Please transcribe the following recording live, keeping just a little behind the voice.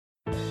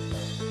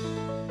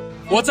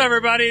What's up,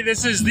 everybody?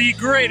 This is the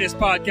greatest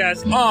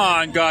podcast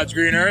on God's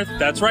green earth.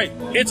 That's right.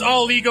 It's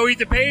All Ego Eat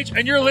the Page,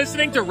 and you're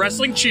listening to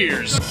Wrestling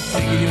Cheers.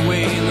 Taking your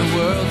way in the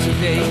world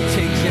today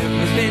takes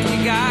everything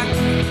you got.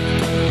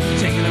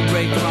 Taking a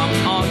break from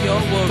all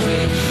your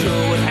worries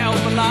sure would help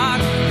a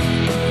lot.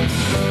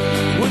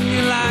 Wouldn't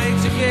you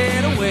like to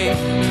get away?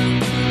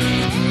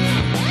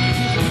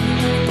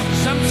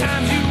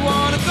 Sometimes you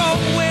want to go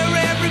where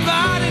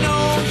everybody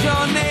knows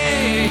your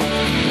name.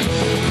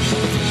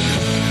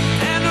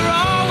 And they're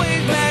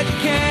always glad you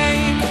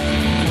came.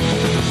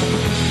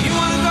 You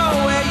want to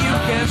go where you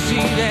can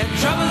see that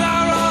troubles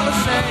are all the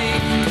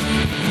same.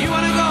 You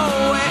want to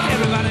go where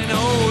everybody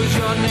knows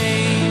your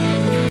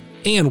name.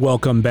 And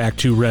welcome back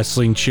to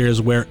Wrestling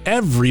Cheers, where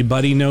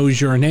everybody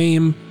knows your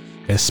name,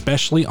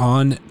 especially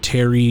on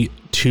Terry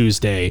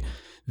Tuesday.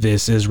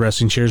 This is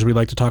Wrestling Cheers. We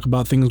like to talk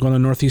about things going on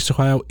in Northeast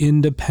Ohio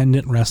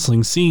independent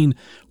wrestling scene.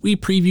 We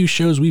preview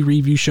shows, we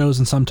review shows,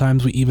 and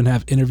sometimes we even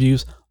have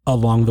interviews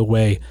along the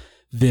way.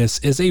 This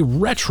is a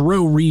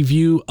retro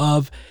review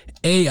of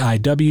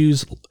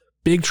AIW's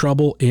Big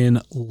Trouble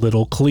in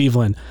Little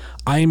Cleveland.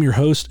 I am your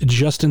host,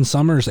 Justin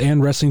Summers,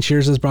 and Wrestling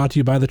Cheers is brought to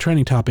you by the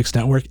Trending Topics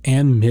Network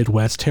and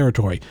Midwest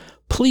Territory.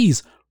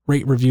 Please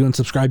rate, review, and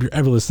subscribe your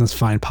ever listen to this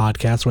fine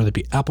podcast, whether it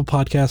be Apple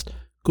Podcast,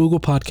 Google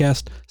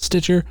Podcast,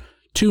 Stitcher,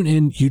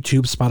 TuneIn,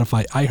 YouTube,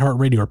 Spotify,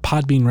 iHeartRadio, or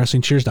Podbean,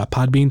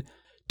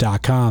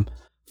 WrestlingCheers.podbean.com.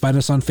 Find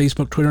us on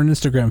Facebook, Twitter, and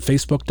Instagram,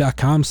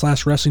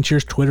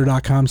 Facebook.com/WrestlingCheers,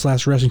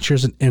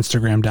 Twitter.com/WrestlingCheers, and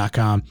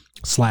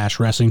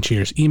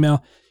Instagram.com/WrestlingCheers.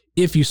 Email,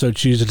 if you so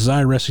choose to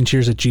desire,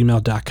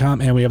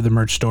 WrestlingCheers@gmail.com, and we have the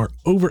merch store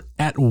over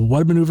at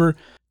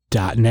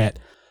whatamaneuver.net.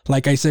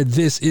 Like I said,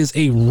 this is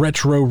a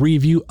retro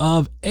review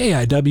of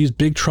AIW's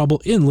Big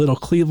Trouble in Little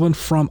Cleveland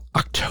from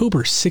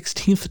October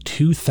 16th,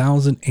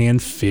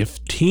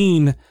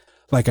 2015.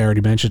 Like I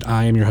already mentioned,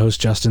 I am your host,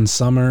 Justin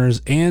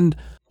Summers, and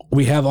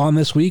we have on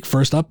this week,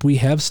 first up, we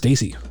have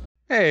Stacy.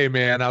 Hey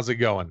man, how's it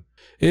going?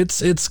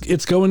 It's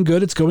going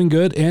good, it's going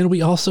good, and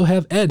we also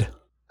have Ed.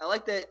 I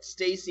like that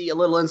Stacy, a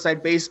little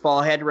inside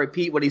baseball, had to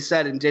repeat what he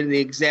said and did the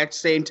exact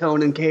same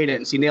tone and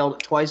cadence. He nailed it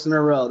twice in a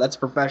row. That's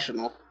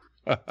professional.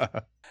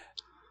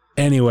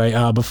 Anyway,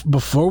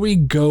 before we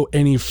go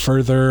any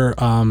further,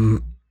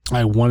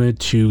 I wanted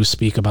to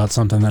speak about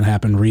something that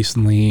happened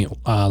recently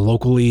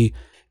locally,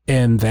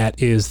 and that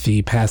is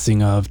the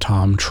passing of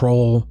Tom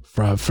Troll.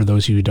 For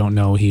those of you who don't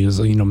know, he is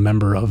a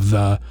member of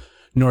the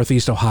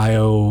Northeast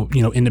Ohio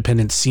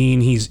independent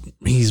scene.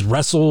 He's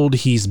wrestled,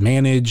 he's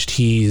managed,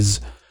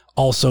 he's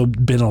also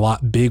been a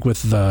lot big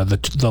with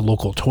the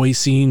local toy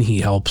scene. He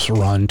helps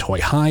run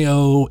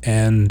Toy-Hio,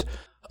 and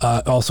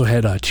also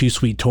had Too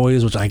Sweet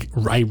Toys, which I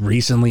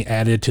recently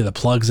added to the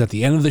plugs at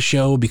the end of the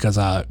show because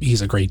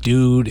he's a great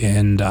dude,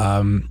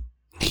 and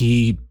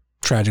he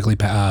tragically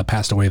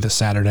passed away this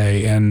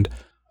Saturday, and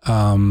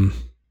I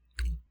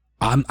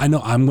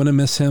know I'm going to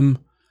miss him.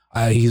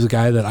 He's a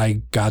guy that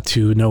I got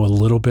to know a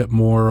little bit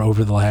more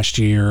over the last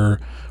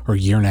year or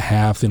year and a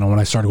half. When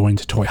I started going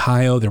to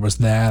Toy-Hio, there was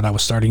that. I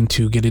was starting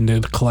to get into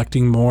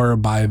collecting more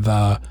by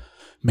the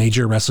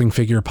Major Wrestling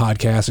Figure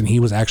podcast, and he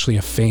was actually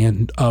a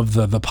fan of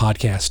the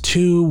podcast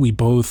too. We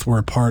both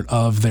were part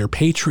of their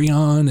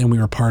Patreon, and we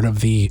were part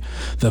of the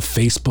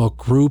Facebook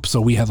group, so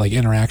we had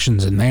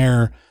interactions in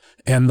there.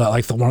 And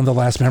one of the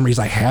last memories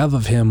I have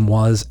of him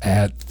was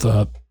at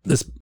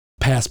this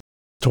past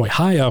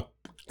Toy-Hio,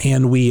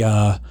 and we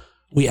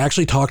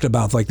actually talked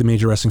about the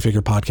Major Wrestling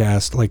Figure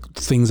podcast,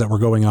 things that were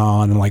going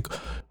on, and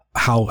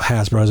how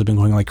Hasbro's have been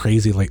going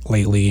crazy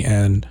lately.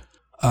 And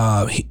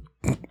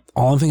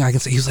all thing I can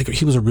say,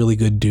 he was a really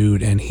good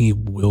dude, and he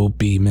will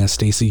be missed.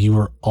 Stacy, you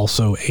were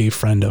also a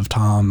friend of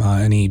Tom.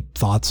 Any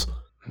thoughts?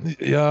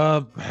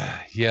 Yeah,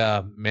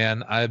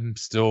 man, I'm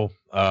still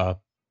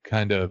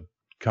kind of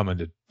coming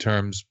to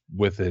terms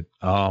with it.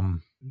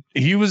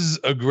 He was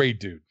a great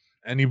dude.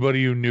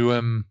 Anybody who knew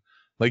him,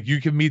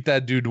 you could meet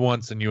that dude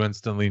once and you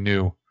instantly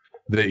knew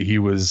that he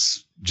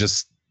was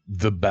just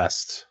the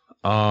best.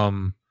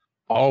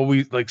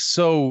 Always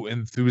so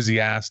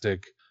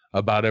enthusiastic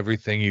about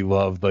everything he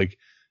loved.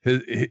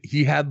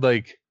 He had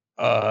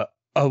a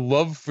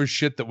love for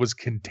shit that was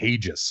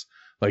contagious.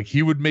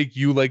 He would make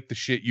you like the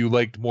shit you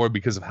liked more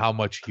because of how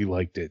much he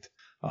liked it.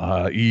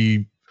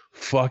 He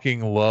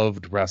fucking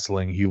loved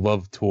wrestling. He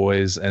loved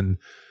toys, and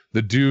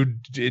the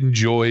dude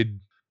enjoyed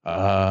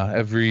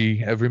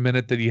every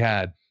minute that he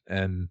had.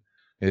 And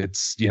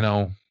it's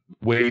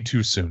way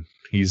too soon.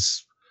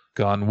 He's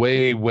gone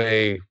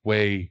way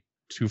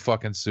too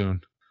fucking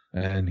soon,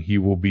 and he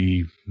will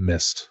be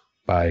missed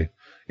by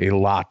a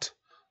lot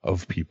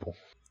of people.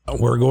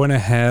 We're going to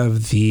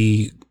have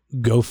the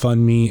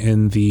GoFundMe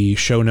in the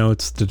show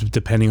notes,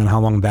 depending on how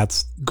long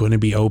that's going to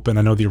be open.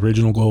 I know the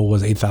original goal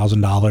was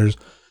 $8,000.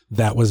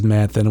 That was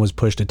met. Then it was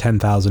pushed to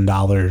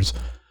 $10,000.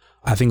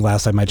 I think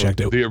last time I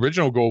checked it, the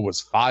original goal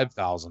was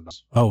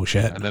 $5,000. Oh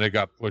shit! And then it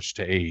got pushed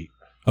to $8,000.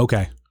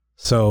 Okay,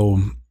 so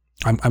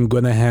I'm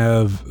going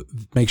to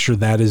make sure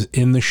that is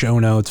in the show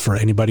notes for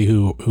anybody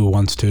who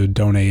wants to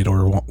donate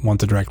or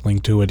wants a direct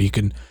link to it. You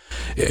can,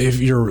 if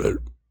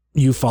you're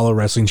you follow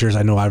Wrestling Cheers.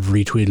 I know I've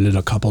retweeted it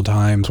a couple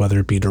times, whether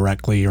it be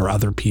directly or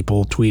other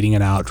people tweeting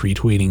it out,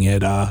 retweeting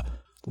it.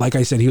 Like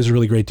I said, he was a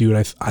really great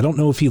dude. I don't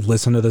know if he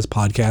listened to this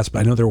podcast, but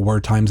I know there were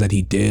times that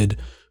he did,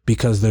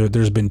 because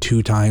there's been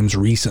 2 times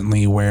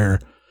recently where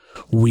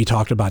we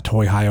talked about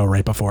Toy Hio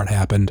right before it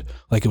happened.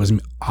 Like, it was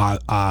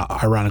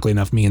ironically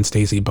enough, me and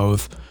Stacy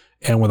both,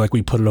 and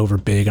we put it over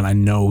big, and I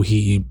know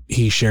he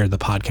shared the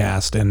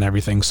podcast and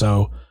everything.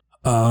 So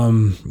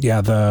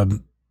yeah,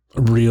 the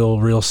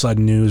real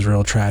sudden news,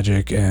 real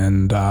tragic,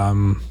 and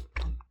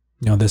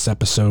this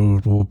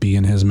episode will be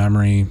in his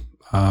memory.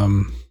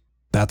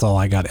 That's all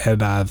I got.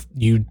 Ed,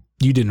 you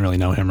didn't really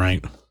know him,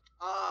 right?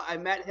 I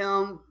met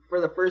him for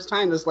the first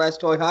time this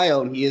last Toy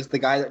Hio, and he is the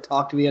guy that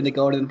talked me into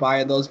going and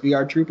buying those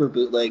VR Trooper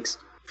bootlegs.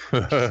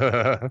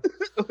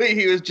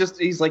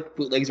 He's like,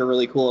 bootlegs are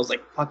really cool. I was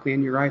like, fuck,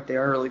 man, you're right, they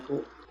are really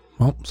cool.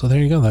 Well, so there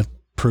you go. That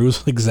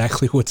proves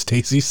exactly what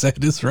Stacy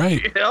said is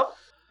right. Yep.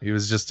 He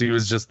was just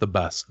the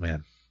best,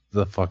 man.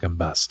 The fucking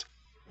best.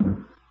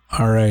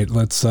 All right,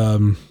 let's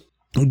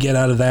get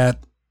out of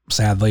that,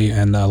 sadly,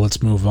 and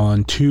let's move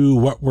on to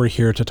what we're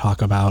here to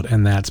talk about,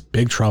 and that's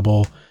Big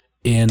Trouble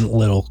in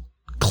Little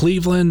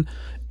Cleveland.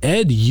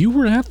 Ed, you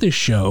were at this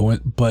show,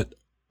 but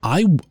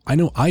I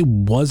know I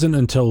wasn't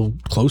until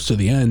close to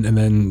the end, and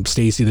then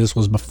Stacy, this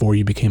was before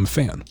you became a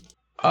fan.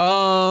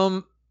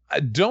 I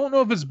don't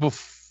know if it's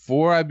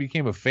before I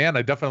became a fan.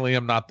 I definitely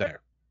am not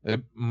there.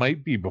 It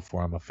might be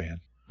before I'm a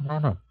fan. I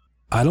don't know.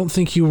 I don't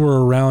think you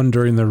were around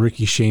during the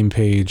Ricky Shane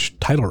Page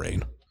title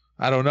reign.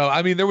 I don't know.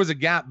 I mean, there was a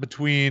gap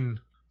between.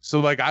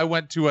 So, I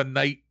went to a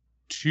night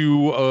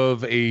 2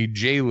 of a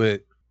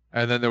J-Lit,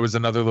 and then there was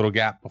another little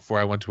gap before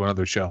I went to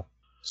another show.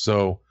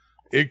 So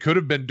it could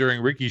have been during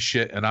Ricky's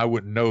shit, and I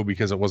wouldn't know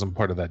because it wasn't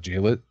part of that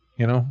J-Lit,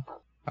 I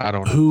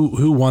don't know.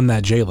 Who won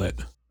that J-Lit?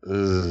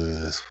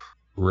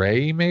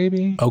 Ray,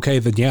 maybe? Okay,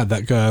 then yeah,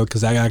 that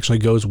because that actually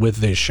goes with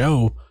this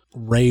show.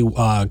 Ray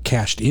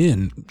cashed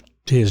in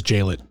his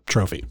J-Lit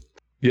trophy.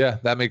 Yeah,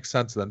 that makes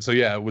sense then. So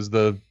yeah, it was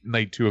the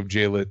night 2 of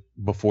J-Lit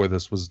before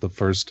this was the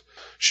first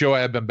show I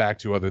had been back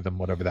to, other than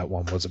whatever that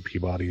one was at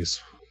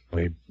Peabody's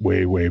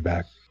way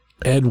back.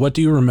 Ed, what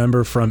do you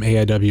remember from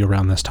AIW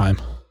around this time?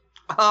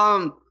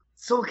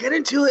 So we'll get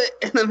into it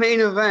in the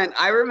main event.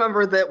 I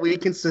remember that we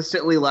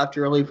consistently left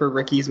early for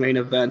Ricky's main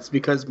events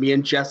because me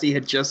and Jesse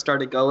had just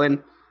started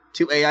going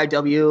to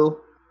AIW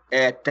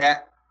at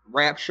that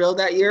rap show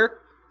that year.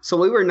 So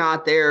we were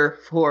not there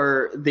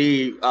for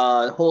the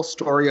whole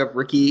story of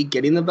Ricky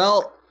getting the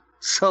belt.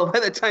 So by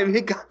the time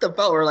he got the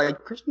belt, we're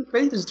like, Christian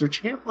Faith is their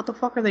champ? What the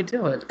fuck are they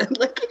doing? And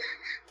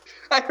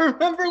I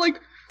remember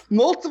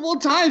multiple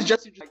times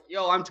Jesse was like,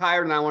 yo, I'm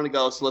tired and I want to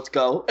go, so let's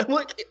go. And I'm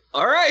like,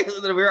 all right.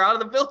 And then we were out of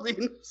the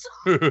building.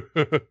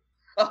 So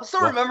I also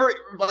remember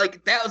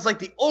that was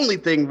the only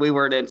thing we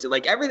weren't into.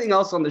 Everything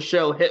else on the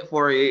show hit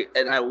for me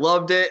and I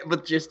loved it.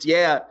 But just,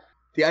 yeah,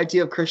 the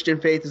idea of Christian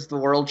Faith as the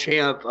world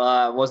champ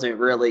wasn't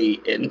really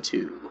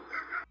into.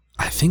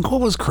 I think what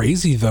was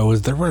crazy, though,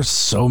 is there were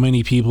so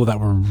many people that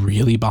were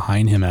really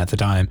behind him at the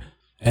time.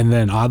 And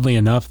then, oddly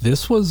enough,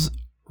 this was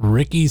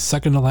Ricky's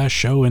second to last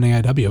show in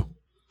AIW.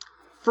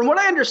 From what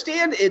I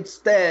understand, it's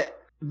that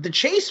the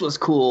chase was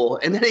cool,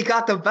 and then he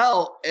got the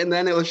belt, and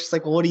then it was just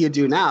well, what do you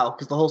do now?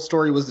 Because the whole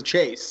story was the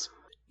chase.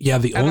 Yeah,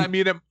 I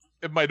mean,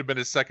 it might have been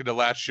his second to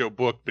last show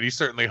booked, but he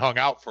certainly hung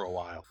out for a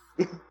while.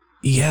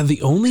 Yeah,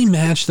 the only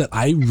match that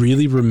I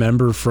really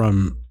remember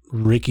from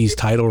Ricky's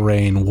title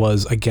reign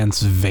was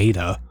against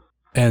Veda.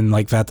 And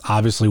that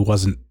obviously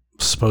wasn't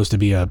supposed to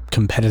be a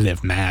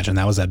competitive match, and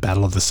that was at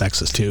Battle of the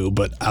Sexes too.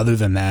 But other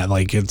than that,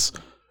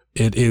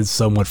 it is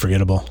somewhat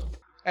forgettable.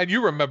 And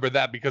you remember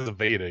that because of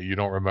Veda. You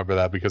don't remember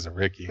that because of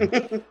Ricky.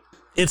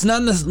 It's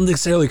not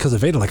necessarily because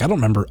of Veda. I don't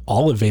remember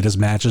all of Veda's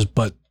matches,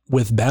 but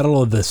with Battle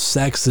of the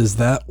Sexes,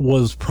 that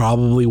was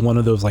probably one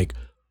of those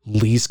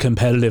least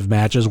competitive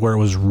matches where it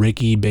was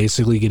Ricky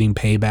basically getting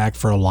payback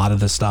for a lot of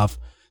the stuff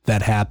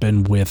that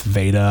happened with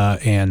Veda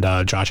and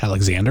Josh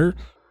Alexander,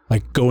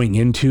 going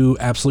into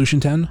Absolution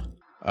 10.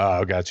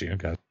 Oh, got you.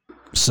 Okay.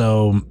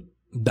 So,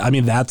 I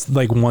mean, that's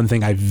one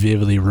thing I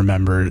vividly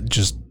remember,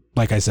 just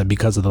like I said,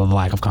 because of the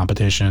lack of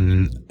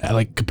competition,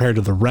 compared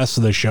to the rest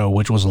of the show,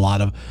 which was a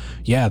lot of,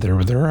 yeah, there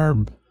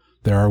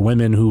are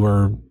women who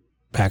are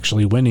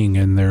actually winning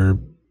and they're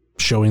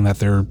showing that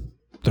they're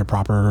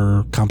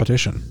proper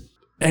competition.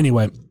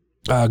 Anyway,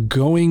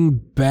 going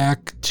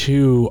back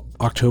to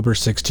October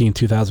 16,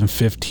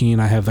 2015,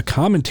 I have the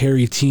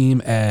commentary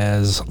team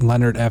as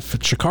Leonard F.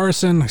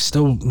 Chikarson. I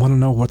still want to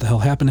know what the hell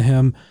happened to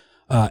him.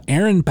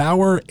 Aaron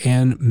Bauer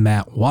and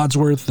Matt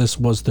Wadsworth. This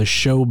was the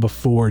show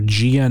before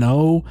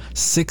GNO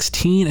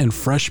 16 and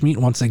Fresh Meat.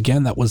 Once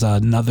again, that was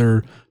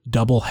another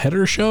double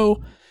header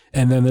show.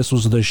 And then this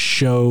was the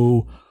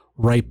show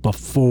right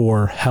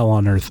before Hell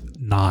on Earth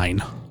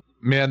 9.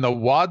 Man, the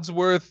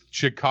Wadsworth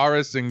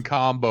Chikarson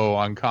combo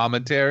on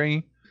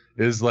commentary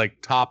is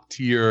top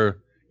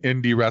tier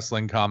indie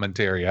wrestling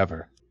commentary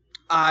ever.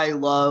 I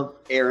love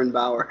Aaron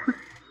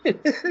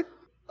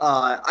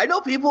I know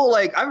people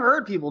I've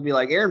heard people be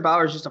Aaron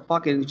Bauer's just a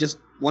fucking just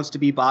wants to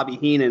be Bobby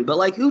Heenan, but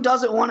like, who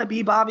doesn't want to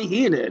be Bobby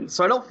Heenan?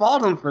 So I don't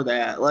fault him for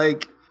that.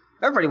 Like,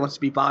 everybody wants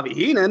to be Bobby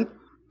Heenan.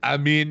 I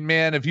mean,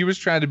 man, if he was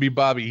trying to be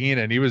Bobby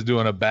Heenan, he was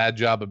doing a bad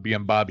job of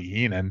being Bobby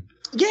Heenan.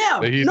 Yeah,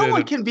 no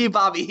one can be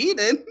Bobby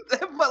Heenan,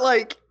 but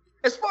like,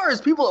 as far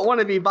as people that want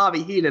to be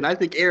Bobby Heenan, I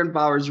think Aaron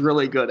Bauer's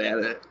really good at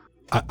it.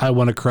 I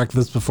want to correct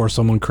this before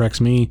someone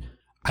corrects me.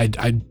 I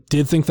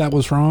did think that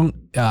was wrong.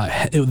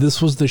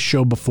 This was the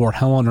show before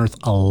Hell on Earth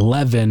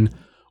 11.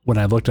 When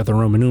I looked at the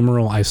Roman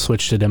numeral, I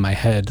switched it in my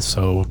head.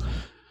 So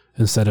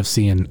instead of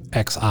seeing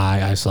XI,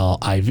 I saw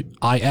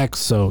IX.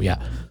 So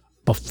yeah,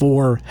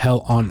 before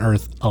Hell on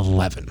Earth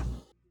 11.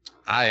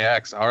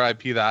 IX,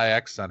 RIP the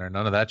IX Center.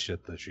 None of that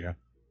shit this year.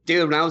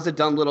 Dude, when I was a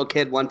dumb little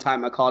kid, one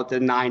time I called it the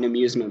 9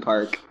 amusement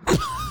park.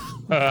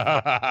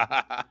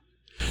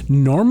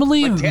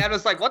 Normally, my dad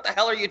was like, "What the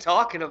hell are you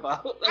talking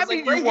about?" I was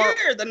like, "Right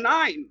here, the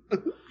 9."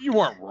 You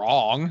weren't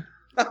wrong.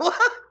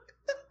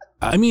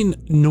 I mean,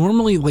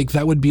 normally, like,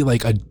 that would be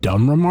like a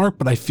dumb remark,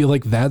 but I feel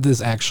like that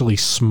is actually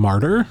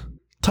smarter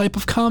type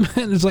of comment.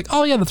 It's like,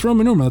 oh yeah, that's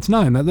Roman numeral, that's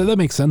 9. That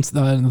makes sense.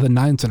 The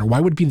 9 center. Why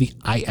would it be the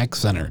IX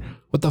Center?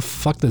 What the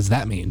fuck does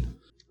that mean?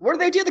 Where do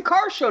they do the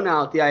car show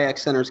now if the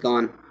IX Center's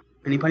gone?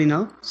 Anybody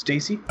know?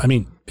 Stacy? I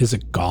mean, is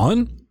it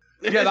gone?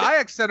 Yeah, the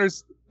IX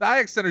Center's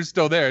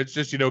still there. It's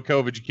just,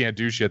 COVID, you can't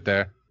do shit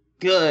there.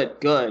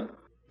 Good.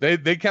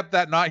 They kept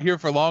that not here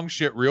for long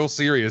shit real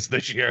serious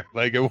this year.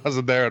 Like, it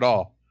wasn't there at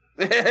all.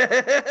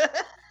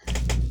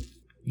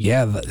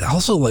 Yeah,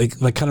 also, like,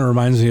 that kind of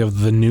reminds me of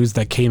the news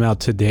that came out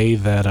today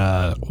that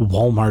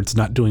Walmart's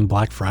not doing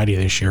Black Friday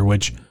this year,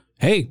 which,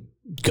 hey,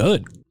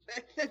 good.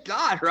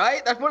 God,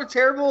 right? That's what a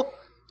terrible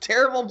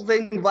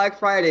thing Black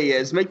Friday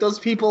is. Make those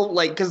people,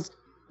 like, because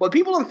what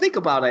people don't think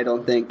about, I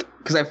don't think,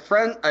 because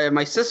I have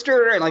my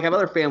sister and like I have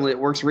other family that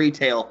works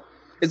retail,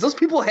 is those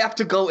people have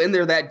to go in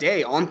there that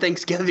day on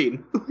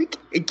Thanksgiving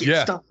and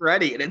get stuff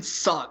ready, and it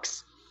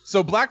sucks.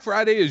 So Black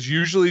Friday is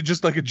usually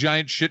just like a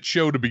giant shit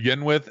show to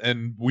begin with,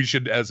 and we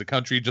should, as a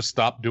country, just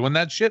stop doing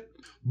that shit.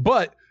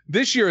 But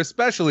this year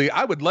especially,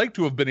 I would like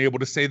to have been able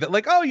to say that,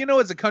 like, oh,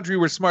 as a country,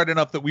 we're smart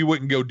enough that we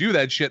wouldn't go do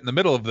that shit in the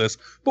middle of this.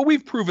 But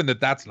we've proven that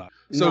that's not.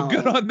 So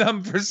good on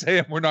them for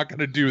saying we're not going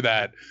to do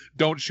that.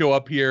 Don't show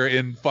up here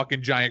in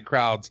fucking giant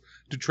crowds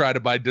to try to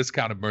buy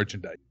discounted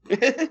merchandise.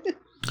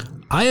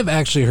 I have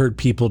actually heard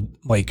people,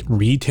 like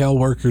retail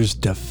workers,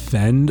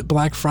 defend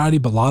Black Friday,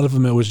 but a lot of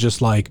them, it was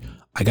just like,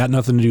 I got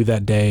nothing to do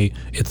that day.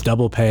 It's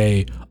double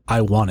pay.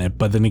 I want it.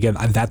 But then again,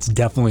 that's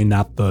definitely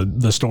not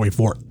the story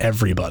for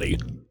everybody.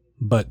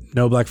 But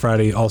no Black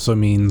Friday also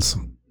means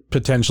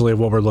potentially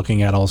what we're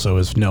looking at also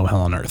is no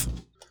Hell on Earth.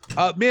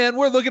 Man,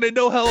 we're looking at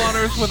no Hell on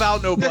Earth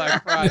without no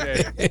Black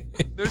Friday.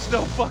 There's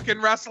no fucking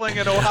wrestling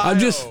in Ohio. I'm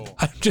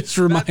just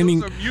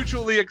reminding. Those are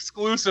mutually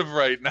exclusive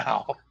right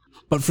now.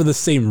 But for the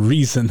same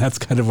reason, that's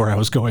kind of where I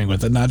was going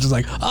with it. Not just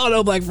like, oh,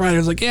 no Black Friday.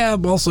 It's like, yeah,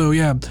 also,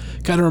 yeah,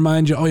 kind of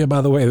remind you, oh, yeah,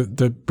 by the way,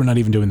 we're not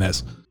even doing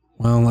this.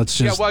 Well, let's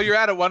just. Yeah, while you're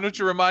at it, why don't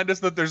you remind us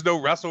that there's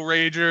no Wrestle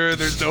Rager,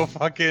 there's no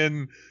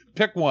fucking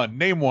pick one,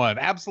 name one,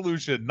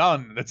 Absolution,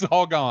 none. It's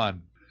all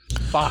gone.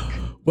 Fuck.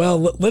 Well,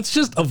 let's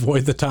just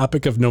avoid the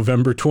topic of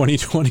November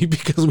 2020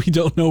 because we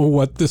don't know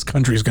what this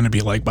country is going to be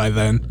like by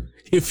then,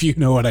 if you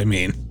know what I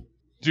mean.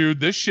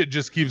 Dude, this shit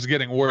just keeps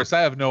getting worse.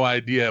 I have no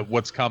idea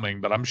what's coming,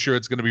 but I'm sure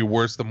it's going to be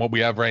worse than what we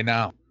have right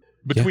now.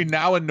 Between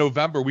now and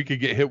November, we could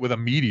get hit with a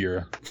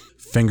meteor.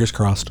 Fingers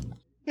crossed.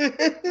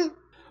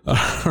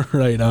 All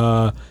right.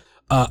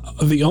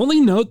 The only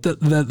note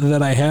that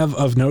I have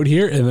of note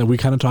here, and that we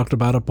kind of talked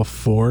about it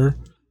before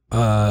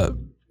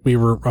we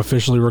were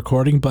officially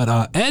recording,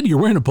 but Ed, you're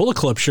wearing a Bullet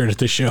Club shirt at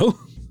this show.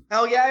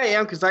 Hell yeah, I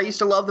am, because I used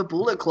to love the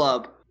Bullet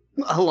Club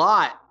a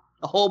lot,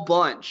 a whole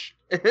bunch.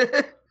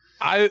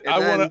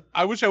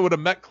 I wish I would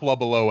have met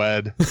Club-a-Lo,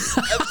 Ed.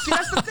 See,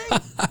 that's the thing.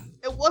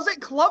 It wasn't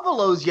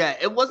Club-a-Los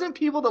yet. It wasn't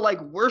people that like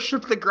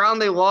worshiped the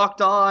ground they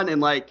walked on and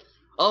like,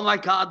 oh my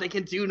God, they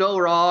can do no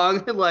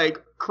wrong, and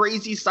like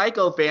crazy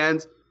psycho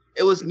fans.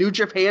 It was New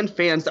Japan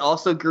fans that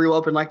also grew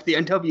up in like the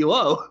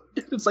NWO.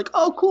 It's like,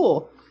 oh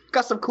cool,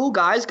 got some cool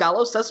guys.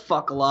 Gallo says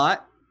fuck a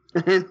lot,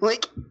 and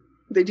like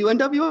they do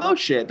NWO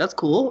shit. That's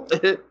cool.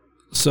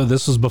 So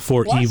this was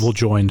before Evil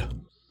joined.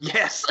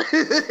 Yes.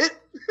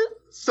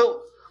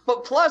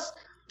 But plus,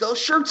 those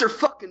shirts are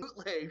fucking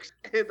bootlegs,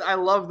 and I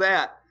love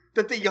that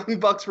the Young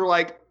Bucks were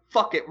like,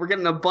 fuck it, we're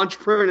getting a bunch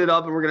printed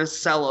up and we're going to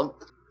sell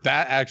them.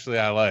 That actually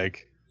I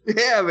like.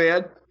 Yeah,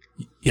 man.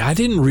 Yeah, I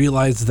didn't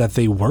realize that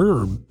they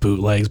were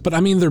bootlegs, but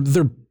I mean, they're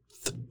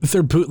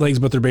bootlegs,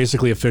 but they're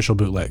basically official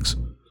bootlegs.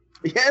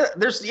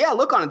 Yeah,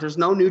 look on it. There's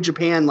no New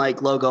Japan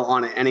like logo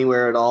on it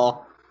anywhere at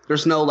all.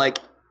 There's no like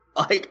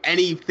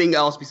anything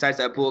else besides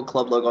that Bullet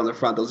Club logo on the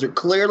front. Those are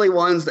clearly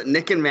ones that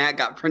Nick and Matt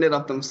got printed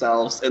up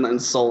themselves and then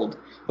sold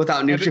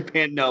without New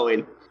Japan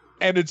knowing.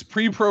 And it's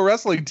pre-pro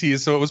wrestling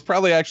tees, so it was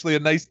probably actually a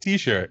nice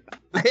t-shirt.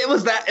 It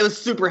was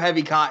super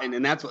heavy cotton,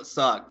 and that's what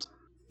sucked.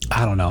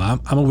 I don't know.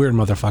 I'm a weird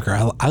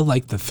motherfucker. I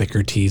like the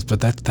thicker tees, but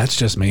that's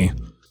just me.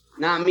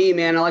 Not me,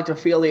 man. I like to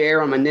feel the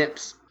air on my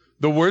nips.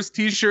 The worst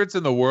t-shirts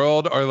in the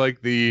world are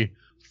like the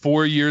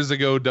 4 years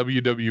ago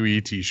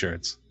WWE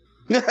t-shirts.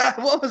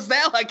 What was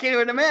that? I can't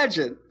even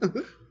imagine.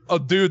 Oh,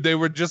 dude, they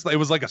were just, it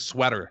was like a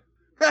sweater.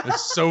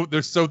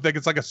 They're so thick.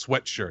 It's like a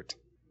sweatshirt.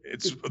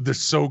 They're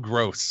so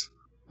gross.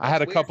 I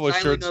had a couple of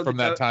shirts from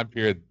that time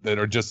period that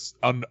are just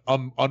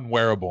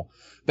unwearable.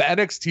 The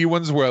NXT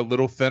ones were a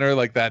little thinner,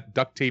 like that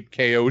duct tape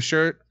KO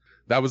shirt.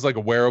 That was like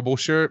a wearable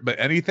shirt, but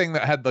anything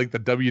that had like the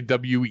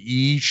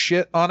WWE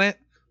shit on it,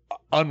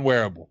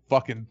 unwearable.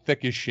 Fucking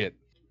thick as shit.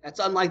 That's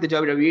unlike the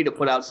WWE to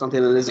put out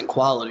something that isn't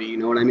quality, you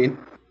know what I mean?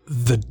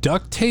 The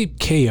duct tape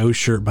KO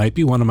shirt might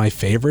be one of my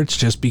favorites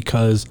just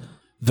because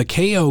the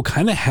KO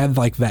kind of had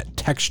like that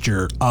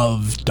texture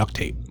of duct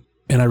tape.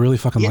 And I really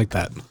fucking like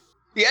that.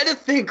 Yeah, I didn't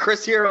think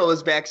Chris Hero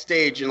was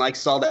backstage and like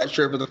saw that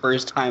shirt for the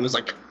first time. I was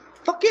like,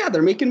 fuck yeah,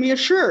 they're making me a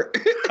shirt.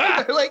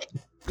 They're like,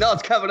 no,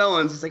 it's Kevin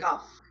Owens. It's like,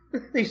 oh,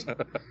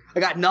 I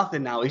got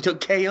nothing now. He took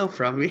KO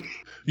from me.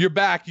 You're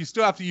back. You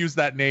still have to use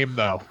that name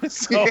though.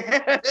 So.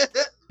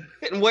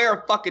 And wear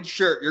a fucking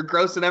shirt. You're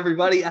grossing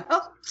everybody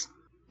out.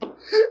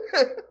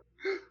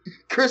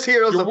 Chris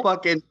Hero's a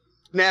fucking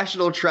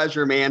national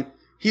treasure, man.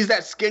 He's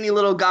that skinny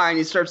little guy and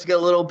he starts to get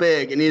a little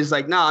big and he's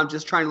like, nah, I'm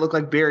just trying to look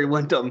like Barry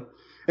Windham.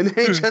 And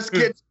then he just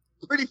gets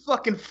pretty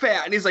fucking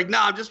fat and he's like,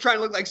 nah, I'm just trying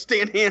to look like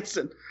Stan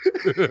Hansen.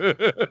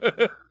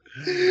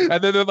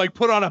 And then they're like,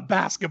 put on a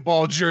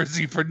basketball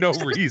jersey for no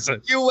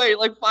reason. You wait,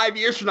 like 5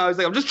 years from now, he's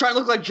like, I'm just trying to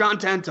look like John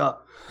Tenta.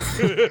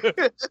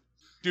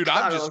 Dude,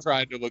 I'm just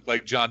trying to look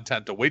like John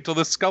Tenta. Wait till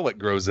the skullet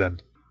grows in.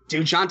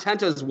 Dude, John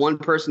Tenta is one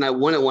person I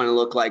wouldn't want to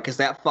look like because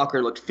that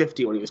fucker looked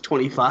 50 when he was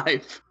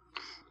 25.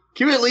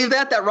 Can you believe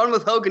that? That run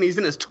with Hogan, he's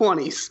in his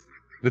 20s.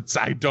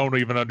 I don't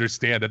even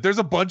understand it. There's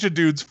a bunch of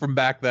dudes from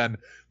back then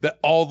that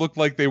all looked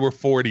like they were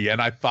 40,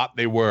 and I thought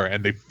they were,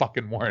 and they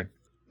fucking weren't.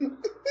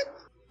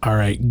 All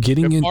right,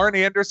 if Arn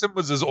Anderson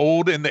was as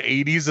old in the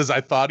 80s as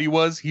I thought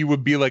he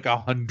would be like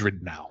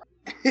 100 now.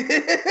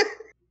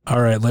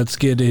 All right, let's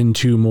get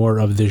into more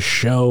of this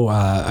show.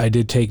 I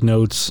did take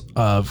notes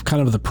of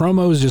kind of the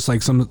promos, just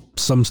like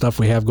some stuff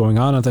we have going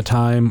on at the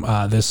time.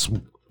 This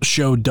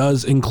show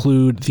does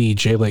include the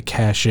J-Lit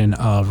cash-in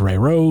of Ray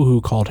Rowe, who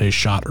called his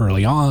shot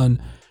early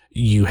on.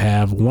 You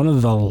have one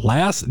of the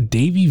last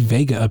Davey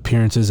Vega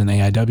appearances in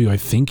AIW. I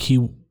think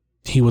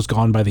he was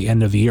gone by the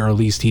end of the year, or at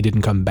least he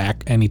didn't come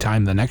back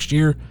anytime the next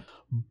year.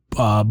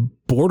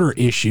 Border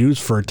issues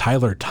for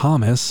Tyler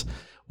Thomas,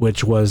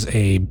 which was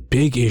a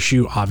big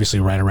issue,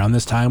 obviously right around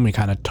this time. We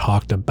kind of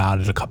talked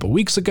about it a couple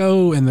weeks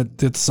ago, and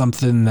it's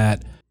something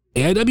that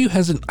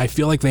AIW I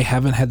feel like they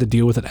haven't had to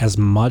deal with it as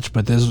much,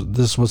 but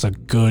this was a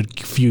good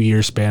few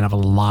year span of a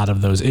lot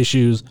of those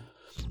issues.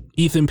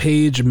 Ethan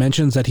Page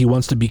mentions that he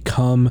wants to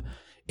become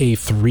a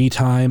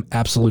 3-time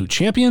absolute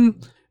champion,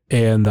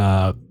 and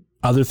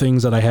other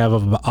things that I have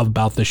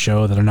about the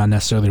show that are not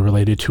necessarily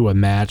related to a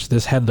match.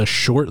 This had the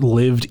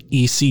short-lived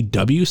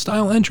ECW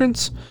style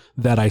entrance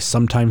that I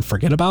sometimes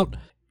forget about.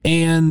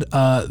 And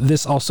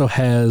this also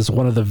has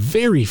one of the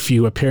very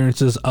few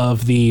appearances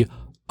of the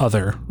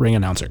other ring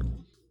announcer.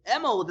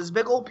 Emma with his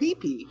big old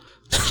pee-pee.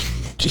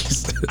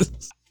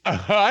 Jesus.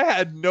 I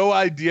had no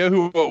idea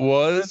who it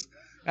was.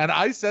 And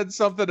I said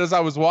something as I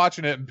was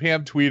watching it, and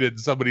Pam tweeted,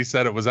 somebody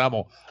said it was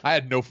Emil. I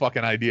had no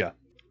fucking idea.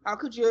 How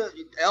could you?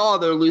 Oh,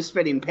 they're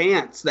loose-fitting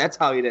pants. That's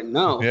how you didn't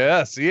know.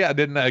 Yeah, see, I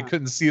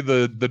couldn't see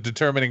the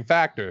determining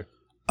factor.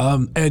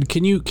 Ed,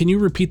 can you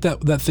repeat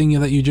that thing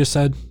that you just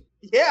said?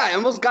 Yeah, I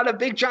almost got a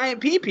big giant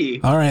pee-pee.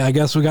 All right, I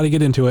guess we got to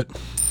get into it.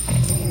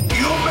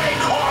 You may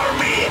call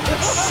me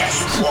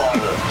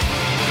cesspool.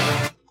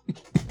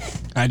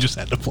 I just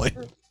had to play.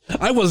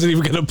 I wasn't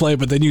even gonna play,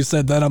 but then you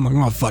said that. I'm like,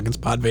 oh fuck, it's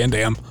Pod Van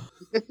Dam.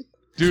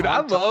 Dude,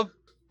 I love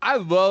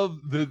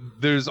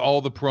there's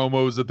all the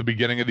promos at the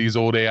beginning of these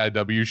old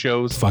AIW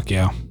shows. Fuck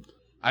yeah.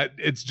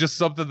 It's just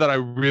something that I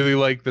really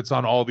like that's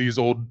on all these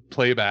old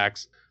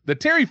playbacks. The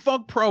Terry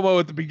Funk promo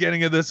at the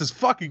beginning of this is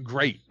fucking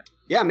great.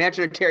 Yeah,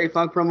 imagine a Terry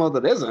Funk promo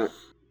that isn't.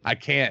 I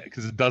can't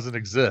because it doesn't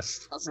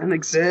exist. Doesn't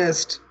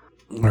exist.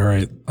 All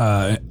right.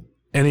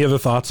 Any other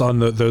thoughts on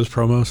those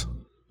promos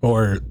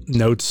or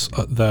notes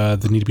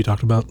that need to be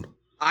talked about?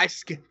 I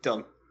skipped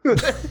them.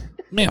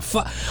 Man,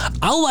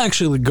 I'll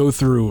actually go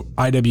through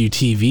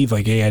IWTV,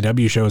 like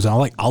AIW shows,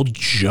 and I'll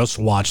just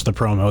watch the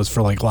promos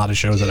for like a lot of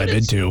shows that I've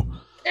been to.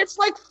 It's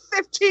like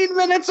 15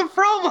 minutes of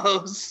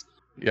promos.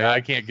 Yeah, I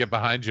can't get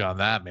behind you on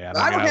that, man.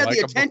 I don't have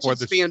the attention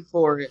span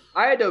for it.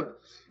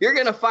 You're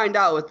gonna find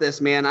out with this,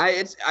 man.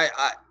 I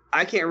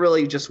can't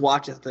really just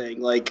watch a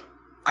thing. Like,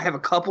 I have a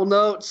couple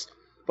notes,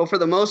 but for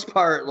the most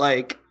part,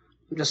 like,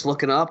 I'm just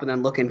looking up and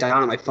then looking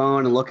down on my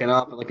phone and looking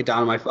up and looking down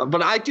on my phone.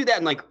 But I do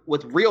that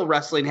with real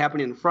wrestling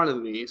happening in front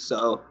of me.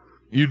 So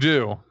you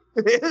do.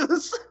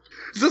 Is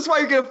this why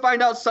you're gonna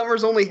find out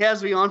Summers only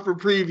has me on for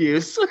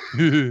previews?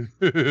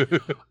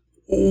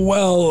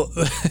 Well,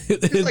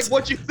 it's like,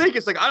 what you think?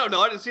 It's like, I don't know.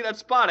 I didn't see that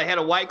spot. I had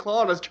a White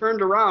Claw and I was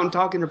turned around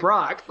talking to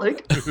Brock.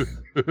 Like,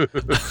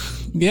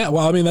 yeah.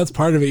 Well, I mean, that's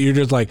part of it. You're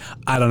just like,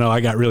 I don't know.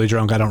 I got really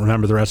drunk. I don't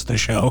remember the rest of the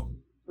show.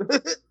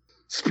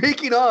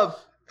 Speaking of,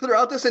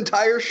 throughout this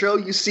entire show,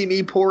 you see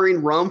me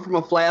pouring rum from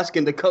a flask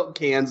into Coke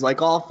cans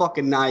like all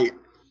fucking night.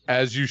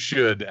 As you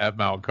should at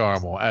Mount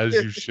Carmel, as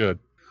you should.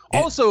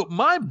 Also,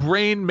 my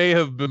brain may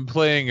have been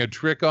playing a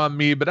trick on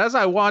me, but as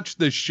I watched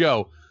this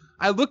show,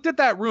 I looked at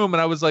that room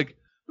and I was like,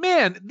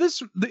 man,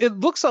 it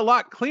looks a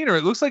lot cleaner.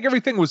 It looks like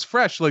everything was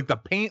fresh. Like the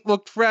paint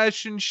looked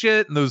fresh and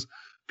shit, and those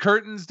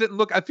curtains didn't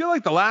look. I feel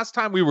like the last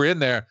time we were in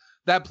there,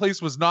 that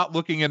place was not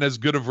looking in as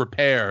good of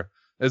repair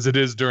as it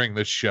is during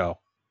this show.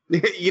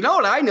 You know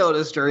what I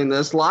noticed during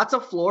this? Lots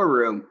of floor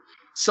room.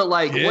 So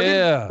like,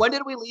 when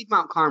did we leave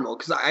Mount Carmel?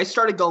 Because I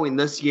started going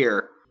this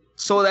year.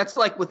 So that's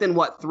like within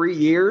what, 3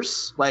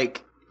 years?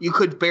 Like you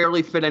could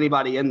barely fit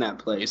anybody in that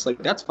place.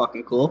 Like that's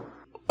fucking cool.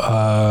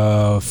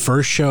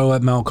 First show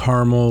at Mount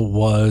Carmel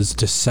was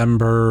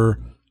December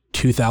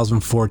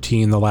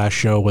 2014. The last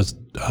show was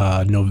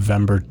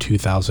November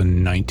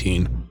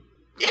 2019.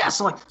 Yeah,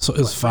 so it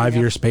was 5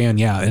 year span,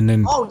 yeah. And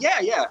then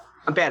yeah.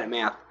 I'm bad at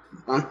math.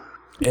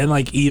 And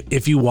like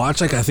if you watch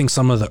like I think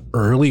some of the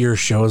earlier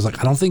shows, like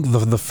I don't think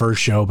the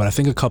first show, but I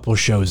think a couple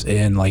shows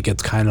in, like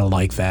it's kind of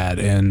like that,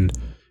 and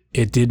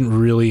it didn't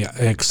really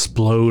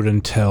explode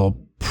until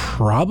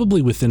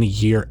probably within a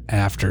year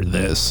after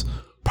this,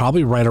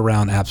 probably right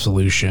around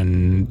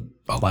Absolution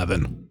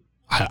 11.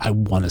 I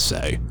want to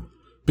say,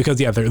 because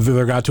yeah,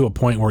 there got to a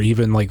point where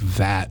even like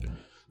that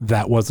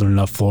wasn't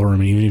enough floor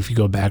room. Even if you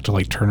go back to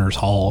like Turner's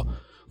Hall,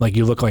 like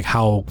you look like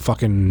how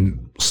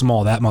fucking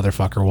small that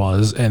motherfucker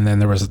was. And then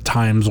there was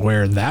times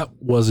where that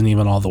wasn't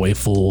even all the way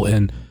full.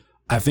 And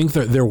I think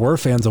there were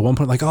fans at one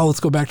point like, oh, let's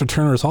go back to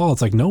Turner's Hall.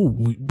 It's like, no,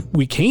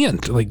 we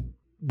can't. Like,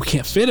 we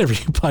can't fit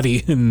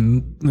everybody,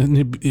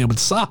 and it would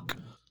suck.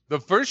 The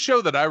first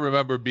show that I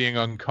remember being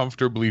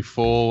uncomfortably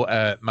full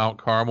at Mount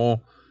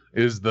Carmel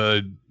is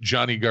the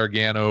Johnny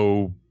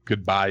Gargano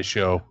goodbye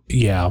show.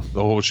 Yeah.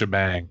 The whole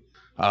shebang.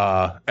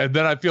 And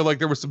then I feel like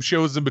there were some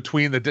shows in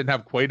between that didn't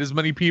have quite as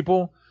many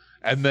people.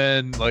 And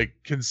then like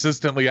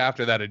consistently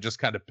after that, it just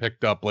kind of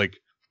picked up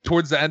like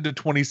towards the end of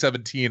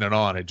 2017 and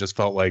on. It just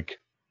felt like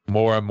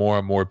more and more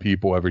and more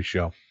people every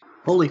show.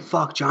 Holy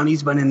fuck,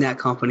 Johnny's been in that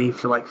company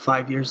for like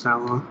 5 years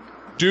now, huh?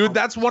 Dude,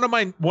 that's one of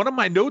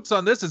my notes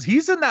on this is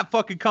he's in that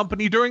fucking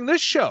company during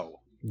this show.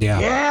 Yeah.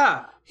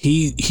 Yeah.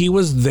 He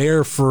was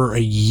there for a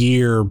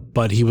year,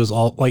 but he was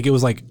all like, it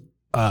was like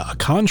a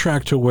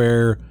contract to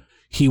where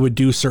he would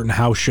do certain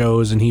house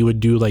shows and he would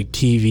do like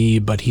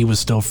TV, but he was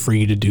still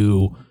free to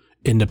do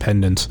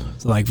independent.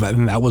 So like that,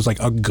 and that was like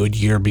a good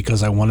year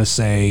because I want to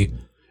say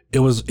it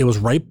was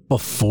right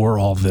before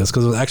all this,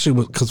 because it was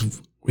actually,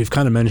 because we've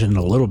kind of mentioned it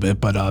a little bit,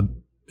 but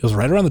it was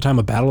right around the time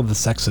of Battle of the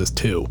Sexes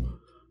too,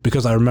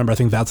 because I remember I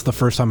think that's the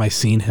first time I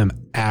seen him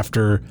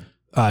after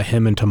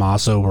him and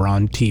Tommaso were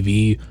on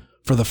TV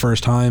for the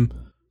first time.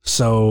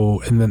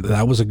 So, and then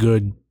that was a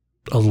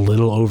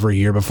little over a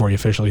year before he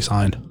officially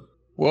signed.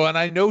 Well, and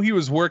I know he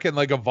was working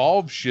like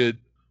Evolve shit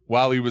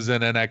while he was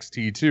in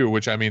NXT too,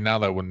 which I mean, now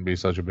that wouldn't be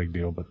such a big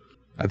deal, but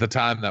at the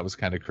time that was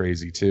kind of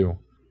crazy too.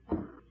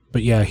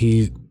 But yeah,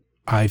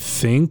 I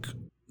think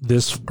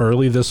this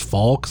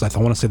fall, because I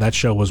want to say that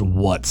show was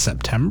what,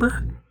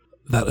 September?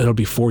 That it'll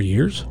be 4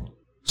 years.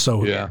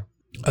 So yeah,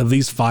 at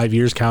least 5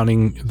 years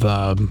counting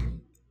the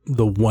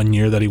 1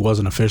 year that he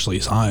wasn't officially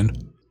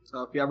signed.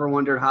 So if you ever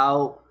wondered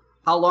how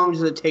long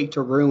does it take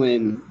to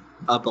ruin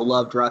a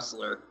beloved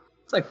wrestler,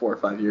 it's like 4 or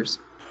 5 years.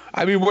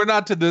 I mean, we're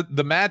not to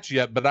the match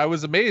yet, but I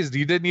was amazed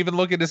he didn't even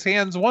look at his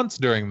hands once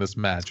during this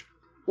match.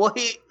 Well,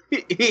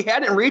 he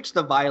hadn't reached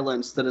the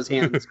violence that his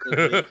hands could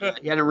reach yet.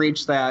 He hadn't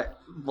reached that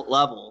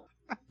level.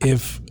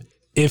 If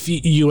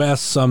you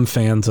ask some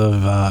fans of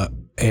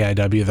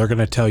AIW, they're going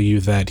to tell you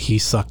that he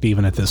sucked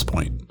even at this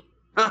point.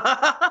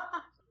 I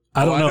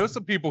know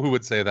some people who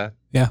would say that.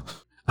 Yeah.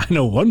 I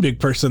know one big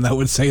person that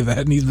would say that,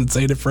 and he's been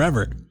saying it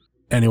forever.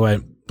 Anyway,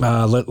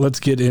 let's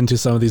get into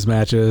some of these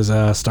matches.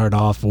 Start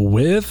off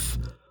with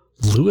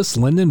Louis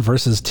Lyndon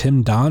versus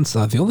Tim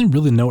Donst. The only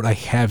really note I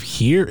have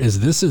here is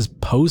this is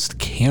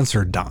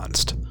post-cancer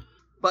Donst.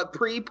 But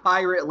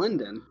pre-Pirate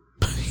Lyndon.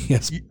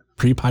 Yes,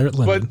 pre-Pirate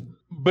Lyndon.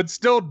 But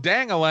still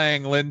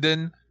dang-a-lang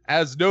Lyndon,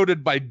 as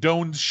noted by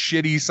Doan's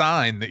shitty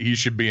sign that he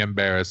should be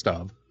embarrassed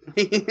of.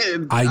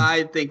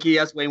 I think he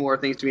has way more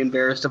things to be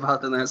embarrassed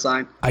about than that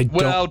sign.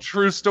 Well,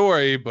 true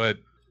story, but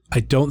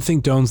I don't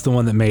think Doan's the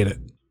one that made it.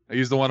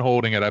 He's the one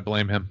holding it. I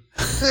blame him.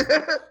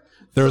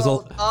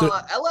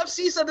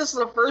 LFC said this is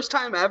the first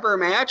time ever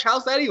match.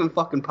 How's that even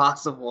fucking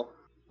possible?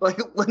 Like,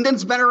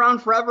 Lyndon's been around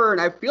forever, and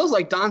it feels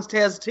like Donst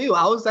has too.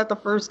 How is that the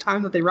first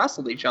time that they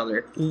wrestled each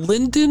other?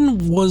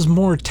 Lyndon was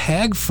more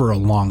tag for a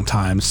long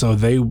time, so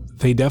they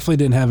definitely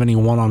didn't have any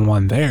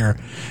one-on-one there.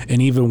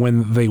 And even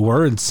when they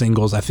were in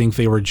singles, I think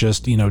they were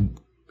just,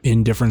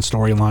 in different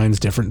storylines,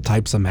 different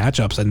types of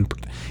matchups. And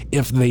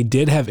if they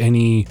did have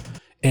any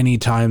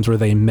times where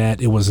they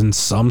met, it was in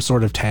some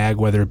sort of tag,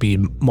 whether it be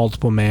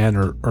multiple man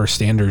or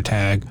standard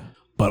tag.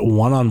 But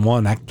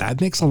one-on-one, that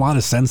makes a lot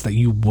of sense that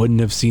you wouldn't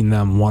have seen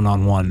them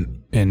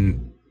one-on-one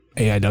in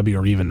AIW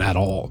or even at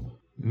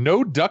all.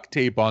 No duct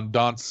tape on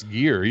Donst's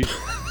gear.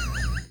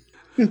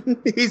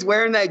 He's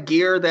wearing that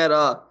gear that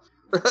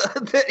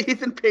that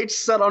Ethan Page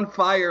set on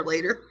fire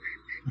later.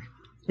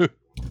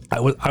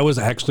 I was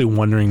actually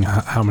wondering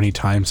how many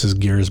times his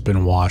gear has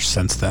been washed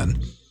since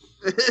then.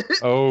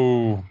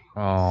 Oh.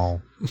 I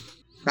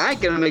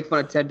ain't gonna make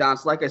fun of Ted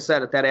Donst. Like I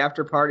said, at that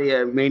after party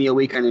at Mania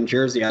weekend in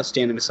Jersey, I was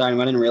standing beside him.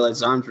 I didn't realize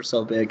his arms were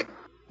so big.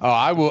 Oh,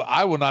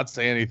 I will not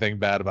say anything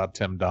bad about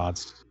Tim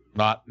Donst.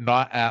 Not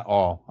at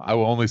all. I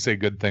will only say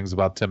good things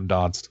about Tim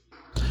Donst.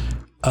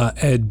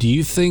 Ed, do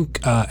you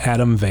think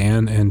Adam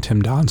Van and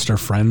Tim Donst are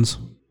friends?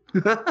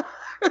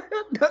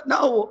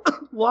 No,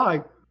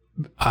 why?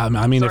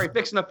 I mean, Sorry,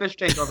 fixing a fish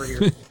tank over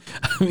here.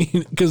 I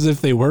mean, because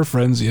if they were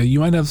friends, you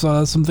might have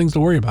some things to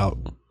worry about.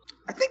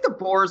 I think the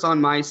boar's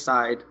on my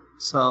side,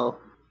 so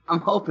I'm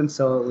hoping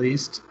so at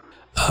least.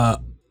 I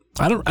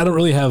don't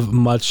really have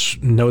much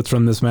notes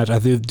from this match.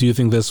 Do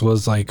think this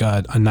was like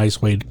a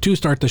nice way to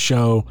start the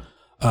show.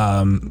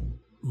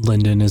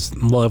 Lyndon is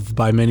loved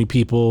by many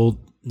people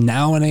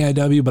now in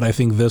AIW, but I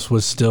think this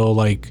was still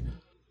like,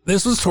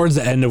 this was towards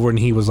the end of when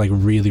he was like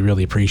really,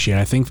 really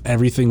appreciated. I think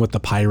everything with the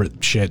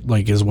pirate shit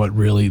like is what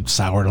really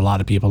soured a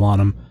lot of people on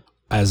him,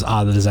 as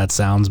odd as that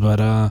sounds. But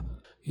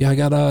yeah, I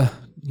got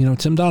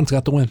Tim Donst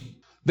got the win.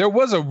 There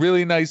was a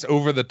really nice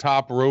over the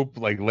top rope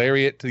like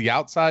lariat to the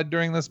outside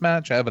during this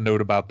match. I have a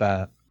note about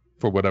that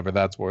for whatever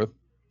that's worth.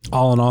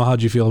 All in all,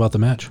 how'd you feel about the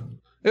match?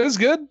 It was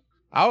good.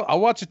 I'll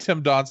watch a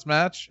Tim Donst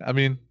match. I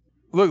mean,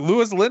 look,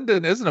 Louis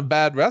Lyndon isn't a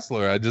bad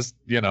wrestler. I just,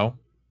 I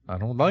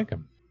don't like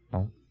him.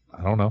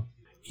 I don't know.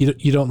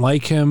 You don't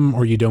like him,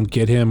 or you don't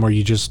get him, or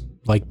you just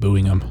like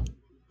booing him?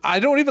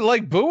 I don't even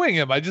like booing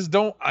him. I just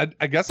don't. I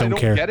guess I don't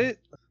care. get it.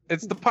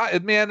 It's the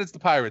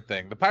pirate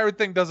thing. The pirate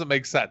thing doesn't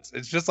make sense.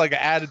 It's just like an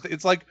added.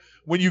 It's like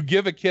when you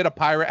give a kid a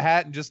pirate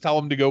hat and just tell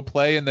him to go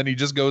play, and then he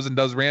just goes and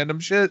does random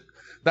shit.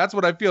 That's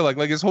what I feel like.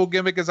 Like his whole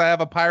gimmick is I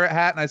have a pirate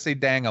hat and I say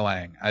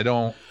dang-a-lang.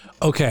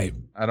 Okay.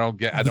 I don't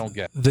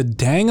get. The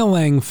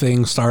dang-a-lang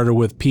thing started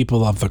with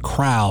people of the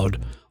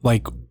crowd.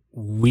 Like,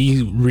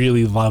 we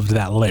really loved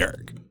that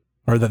lyric,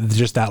 or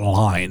just that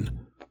line.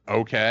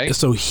 Okay.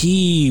 So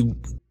he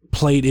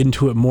played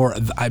into it more.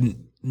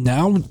 I'm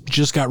now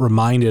just got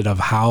reminded of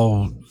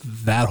how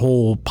that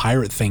whole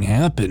pirate thing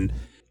happened.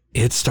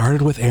 It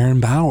started with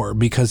Aaron Bauer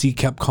because he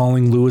kept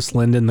calling Louis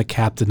Lyndon the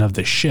captain of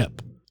the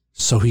ship.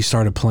 So he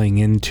started playing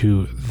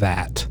into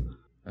that.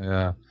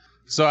 Yeah.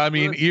 So I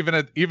mean, even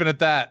at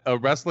that, a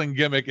wrestling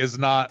gimmick is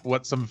not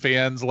what some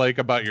fans like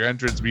about your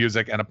entrance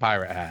music and a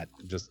pirate hat.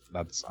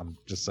 I'm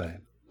just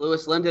saying.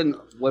 Louis Lyndon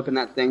whipping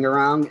that thing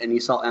around, and you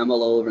saw Emma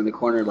over in the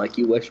corner like,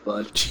 you wish,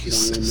 bud.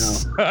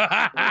 Jesus. You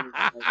don't even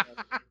know.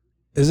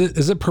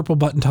 Is it purple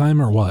button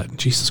time or what?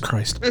 Jesus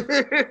Christ.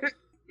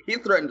 He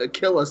threatened to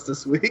kill us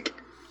this week.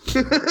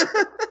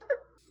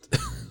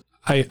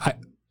 I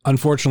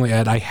unfortunately,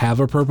 Ed, I have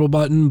a purple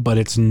button, but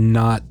it's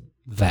not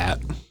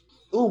that.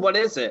 Ooh, what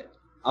is it?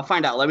 I'll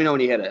find out. Let me know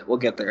when you hit it. We'll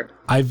get there.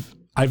 I've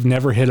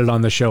never hit it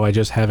on the show. I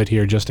just have it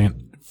here just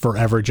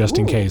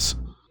in case.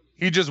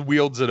 He just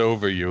wields it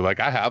over you like,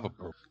 I have a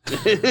purple.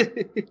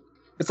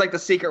 It's like the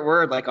secret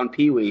word, like on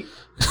Pee-wee.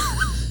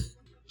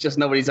 Just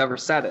nobody's ever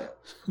said it.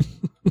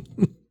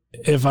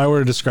 If I were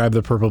to describe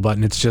the purple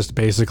button, it's just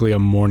basically a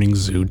morning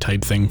zoo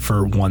type thing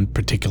for one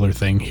particular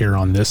thing here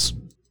on this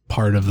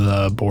part of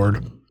the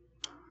board.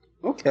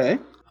 Okay.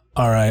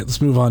 All right,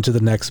 let's move on to the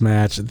next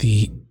match.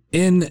 The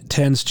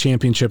Intense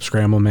Championship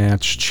Scramble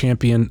match.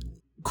 Champion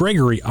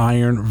Gregory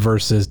Iron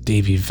versus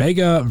Davey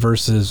Vega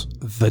versus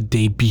the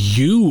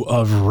debut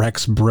of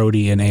Rex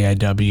Brody in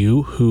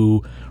AIW,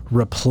 who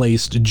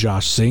replaced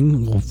Josh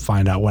Singh. We'll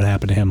find out what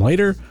happened to him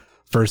later.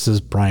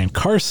 Versus Brian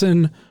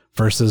Carson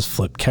versus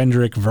Flip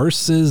Kendrick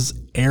versus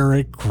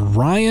Eric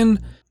Ryan.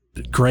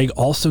 Greg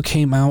also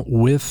came out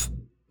with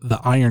the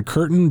Iron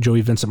Curtain,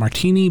 Joey Vincent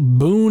Martini,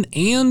 Boone,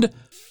 and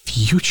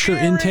future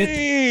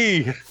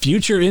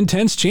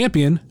Intense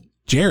champion,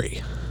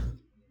 Jerry.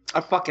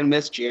 I fucking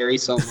miss Jerry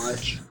so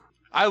much.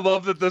 I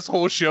love that this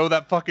whole show,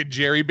 that fucking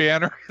Jerry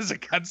banner is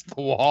against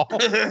the wall.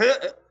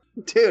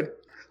 Dude,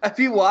 if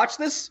you watch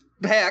this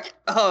back,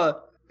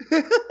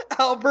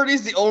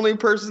 Alberti's the only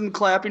person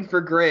clapping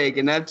for Greg,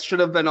 and that should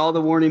have been all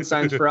the warning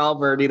signs for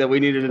Alberti that we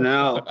needed to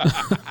know.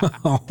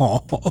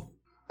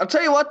 I'll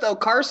tell you what, though,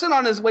 Carson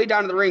on his way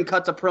down to the ring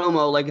cuts a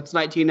promo like it's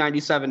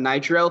 1997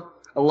 Nitro.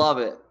 I love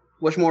it.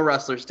 Wish more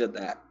wrestlers did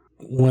that.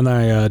 When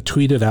I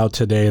tweeted out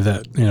today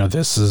that,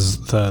 this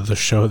is the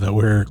show that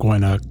we're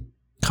going to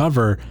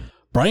cover,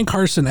 Brian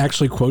Carson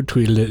actually quote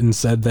tweeted it and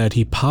said that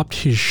he popped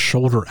his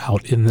shoulder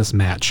out in this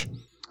match.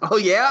 Oh,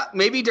 yeah?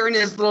 Maybe during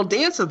his little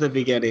dance at the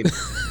beginning.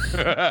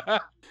 I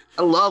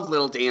love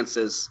little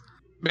dances.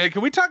 Man,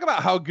 can we talk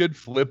about how good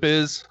Flip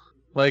is?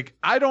 Like,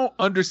 I don't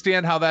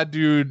understand how that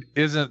dude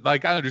isn't,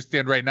 like, I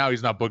understand right now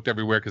he's not booked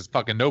everywhere because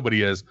fucking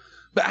nobody is.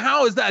 But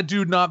how has that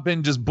dude not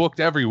been just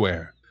booked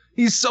everywhere?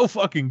 He's so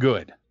fucking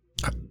good.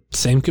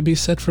 Same could be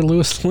said for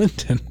Louis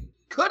Lyndon.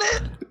 Could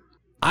it?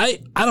 I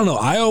don't know.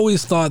 I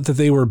always thought that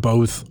they were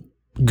both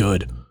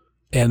good.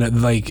 And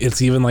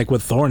it's even like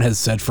what Thorne has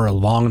said for a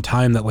long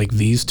time that like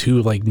these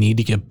two like need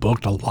to get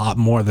booked a lot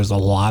more. There's a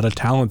lot of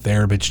talent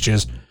there, but it's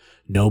just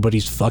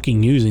nobody's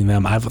fucking using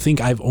them. I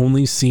think I've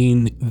only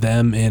seen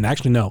them in,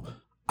 actually no,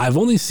 I've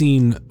only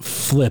seen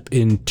Flip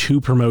in 2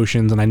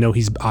 promotions, and I know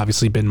he's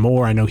obviously been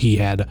more. I know he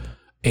had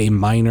a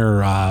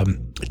minor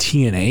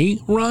TNA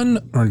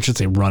run, or I should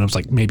say run. It was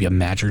like maybe a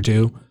match or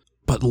 2.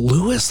 But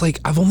Lewis, like,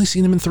 I've only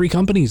seen him in 3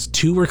 companies.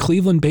 2 were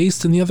Cleveland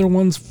based, and the other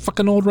one's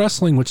fucking Old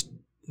Wrestling, which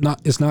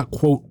is not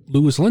quote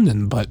Lewis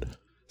Linden, but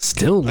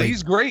still, like,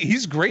 he's great.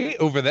 He's great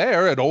over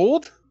there at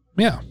Old.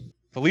 Yeah,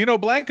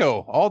 Felino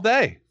Blanco all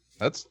day.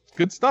 That's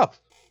good stuff.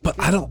 but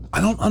I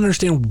don't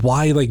understand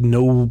why like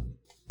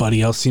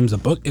nobody else seems to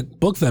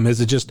book them.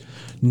 Is it just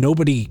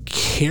nobody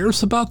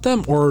cares about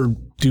them, or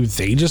do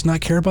they just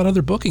not care about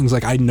other bookings?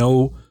 Like, I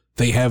know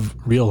they have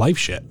real life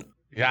shit.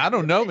 Yeah, I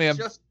don't know, man.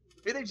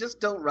 Maybe they just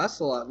don't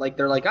wrestle. Like,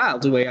 they're like, I'll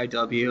do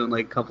AIW and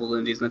like a couple of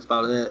indies, and that's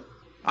about it.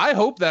 I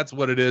hope that's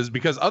what it is,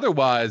 because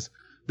otherwise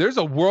there's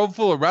a world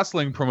full of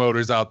wrestling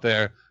promoters out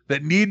there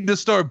that need to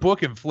start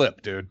booking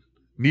Flip, dude.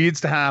 Needs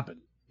to happen.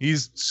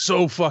 He's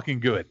so fucking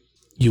good.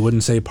 You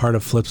wouldn't say part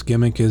of Flip's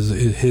gimmick is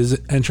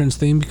his entrance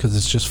theme because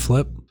it's just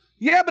Flip?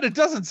 Yeah, but it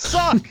doesn't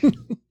suck.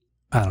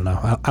 I don't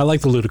know. I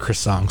like the Ludacris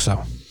song,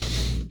 so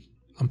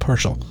I'm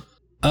partial.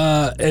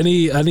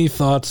 Any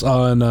thoughts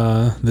on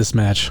this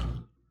match?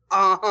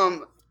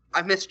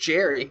 I miss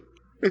Jerry.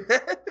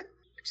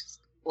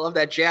 Just love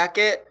that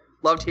jacket.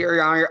 Loved hearing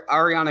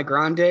Ariana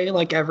Grande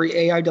like every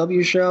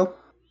AIW show.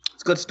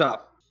 It's good stuff.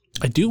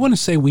 I do want to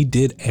say we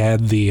did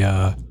add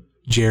the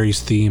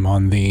Jerry's theme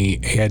on the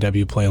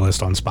AIW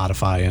playlist on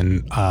Spotify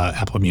and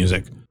Apple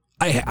Music.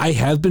 I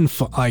have been,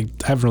 I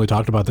haven't really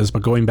talked about this,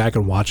 but going back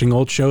and watching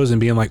old shows and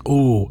being like,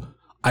 ooh,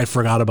 I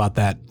forgot about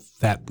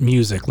that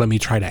music. Let me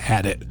try to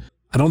add it.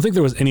 I don't think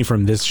there was any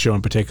from this show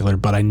in particular,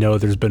 but I know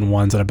there's been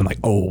ones that I've been like,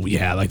 oh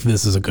yeah, like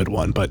this is a good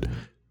one. But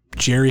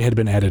Jerry had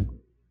been added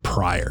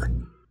prior.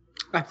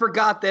 I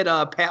forgot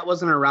that Pat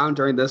wasn't around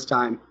during this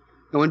time.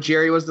 And when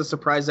Jerry was the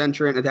surprise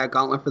entrant at that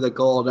gauntlet for the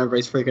gold,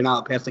 everybody's freaking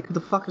out. Pat's like, who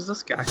the fuck is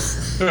this guy?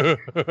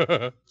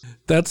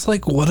 That's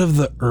like one of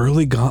the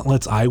early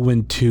gauntlets I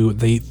went to.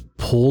 They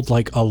pulled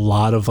like a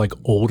lot of like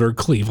older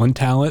Cleveland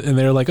talent, and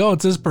they're like, oh,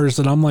 it's this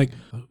person. I'm like,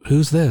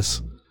 who's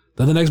this?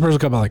 Then the next person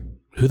come out like,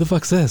 who the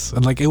fuck's this?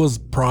 And like, it was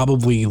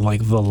probably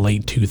like the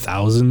late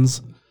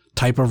 2000s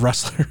type of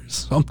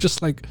wrestlers. So I'm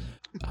just like,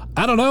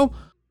 I don't know.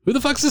 Who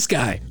the fuck's this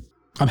guy?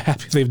 I'm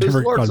happy they've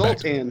never gone back.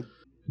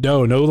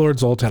 No Lord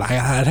Zoltan.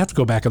 I'd have to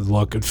go back and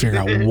look and figure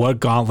out what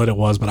gauntlet it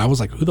was, but I was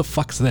like, who the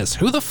fuck's this?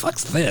 Who the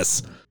fuck's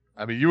this?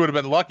 I mean, you would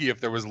have been lucky if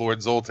there was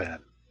Lord Zoltan.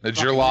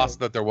 It's your loss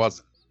that there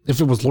wasn't.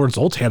 If it was Lord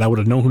Zoltan, I would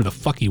have known who the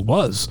fuck he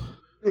was.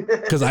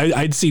 Because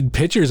I'd seen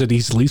pictures and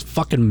he's at least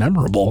fucking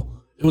memorable.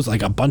 It was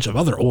like a bunch of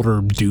other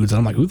older dudes, and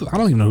I'm like, I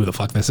don't even know who the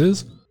fuck this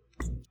is.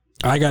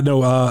 I got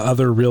no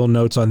other real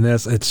notes on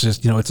this. It's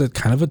just, it's a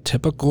kind of a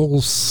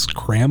typical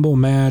scramble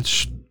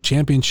match,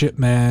 championship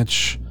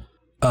match.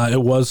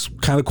 It was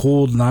kind of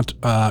cool, not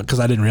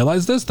because I didn't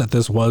realize that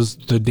this was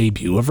the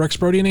debut of Rex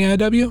Brody in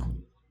AIW,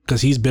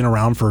 because he's been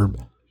around for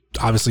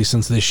obviously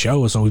since this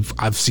show, so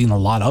I've seen a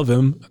lot of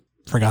him.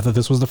 Forgot that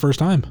this was the first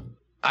time.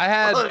 I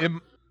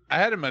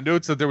had in my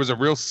notes that there was a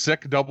real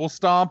sick double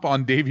stomp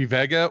on Davey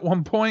Vega at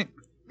one point.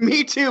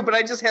 Me too, but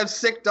I just have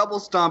sick double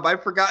stomp. I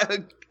forgot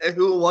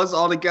who it was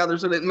altogether,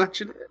 so I didn't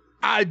mention it.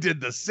 I did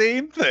the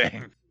same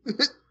thing.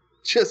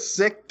 Just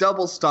sick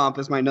double stomp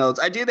is my notes.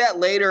 I do that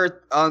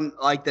later on,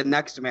 like the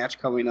next match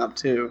coming up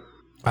too.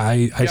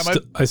 I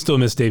still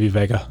miss Davey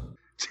Vega.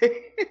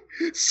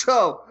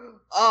 So,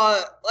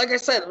 like I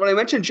said, when I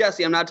mentioned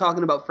Jesse, I'm not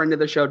talking about friend of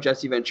the show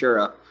Jesse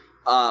Ventura.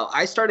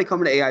 I started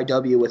coming to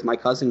AIW with my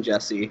cousin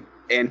Jesse,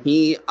 and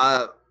he,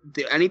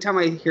 anytime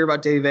I hear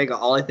about Davey Vega,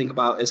 all I think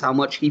about is how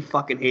much he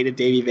fucking hated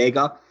Davey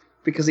Vega,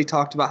 because he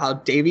talked about how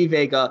Davey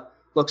Vega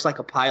looks like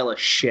a pile of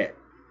shit.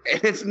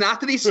 And it's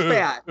not that he's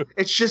fat.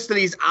 It's just that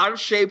he's out of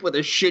shape with a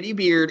shitty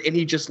beard, and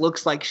he just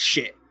looks like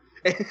shit.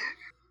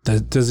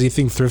 Does he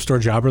think Thrift Store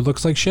Jobber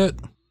looks like shit?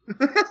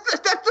 That's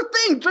the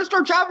thing. Thrift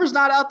Store Jobber's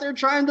not out there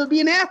trying to be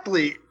an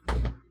athlete.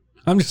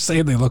 I'm just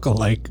saying they look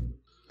alike.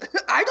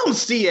 I don't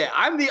see it.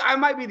 I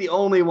might be the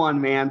only one,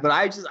 man, but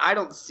I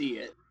don't see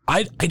it.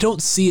 I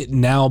don't see it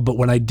now, but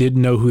when I did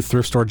know who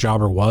Thrift Store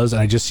Jobber was,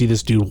 and I just see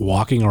this dude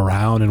walking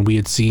around, and we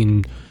had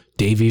seen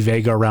Davey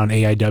Vega around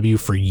AIW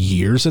for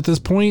years at this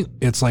point,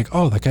 it's like,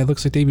 oh, that guy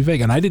looks like Davey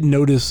Vega. And I didn't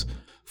notice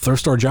Thrift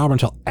Store Jobber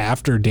until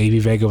after Davey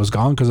Vega was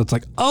gone, because it's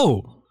like,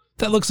 oh,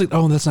 that looks like,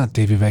 oh, that's not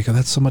Davey Vega,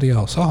 that's somebody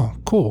else. Oh,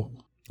 cool.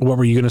 What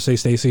were you going to say,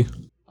 Stacy?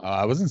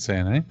 I wasn't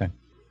saying anything.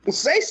 Well,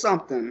 say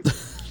something.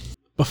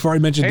 Before I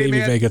mentioned Davey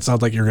Vega, it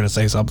sounds like you're going to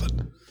say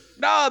something.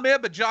 No, man,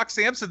 but Jock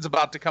Sampson's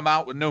about to come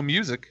out with no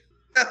music.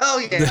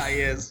 Oh, yeah, he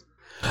is.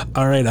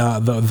 All right,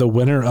 the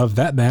winner of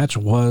that match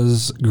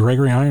was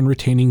Gregory Iron,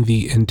 retaining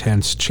the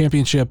Intense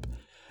Championship.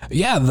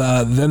 Yeah,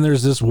 then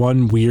there's this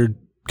one weird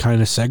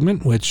kind of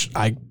segment, which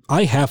I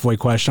halfway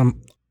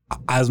question.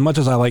 As much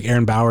as I like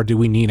Aaron Bauer, do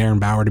we need Aaron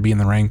Bauer to be in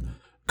the ring?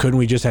 Couldn't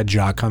we just have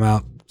Jock come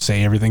out,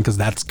 say everything? Because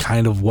that's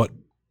kind of what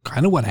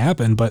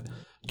happened. But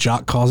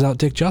Jock calls out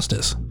Dick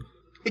Justice.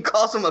 He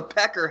calls him a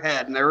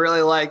peckerhead, and I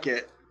really like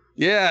it.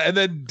 Yeah, and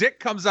then Dick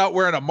comes out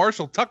wearing a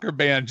Marshall Tucker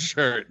Band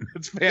shirt.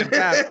 It's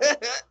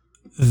fantastic.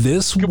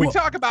 Can we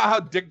talk about how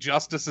Dick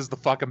Justice is the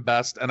fucking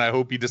best, and I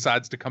hope he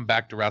decides to come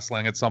back to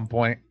wrestling at some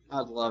point?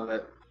 I'd love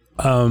it.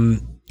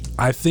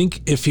 I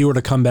think if he were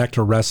to come back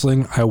to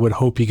wrestling, I would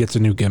hope he gets a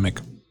new gimmick.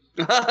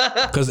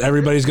 Because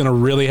everybody's going to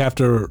really have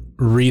to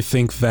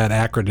rethink that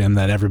acronym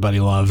that everybody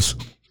loves.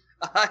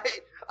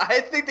 I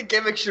think the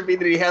gimmick should be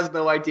that he has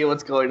no idea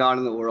what's going on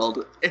in the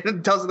world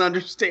and doesn't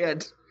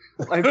understand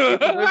why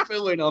people are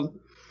booing him.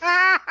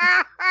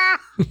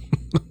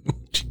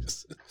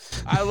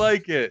 I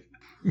like it.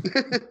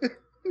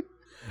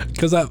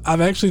 Because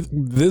I've actually,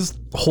 this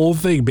whole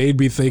thing made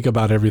me think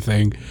about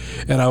everything.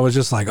 And I was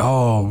just like,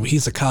 oh,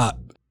 he's a cop.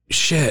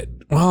 Shit.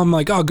 Well, I'm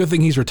like, oh, good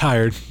thing he's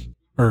retired.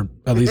 Or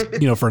at least,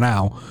 for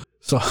now.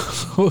 So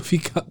if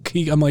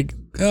I'm like,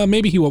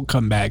 maybe he won't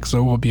come back, so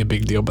it won't be a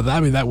big deal. But I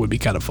mean, that would be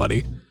kind of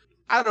funny.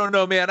 I don't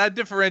know, man. I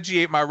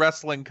differentiate my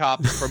wrestling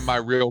cops from my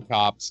real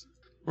cops.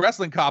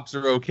 Wrestling cops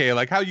are okay.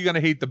 Like, how are you going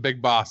to hate the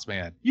big boss,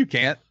 man? You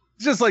can't.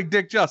 It's just like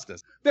Dick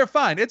Justice. They're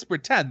fine. It's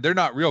pretend. They're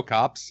not real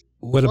cops.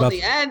 What about in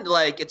the end,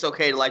 like, it's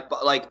okay to like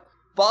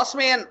Boss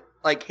Man,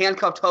 like,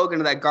 handcuffed Hogan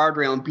to that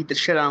guardrail and beat the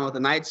shit out of him with a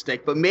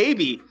nightstick. But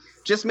maybe,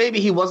 just maybe,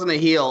 he wasn't a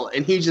heel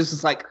and he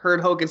just like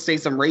heard Hogan say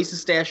some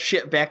racist ass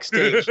shit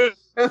backstage. And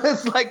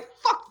it's like,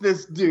 fuck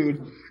this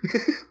dude.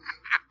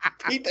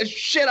 Beat the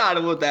shit out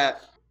of him with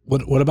that.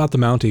 What about the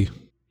Mountie?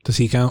 Does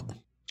he count?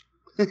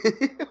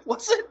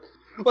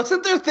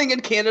 Wasn't there a thing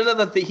in Canada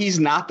that he's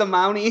not the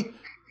Mountie?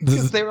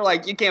 Because they were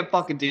like, you can't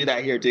fucking do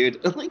that here,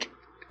 dude. Like,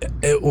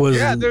 it was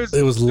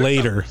there's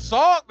later. A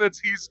song that's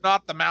he's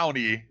not the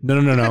Mountie. No.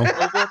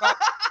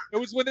 It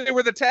was when they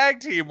were the tag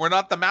team. We're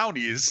not the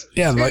Mounties.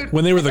 Yeah, dude, like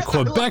when they were the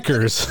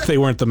Quebecers, they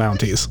weren't the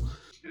Mounties.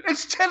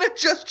 Instead of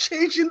just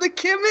changing the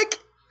gimmick,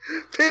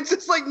 Vince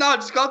is like, no,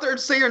 just go out there and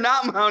say you're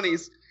not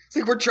Mounties. It's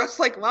like, we're dressed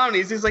like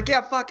Mounties. He's like,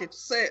 yeah, fuck it,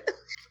 just say it.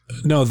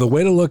 No, the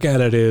way to look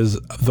at it is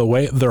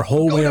their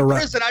whole way around.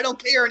 Prison, I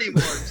don't care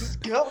anymore.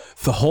 Just go.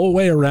 The whole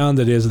way around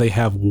it is they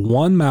have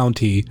one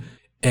Mountie,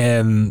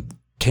 and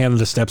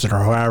Canada steps it or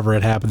however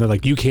it happened. They're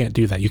like, you can't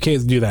do that. You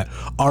can't do that.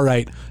 All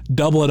right,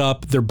 double it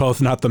up. They're both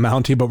not the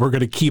Mountie, but we're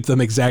going to keep them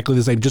exactly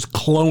the same. Just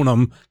clone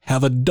them.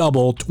 Have a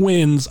double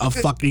twins of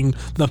fucking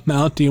the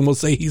Mountie, and we'll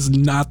say he's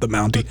not the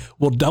Mountie.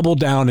 We'll double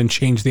down and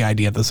change the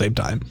idea at the same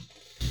time.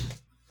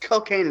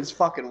 Cocaine is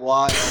fucking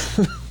wild.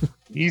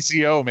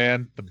 ECO,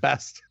 man, the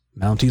best.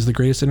 Mountie's the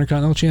greatest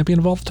Intercontinental Champion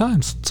of all the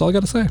times. That's all I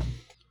got to say.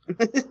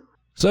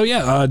 So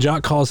yeah,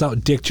 Jock calls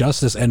out Dick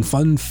Justice, and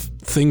fun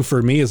thing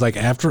for me is like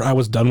after I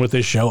was done with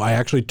this show, I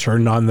actually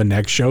turned on the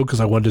next show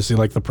because I wanted to see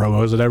like the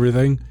promos and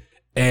everything.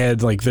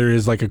 And like there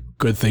is like a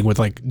good thing with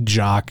like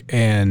Jock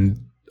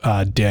and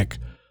Dick.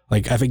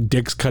 Like I think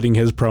Dick's cutting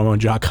his promo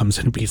and Jock comes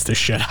in and beats the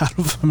shit out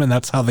of him, and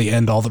that's how they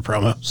end all the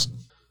promos.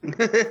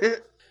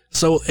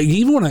 So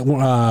even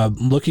when I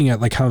looking at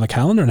like how the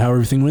calendar and how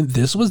everything went,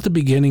 this was the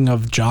beginning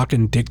of Jock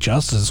and Dick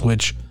Justice,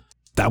 which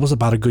that was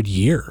about a good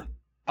year.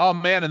 Oh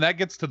man, and that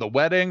gets to the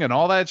wedding and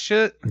all that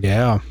shit.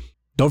 Yeah.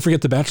 Don't forget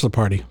the bachelor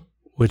party,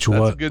 which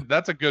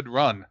that's a good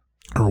run.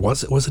 Or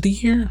was it a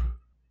year?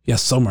 Yeah,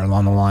 somewhere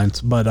along the lines.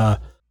 But that's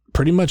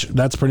pretty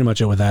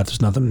much it with that.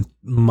 There's nothing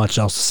much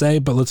else to say,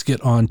 but let's get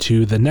on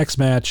to the next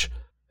match.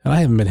 And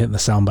I haven't been hitting the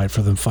soundbite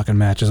for the fucking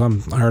matches.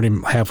 I'm already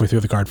halfway through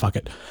the card. Fuck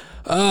it.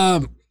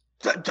 Dun,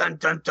 dun,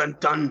 dun, dun,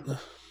 dun.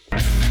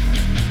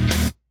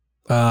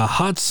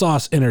 Hot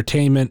Sauce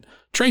Entertainment,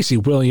 Tracy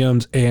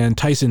Williams and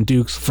Tyson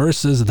Dukes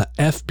versus the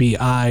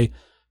FBI,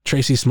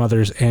 Tracy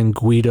Smothers and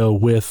Guido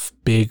with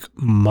Big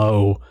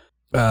Mo.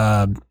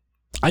 I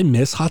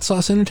miss Hot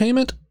Sauce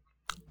Entertainment.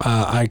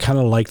 I kind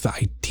of like the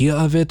idea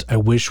of it. I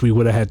wish we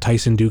would have had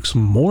Tyson Dukes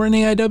more in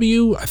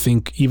AIW. I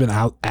think even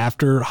out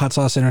after Hot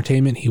Sauce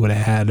Entertainment, he would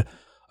have had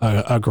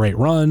a great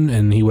run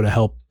and he would have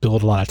helped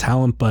build a lot of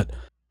talent. But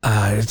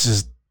it's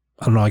just,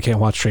 I don't know. I can't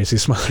watch Tracy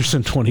Smothers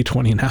in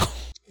 2020 now.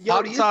 Yo,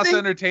 Hot Sauce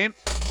Entertainment.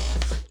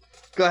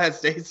 Go ahead,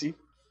 Stacy.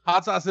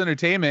 Hot Sauce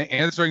Entertainment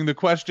answering the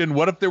question,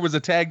 what if there was a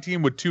tag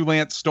team with two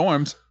Lance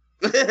Storms?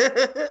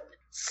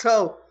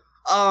 So,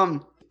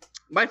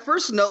 my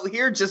first note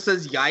here just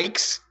says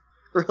yikes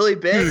really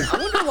big. I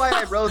wonder why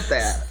I wrote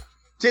that.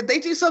 Did they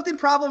do something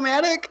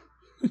problematic?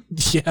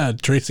 Yeah,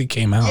 Tracy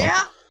came out.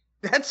 Yeah,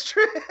 that's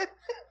true.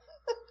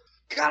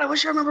 God, I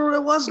wish I remember what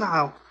it was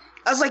now.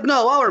 I was like,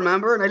 no, I'll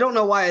remember, and I don't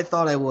know why I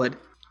thought I would.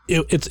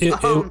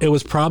 It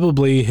was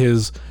probably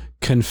his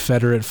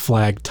Confederate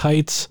flag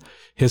tights,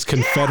 his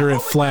Confederate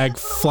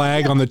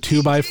flag on the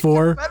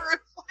 2x4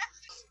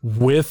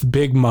 with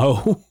Big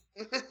Mo.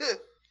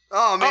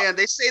 Oh man,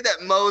 they say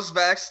that Mo's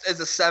vest is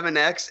a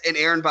 7X, and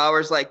Aaron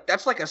Bauer's like,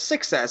 that's like a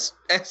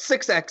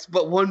 6X,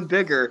 but one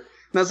bigger.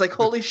 And I was like,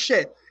 holy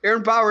shit,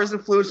 Aaron Bauer's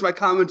influenced my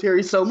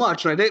commentary so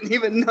much, and I didn't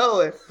even know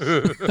it.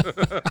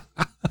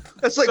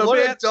 That's like, what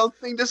a dumb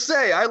thing to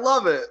say. I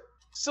love it.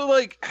 So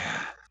like,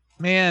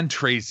 man,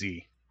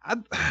 Tracy.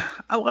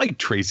 I like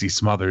Tracy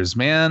Smothers,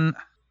 man.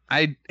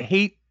 I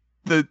hate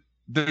that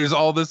there's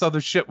all this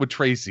other shit with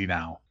Tracy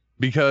now.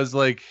 Because,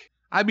 like,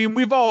 I mean,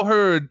 we've all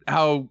heard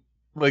how,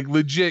 like,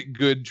 legit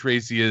good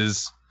Tracy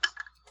is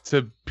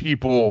to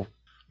people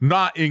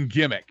not in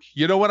gimmick.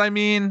 You know what I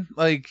mean?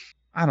 Like,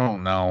 I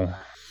don't know.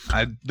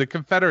 The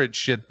Confederate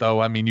shit,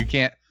 though, I mean, you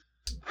can't.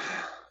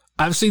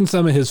 I've seen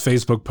some of his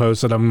Facebook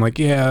posts and I'm like,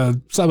 yeah,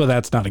 some of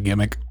that's not a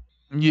gimmick.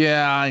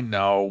 Yeah, I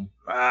know.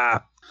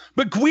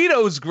 But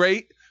Guido's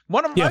great.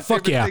 One of my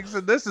favorite things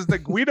in this is that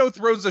Guido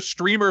throws a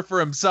streamer for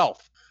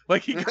himself.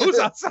 Like, he goes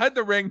outside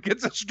the ring,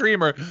 gets a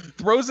streamer,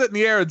 throws it in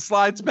the air, and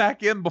slides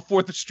back in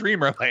before the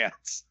streamer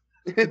lands.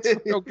 It's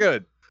so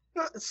good.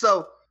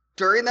 So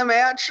during the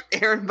match,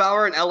 Aaron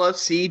Bauer and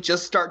LFC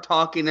just start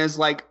talking as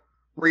like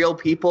real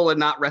people and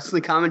not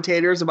wrestling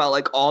commentators about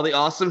like all the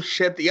awesome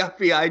shit the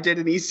FBI did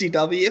in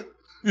ECW.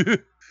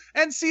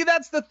 And see,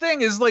 that's the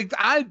thing is like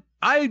I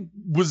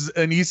was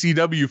an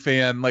ECW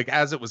fan like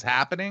as it was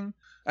happening,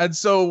 and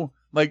so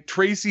like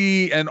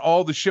Tracy and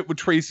all the shit with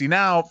Tracy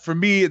now, for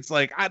me, it's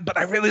like, but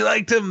I really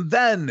liked him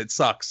then. It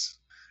sucks.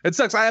 It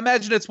sucks. I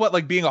imagine it's what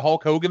like being a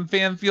Hulk Hogan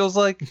fan feels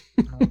like.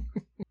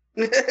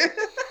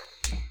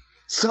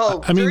 So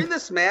during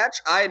this match,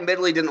 I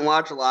admittedly didn't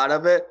watch a lot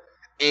of it,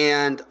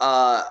 and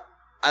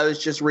I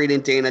was just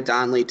reading Dana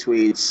Donnelly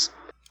tweets.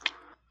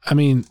 I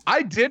mean,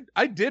 I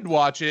did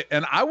watch it,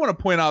 and I want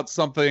to point out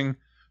something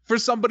for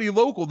somebody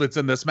local that's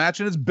in this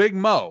match, and it's Big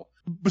Mo.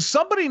 But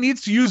somebody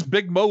needs to use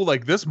Big Mo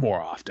like this more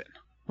often.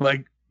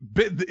 Like,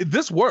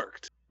 this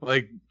worked.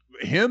 Like,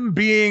 him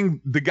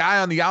being the guy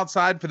on the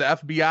outside for the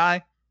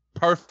FBI,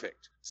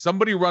 perfect.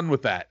 Somebody run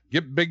with that.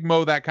 Get Big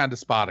Mo that kind of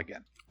spot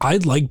again.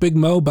 I'd like Big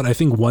Mo, but I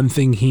think one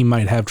thing he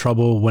might have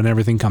trouble when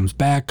everything comes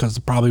back, because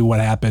probably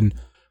what happened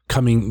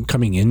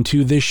coming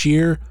into this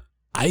year,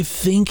 I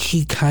think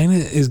he kind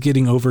of is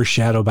getting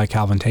overshadowed by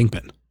Calvin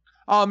Tankman.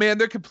 Oh, man,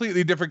 they're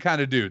completely different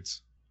kind of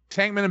dudes.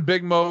 Tankman and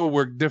Big Mo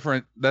were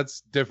different.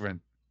 That's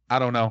different. I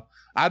don't know.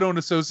 I don't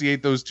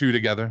associate those two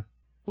together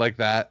like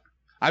that.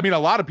 I mean, a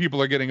lot of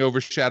people are getting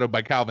overshadowed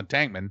by Calvin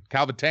Tankman.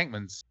 Calvin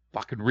Tankman's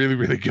fucking really,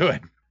 really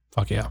good.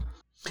 Fuck yeah.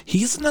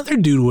 He's another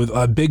dude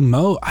with Big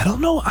Mo. I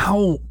don't know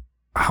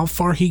how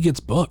far he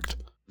gets booked.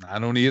 I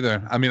don't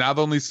either. I mean, I've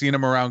only seen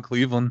him around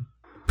Cleveland.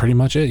 Pretty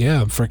much it,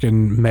 yeah.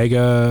 Freaking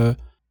mega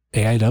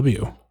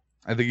AIW.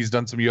 I think he's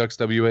done some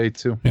UXWA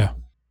too. Yeah.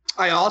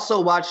 I also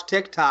watched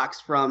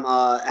TikToks from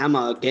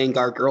Emma,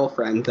 Gengar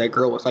girlfriend. That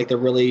girl with like the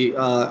really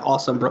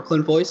awesome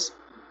Brooklyn voice.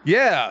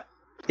 Yeah.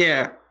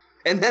 Yeah.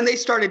 And then they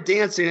started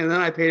dancing, and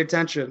then I paid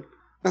attention.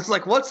 I was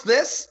like, what's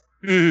this?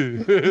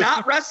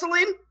 Not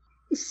wrestling?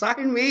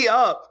 Sign me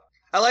up.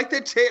 I like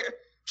that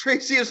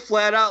Tracy is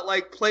flat out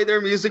like, play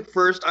their music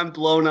first, I'm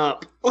blown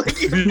up.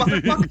 Like, you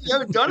motherfucker, you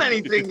haven't done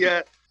anything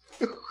yet.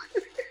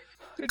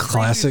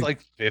 Classic. Tracy's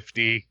like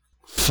 50.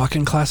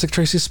 Fucking classic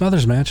Tracy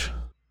Smothers match.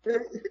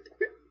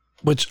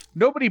 Which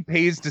nobody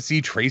pays to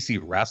see Tracy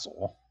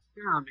wrestle.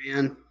 Yeah,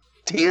 man.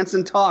 Dance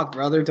and talk,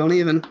 brother. Don't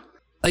even.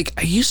 Like,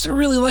 I used to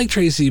really like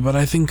Tracy, but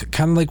I think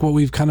kind of like what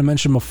we've kind of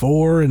mentioned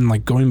before, and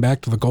like going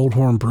back to the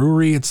Goldhorn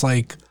Brewery, it's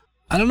like,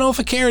 I don't know if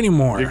I care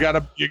anymore. You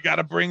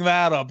gotta bring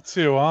that up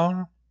too,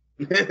 huh?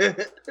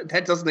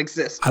 That doesn't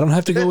exist. I don't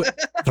have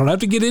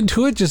to get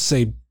into it. Just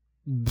say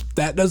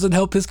that doesn't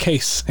help his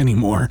case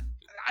anymore.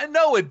 I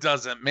know it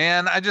doesn't,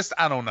 man. I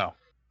don't know.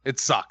 It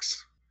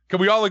sucks. Can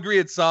we all agree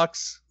it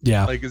sucks?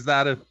 Yeah. Like, is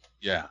that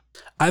yeah.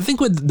 I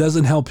think what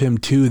doesn't help him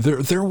too,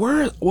 there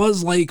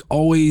was like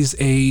always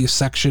a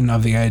section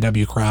of the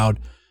IW crowd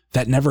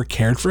that never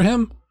cared for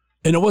him.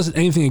 And it wasn't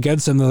anything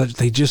against him, that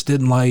they just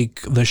didn't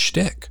like the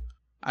shtick.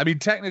 I mean,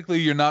 technically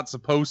you're not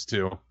supposed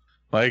to.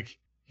 Like,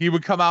 he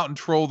would come out and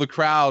troll the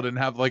crowd and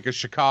have like a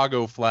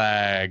Chicago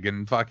flag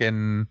and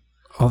fucking,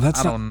 oh,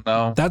 I don't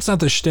know. That's not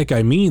the shtick.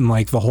 I mean,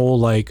 like the whole,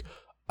 like,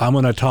 I'm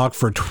going to talk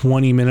for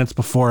 20 minutes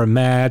before a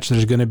match.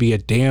 There's going to be a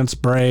dance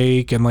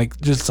break. And like,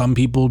 just some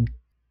people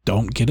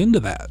don't get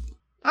into that.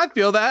 I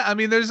feel that. I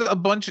mean, there's a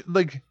bunch,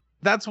 like,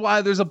 that's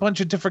why there's a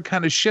bunch of different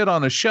kind of shit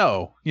on a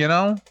show, you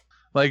know?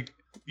 Like,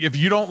 if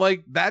you don't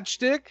like that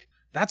shtick,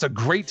 that's a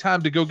great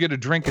time to go get a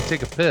drink and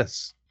take a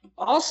piss.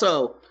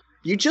 Also,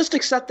 you just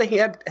accept the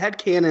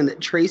headcanon that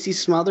Tracy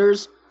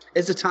Smothers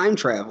is a time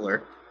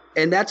traveler.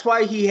 And that's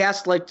why he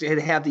has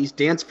to have these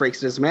dance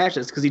breaks in his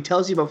matches, because he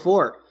tells you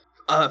before,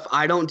 if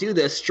I don't do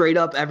this, straight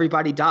up,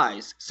 everybody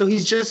dies. So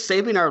he's just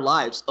saving our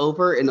lives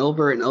over and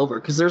over and over,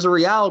 because there's a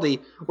reality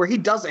where he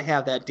doesn't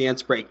have that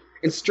dance break,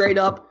 and straight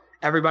up,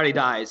 everybody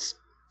dies.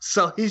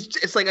 So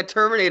it's like a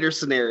Terminator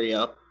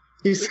scenario.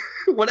 He's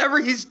whatever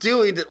he's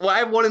doing.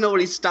 I want to know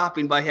what he's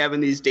stopping by having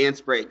these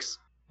dance breaks.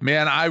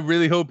 Man, I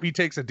really hope he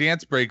takes a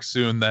dance break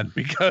soon then,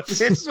 because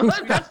that's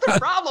the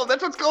problem.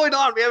 That's what's going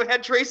on. We haven't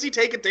had Tracy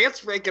take a dance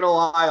break in a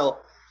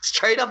while.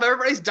 Straight up,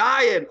 everybody's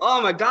dying.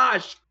 Oh my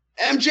gosh.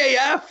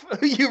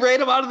 MJF, you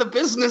ran him out of the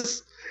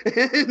business.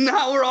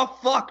 Now we're all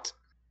fucked.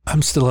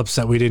 I'm still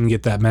upset we didn't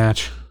get that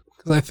match,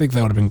 because I think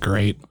that would have been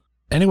great.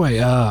 Anyway,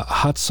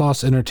 Hot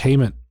Sauce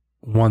Entertainment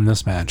won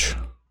this match.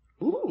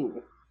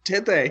 Ooh,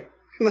 did they?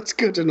 That's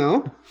good to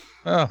know.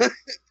 Oh.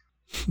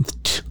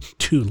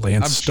 Two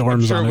Lance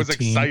Storms I'm sure on it a was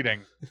team.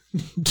 exciting.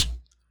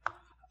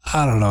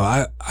 I don't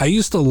know. I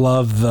used to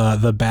love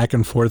the back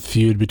and forth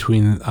feud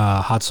between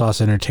Hot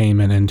Sauce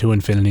Entertainment and To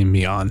Infinity and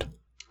Beyond.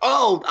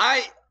 Oh,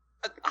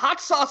 Hot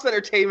Sauce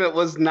Entertainment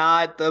was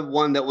not the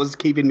one that was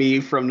keeping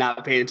me from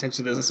not paying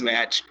attention to this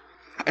match.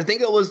 I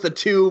think it was the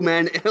two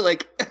men,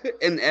 like,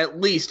 and at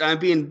least, I'm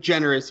being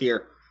generous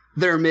here,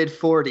 they're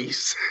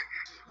mid-40s.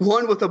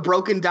 One with a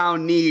broken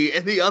down knee,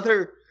 and the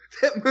other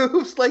that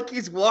moves like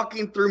he's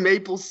walking through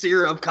maple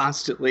syrup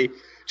constantly.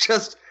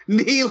 Just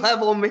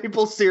knee-level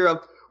maple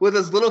syrup with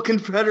his little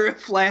Confederate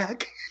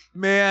flag.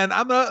 Man,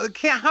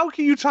 how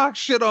can you talk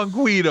shit on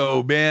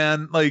Guido,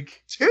 man?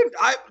 Like, dude,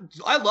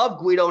 I love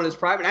Guido in his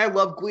private. I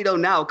love Guido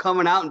now,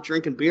 coming out and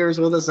drinking beers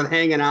with us and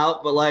hanging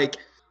out. But like,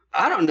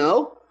 I don't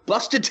know,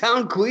 busted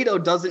down Guido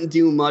doesn't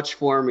do much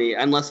for me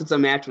unless it's a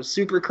match with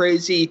Super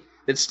Crazy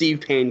that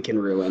Steve Payne can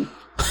ruin.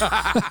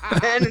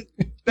 And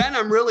then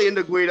I'm really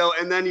into Guido,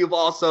 and then you've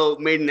also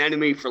made an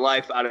enemy for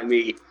life out of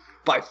me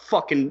by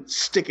fucking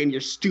sticking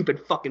your stupid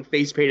fucking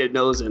face painted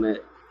nose in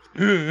it.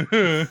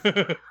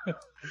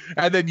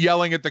 And then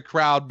yelling at the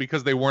crowd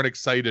because they weren't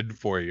excited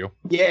for you.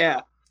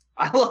 Yeah.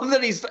 I love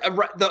that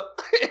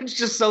it's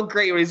just so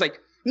great when he's like,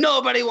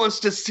 nobody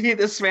wants to see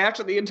this match,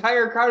 and the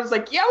entire crowd is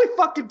like, yeah, we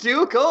fucking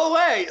do, go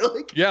away.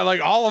 Like, yeah,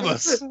 like all of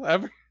us.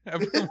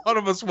 Every one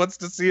of us wants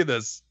to see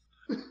this.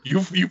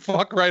 You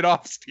fuck right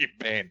off, Steve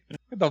Payne.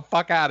 Get the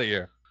fuck out of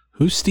here.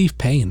 Who's Steve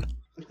Payne?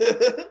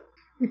 I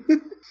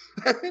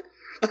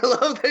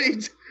love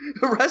that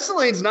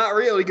wrestling's not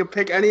real. You can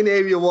pick any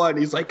name you want.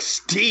 He's like,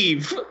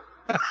 Steve.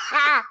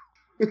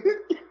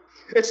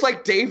 It's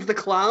like Dave the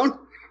Clown.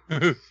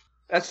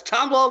 That's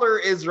Tom Lawler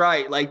is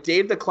right. Like,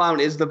 Dave the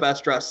Clown is the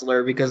best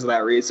wrestler because of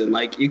that reason.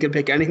 Like, you can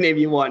pick any name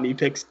you want, and he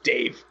picks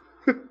Dave.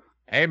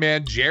 Hey,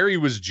 man, Jerry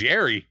was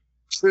Jerry.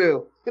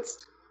 True.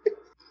 It's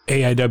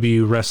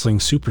AIW wrestling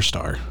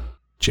superstar,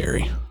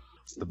 Jerry.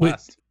 It's the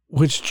best.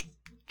 Which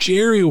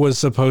Jerry was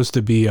supposed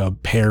to be a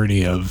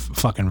parody of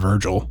fucking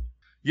Virgil.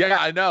 Yeah,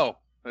 I know.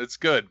 It's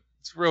good.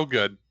 It's real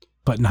good.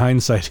 But in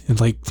hindsight,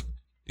 like,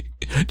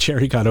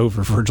 Jerry got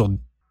over Virgil,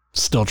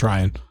 still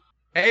trying.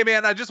 Hey,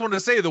 man, I just want to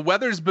say the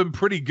weather's been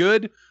pretty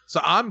good, so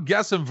I'm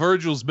guessing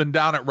Virgil's been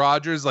down at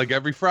Rogers like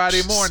every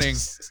Friday morning.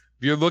 If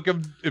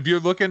you're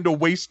looking to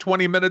waste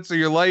 20 minutes of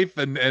your life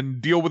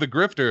and deal with a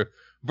grifter,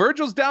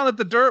 Virgil's down at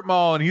the Dirt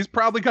Mall, and he's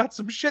probably got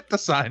some shit to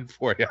sign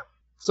for you.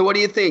 So what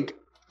do you think,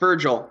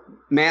 Virgil?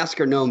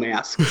 Mask or no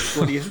mask?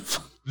 What do you?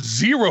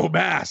 Zero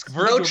mask.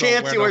 Virgil no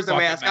chance he wears a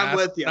mask. I'm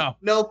with you.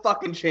 No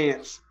fucking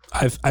chance.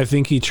 I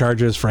think he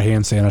charges for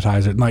hand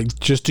sanitizer, like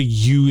just to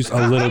use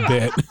a little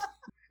bit.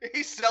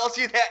 He sells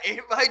you that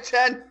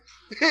 8x10,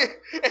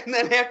 and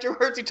then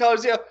afterwards he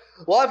tells you,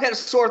 well, I've had a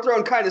sore throat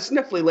and kind of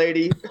sniffly,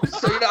 lady.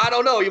 So, I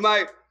don't know. You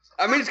might,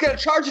 he's going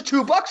to charge you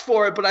 $2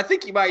 for it, but I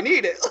think you might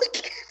need it.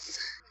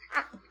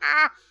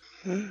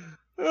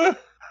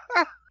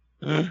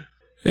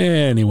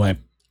 Anyway,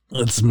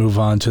 let's move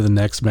on to the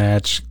next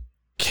match.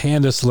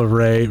 Candice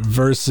LeRae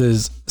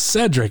versus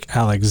Cedric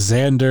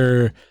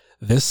Alexander.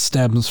 This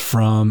stems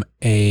from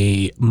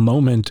a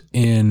moment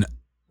in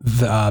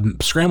the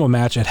scramble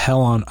match at not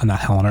Hell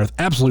on Earth,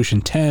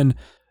 Absolution 10.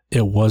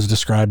 It was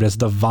described as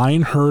the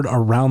vine heard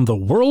around the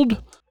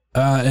world.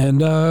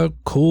 And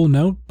cool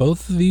note,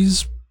 both of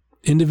these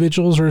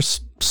individuals are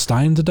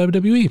signed to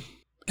WWE,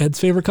 Ed's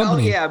favorite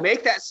company. Oh yeah,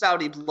 make that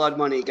Saudi blood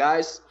money,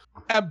 guys.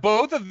 And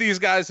both of these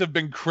guys have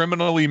been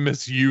criminally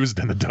misused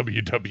in the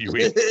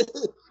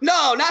WWE.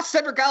 No, not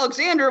Cedric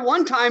Alexander.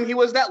 One time he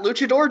was that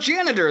luchador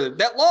janitor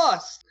that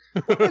lost.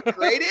 What a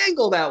great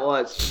angle that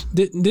was.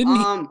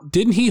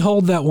 Didn't he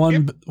hold that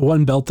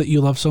one belt that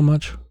you love so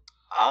much?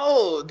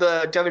 Oh,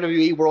 the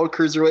WWE World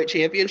Cruiserweight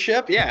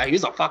Championship? Yeah,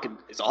 he's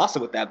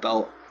awesome with that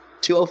belt.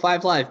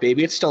 205 Live,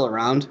 baby. It's still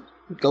around.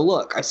 Go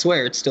look. I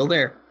swear, it's still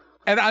there.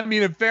 And I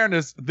mean, in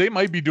fairness, they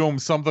might be doing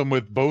something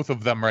with both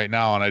of them right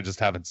now, and I just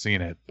haven't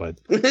seen it. But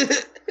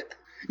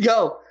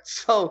yo,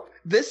 so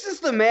this is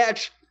the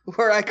match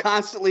where I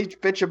constantly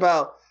bitch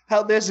about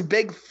how this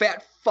big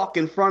fat fuck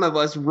in front of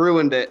us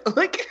ruined it,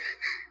 like,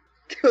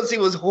 because he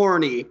was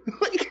horny.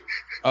 Like,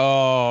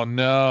 oh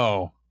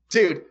no,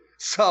 dude.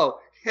 So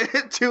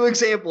 2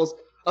 examples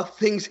of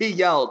things he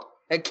yelled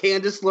at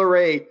Candice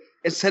LeRae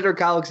and Cedric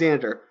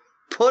Alexander.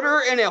 Put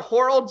her in a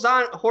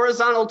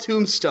horizontal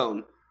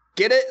tombstone.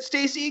 Get it,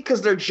 Stacy?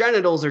 Because their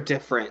genitals are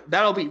different.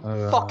 That'll be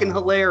fucking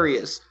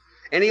hilarious.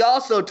 And he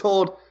also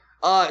told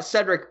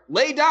Cedric,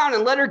 lay down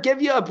and let her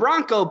give you a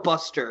Bronco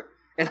Buster.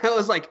 And I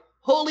was like,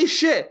 holy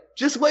shit,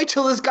 just wait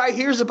till this guy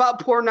hears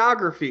about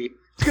pornography.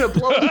 It's going to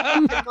blow his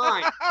fucking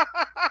mind.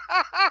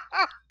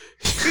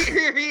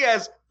 Here he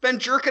has been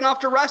jerking off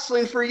to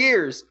wrestling for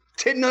years.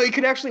 Didn't know he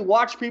could actually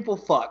watch people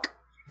fuck.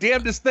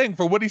 Damnedest thing,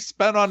 for what he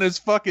spent on his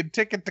fucking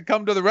ticket to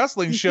come to the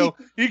wrestling show,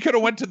 he could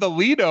have went to the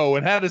Lido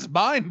and had his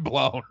mind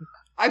blown.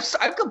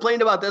 I've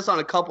complained about this on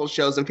a couple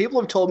shows, and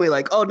people have told me,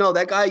 like, oh no,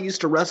 that guy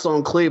used to wrestle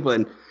in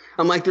Cleveland.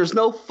 I'm like, there's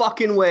no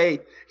fucking way.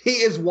 He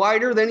is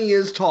wider than he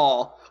is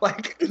tall.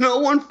 Like, no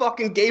one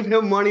fucking gave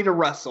him money to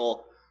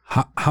wrestle.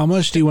 How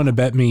much do you want to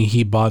bet me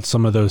he bought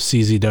some of those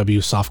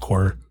CZW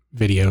softcore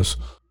videos?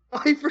 Oh,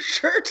 he for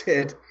sure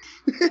did.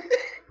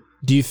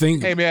 Do you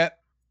think...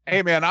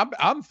 Hey man,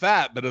 I'm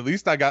fat, but at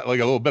least I got like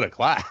a little bit of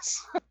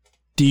class.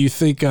 Do you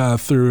think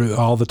through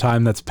all the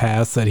time that's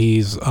passed that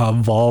he's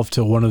evolved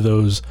to one of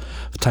those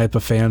type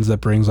of fans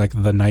that brings like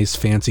the nice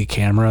fancy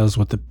cameras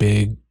with the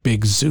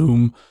big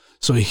zoom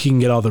so he can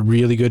get all the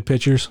really good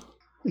pictures?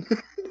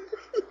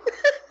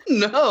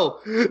 No,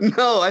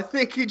 I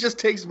think he just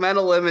takes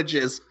mental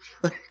images.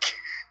 Like,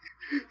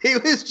 he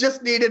was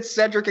just needed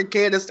Cedric and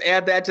Candice to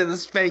add that to the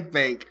spank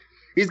bank.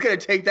 He's going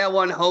to take that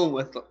one home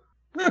with him.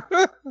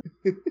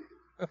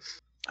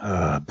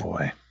 Oh,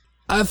 boy.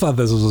 I thought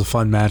this was a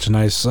fun match. A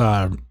nice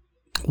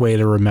way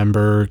to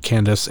remember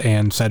Candice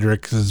and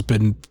Cedric. It's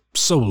been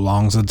so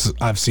long since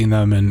I've seen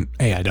them in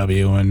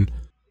AIW, and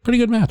pretty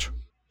good match.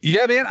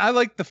 Yeah, man, I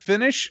liked the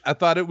finish. I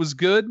thought it was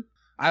good.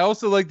 I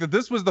also like that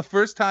this was the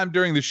first time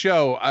during the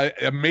show, I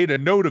made a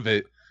note of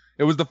it.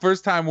 It was the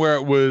first time where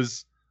it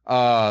was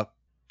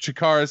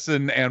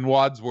Chikarison and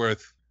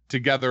Wadsworth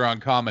together on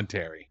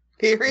commentary.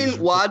 Hearing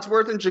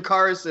Wadsworth and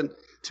Chikarison,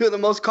 two of the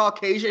most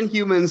Caucasian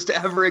humans to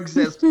ever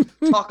exist,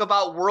 talk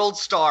about World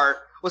Star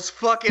was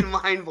fucking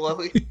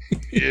mind-blowing.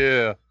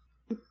 Yeah.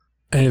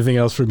 Anything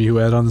else from you,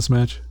 Ed, on this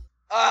match?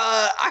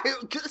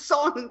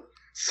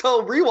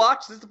 So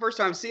rewatch. This is the first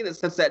time I've seen it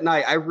since that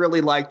night. I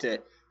really liked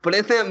it. But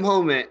in that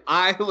moment,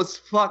 I was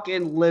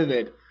fucking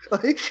livid.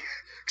 Like,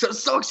 cause I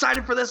was so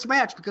excited for this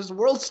match because of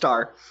World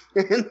Star.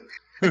 And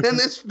then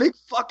this big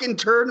fucking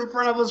turd in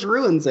front of us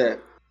ruins it.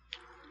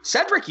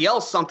 Cedric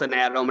yells something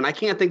at him, and I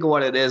can't think of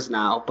what it is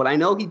now, but I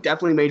know he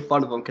definitely made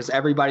fun of him because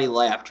everybody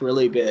laughed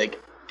really big.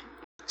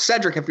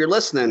 Cedric, if you're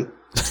listening,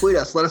 tweet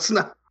us. Let us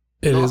know.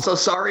 Also,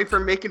 sorry for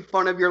making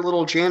fun of your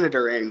little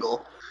janitor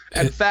angle.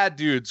 And fat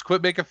dudes.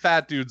 Quit making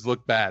fat dudes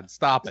look bad.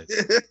 Stop it.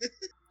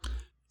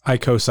 I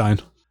co-sign.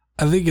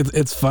 I think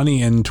it's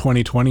funny in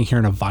 2020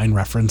 hearing a Vine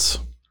reference.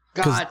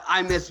 God,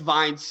 I miss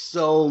Vine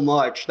so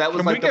much. That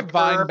was like the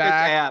perfect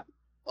app.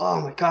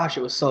 Oh my gosh,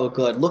 it was so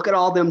good. Look at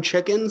all them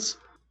chickens.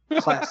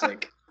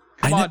 Classic.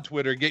 Come on,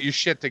 Twitter, get your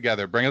shit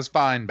together. Bring us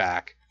Vine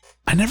back.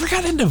 I never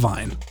got into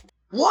Vine.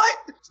 What?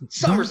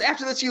 Summers,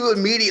 after this, you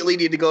immediately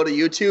need to go to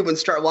YouTube and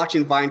start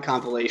watching Vine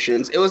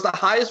compilations. It was the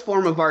highest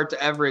form of art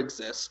to ever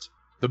exist.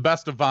 The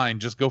best of Vine.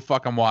 Just go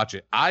fucking watch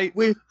it.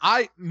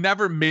 I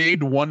never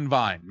made one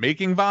Vine.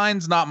 Making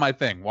Vines, not my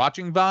thing.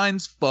 Watching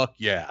Vines, fuck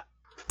yeah.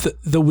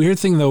 The weird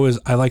thing, though, is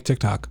I like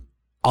TikTok.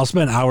 I'll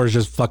spend hours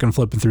just fucking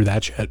flipping through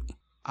that shit.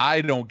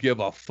 I don't give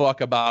a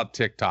fuck about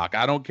TikTok.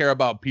 I don't care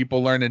about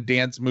people learning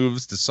dance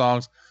moves to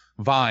songs.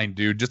 Vine,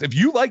 dude. Just if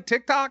you like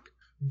TikTok,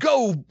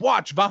 go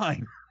watch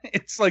Vine.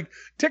 It's like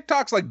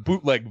TikTok's like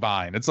bootleg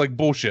Vine. It's like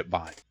bullshit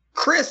Vine.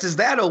 Chris, is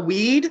that a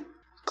weed?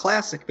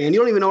 Classic, man. You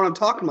don't even know what I'm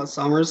talking about,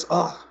 Summers.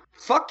 Oh,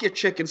 fuck your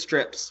chicken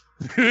strips.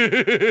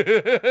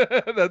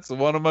 That's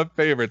one of my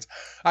favorites.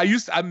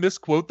 I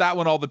misquote that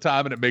one all the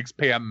time, and it makes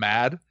Pam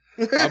mad.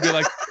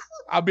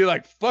 I'll be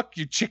like, fuck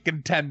your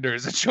chicken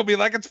tenders, and she'll be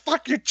like, it's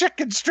fuck your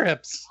chicken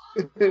strips.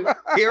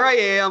 Here I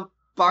am,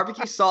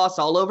 barbecue sauce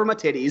all over my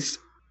titties.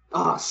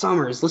 Oh,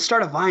 Summers, let's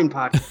start a Vine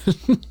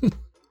podcast.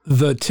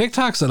 The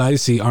TikToks that I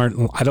see I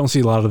don't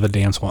see a lot of the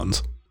dance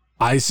ones.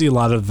 I see a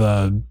lot of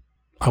the,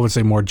 I would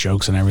say, more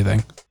jokes and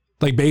everything.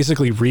 Like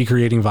basically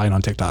recreating Vine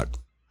on TikTok.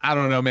 I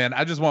don't know, man.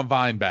 I just want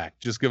Vine back.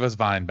 Just give us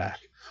Vine back.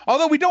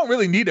 Although we don't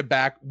really need it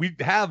back. We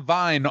have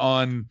Vine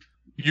on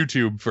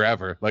YouTube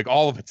forever. Like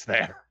all of it's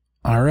there.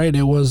 All right.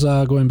 It was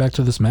going back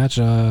to this match.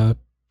 Candice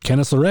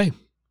LeRae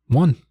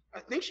won. I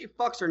think she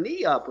fucks her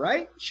knee up,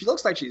 right? She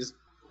looks like she's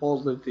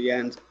pulled at the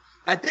end.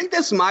 I think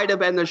this might have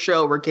been the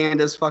show where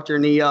Candice fucked her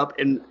knee up,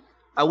 and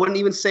I wouldn't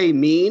even say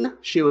mean.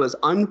 She was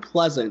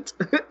unpleasant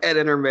at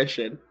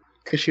intermission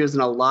because she was in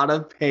a lot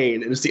of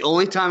pain. It was the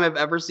only time I've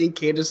ever seen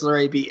Candice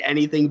LeRae be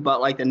anything but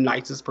like the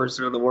nicest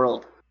person in the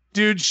world.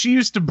 Dude, she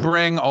used to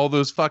bring all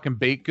those fucking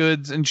baked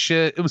goods and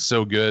shit. It was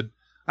so good.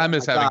 I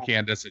miss having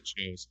Candice at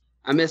shows.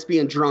 I miss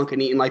being drunk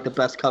and eating like the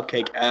best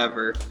cupcake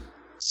ever.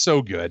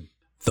 So good.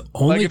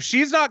 Like if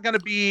she's not going to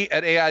be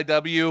at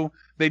AIW,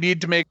 they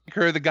need to make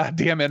her the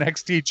goddamn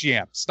NXT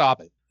champ. Stop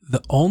it.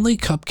 The only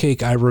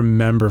cupcake I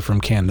remember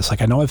from Candice,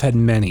 like I know I've had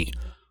many,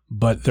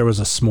 but there was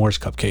a s'mores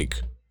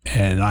cupcake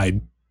and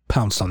I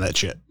pounced on that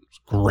shit. It's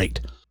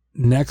great.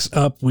 Next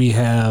up, we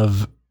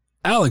have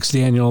Alex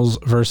Daniels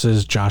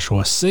versus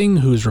Joshua Singh,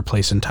 who's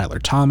replacing Tyler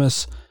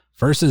Thomas,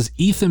 versus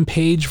Ethan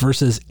Page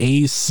versus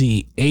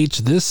ACH.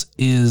 This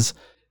is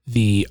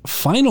the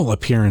final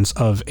appearance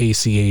of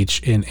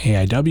ACH in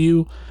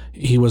AIW.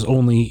 He was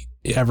only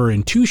ever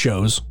in 2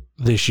 shows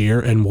this year,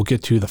 and we'll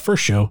get to the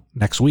first show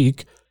next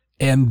week.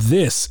 And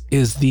this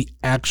is the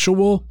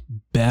actual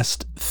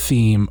best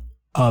theme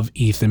of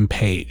Ethan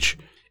Page.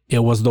 It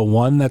was the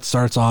one that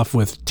starts off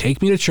with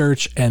Take Me to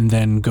Church and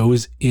then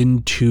goes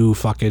into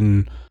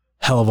fucking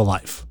Hell of a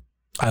Life.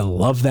 I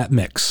love that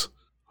mix.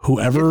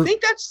 Whoever. You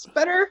think that's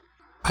better?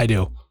 I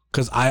do.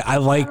 Because I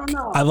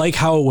like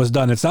how it was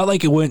done. It's not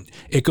like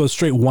it goes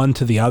straight one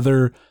to the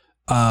other.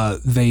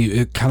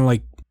 It kind of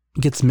like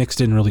gets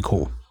mixed in really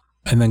cool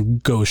and then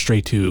goes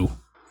straight to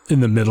in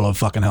the middle of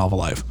fucking Hell of a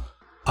Life.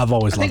 I've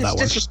always loved that one.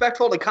 It's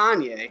disrespectful to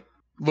Kanye.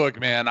 Look,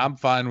 man, I'm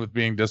fine with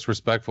being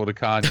disrespectful to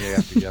Kanye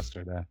after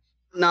yesterday.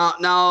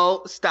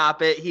 No,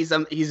 stop it. He's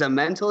a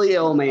mentally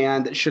ill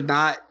man that should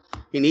not.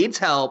 He needs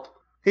help.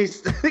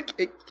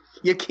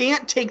 You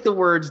can't take the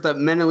words that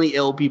mentally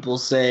ill people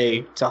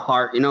say to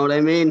heart. You know what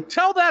I mean?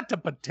 Tell that to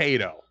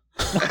Potato.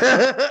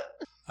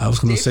 I was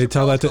going to say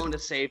tell that to. Going to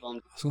save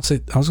him.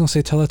 I was going to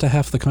say tell that to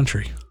half the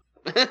country.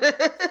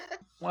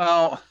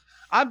 Well,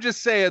 I'm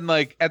just saying,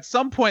 like, at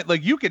some point,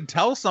 like, you can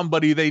tell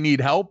somebody they need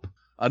help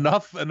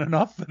enough,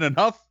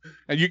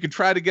 and you can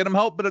try to get them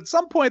help, but at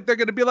some point they're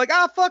going to be like,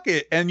 fuck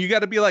it. And you got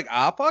to be like,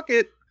 fuck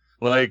it.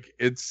 Like,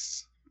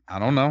 I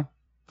don't know.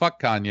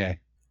 Fuck Kanye.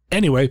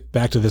 Anyway,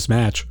 back to this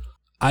match.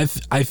 I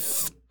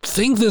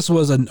think this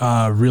was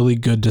a really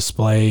good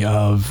display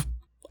of,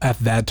 at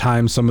that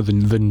time, some of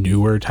the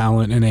newer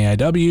talent in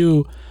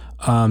AIW.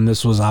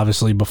 This was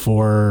obviously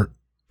before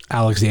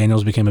Alex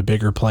Daniels became a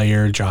bigger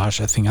player.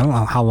 Josh, I don't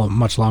know how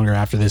much longer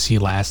after this he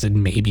lasted,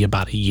 maybe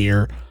about a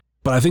year.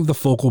 But I think the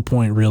focal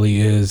point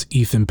really is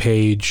Ethan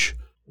Page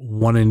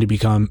wanting to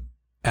become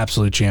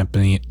absolute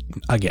champion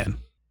again.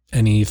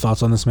 Any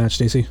thoughts on this match,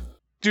 Stacey?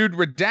 Dude,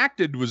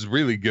 Redacted was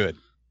really good.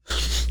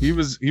 He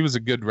was a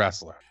good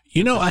wrestler.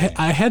 You know,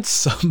 I had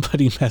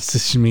somebody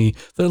message me.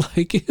 They're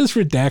like, is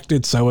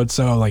Redacted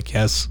so-and-so? I'm like,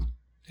 yes,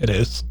 it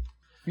is.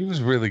 He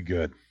was really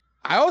good.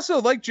 I also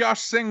like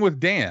Josh Singh with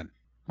Dan.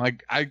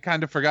 Like, I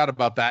kind of forgot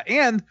about that.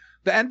 And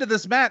the end of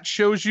this match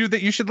shows you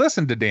that you should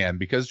listen to Dan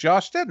because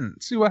Josh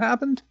didn't. See what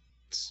happened?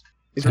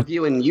 He's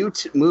reviewing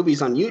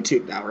movies on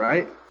YouTube now,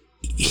 right?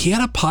 He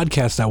had a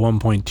podcast at one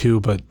point too,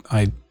 but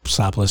I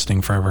stopped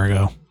listening forever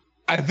ago.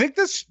 I think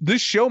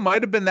this show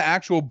might have been the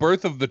actual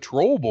birth of the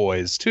Troll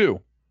Boys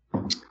too.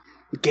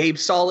 Gabe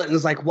saw it and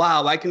was like,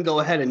 wow, I can go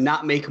ahead and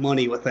not make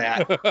money with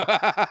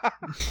that.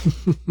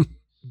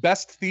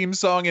 Best theme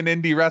song in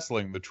indie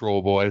wrestling, the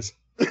Troll Boys.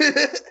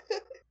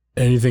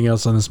 Anything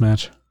else on this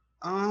match?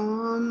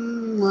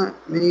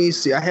 Let me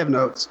see. I have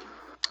notes.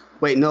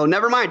 Wait, no,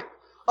 never mind.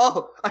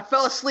 Oh, I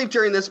fell asleep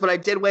during this, but I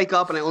did wake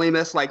up and I only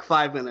missed like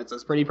 5 minutes. I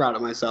was pretty proud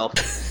of myself.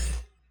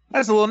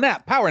 That's a little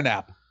nap, power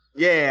nap.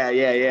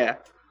 Yeah.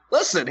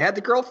 Listen, had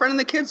the girlfriend and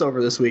the kids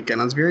over this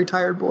weekend. I was a very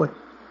tired boy.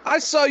 I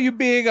saw you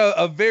being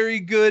a very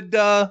good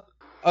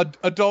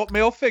adult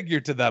male figure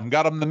to them.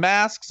 Got them the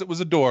masks. It was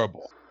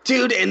adorable.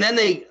 Dude, and then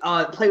they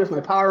played with my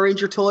Power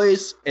Ranger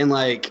toys, and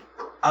like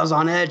I was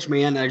on edge,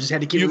 man. I just had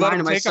to keep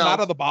reminding myself. You let them take them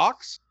out of the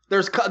box?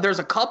 There's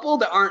a couple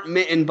that aren't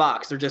in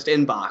box. They're just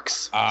in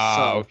box.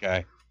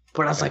 Okay.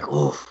 But I was like,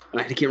 oof.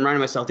 And I had to keep reminding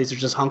myself, these are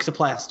just hunks of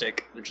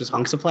plastic. They're just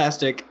hunks of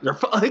plastic. They're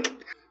like...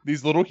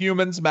 These little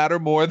humans matter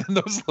more than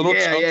those little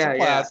chunks of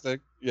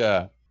plastic.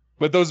 Yeah.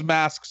 But those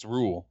masks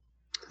rule.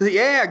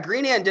 Yeah,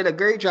 Green Ant did a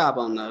great job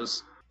on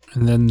those.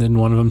 And then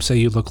one of them say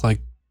you look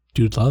like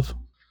Dude Love?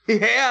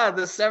 Yeah,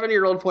 the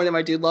 7-year-old pointed at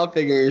my Dude Love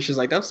figure, and she's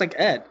like, that looks like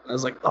Ed. I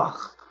was like,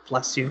 oh,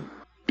 bless you.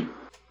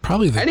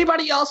 Probably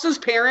anybody else's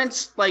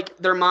parents, like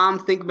their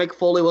mom, think Mick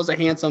Foley was a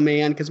handsome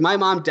man? Because my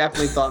mom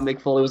definitely thought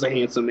Mick Foley was a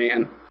handsome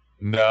man.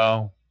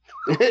 No.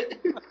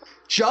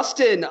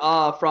 Justin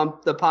from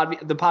the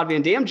Pod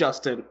Van Dam,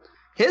 Justin,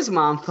 his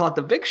mom thought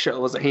the Big Show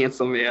was a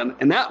handsome man,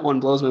 and that one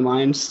blows my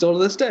mind still to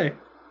this day.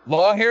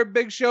 Long-haired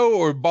Big Show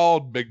or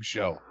bald Big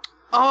Show?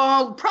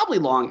 Oh, probably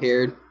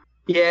long-haired.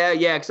 Yeah,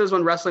 because this was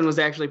when wrestling was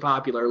actually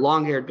popular.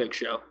 Long-haired Big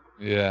Show.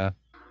 Yeah.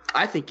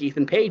 I think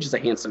Ethan Page is a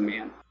handsome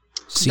man.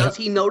 Does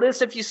he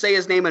notice if you say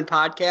his name in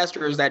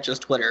podcast, or is that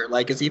just Twitter?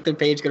 Like, is Ethan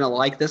Page going to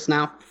like this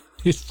now?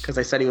 Because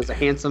I said he was a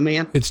handsome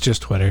man? It's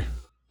just Twitter.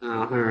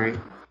 Oh, all right.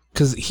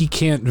 Because he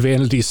can't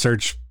vanity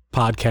search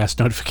podcast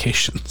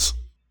notifications.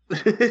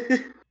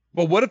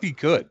 But what if he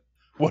could?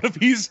 What if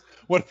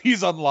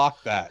he's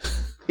unlocked that?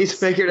 He's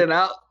figured it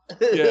out?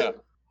 Yeah.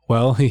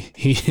 Well,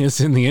 he is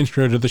in the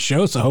intro to the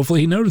show, so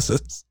hopefully he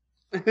notices.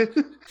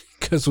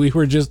 Because we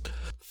were just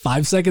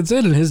 5 seconds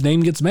in and his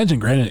name gets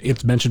mentioned. Granted,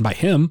 it's mentioned by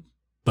him,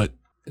 but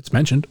it's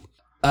mentioned.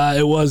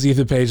 It was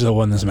Ethan Page that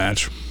won this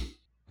match.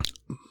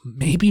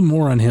 Maybe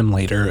more on him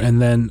later.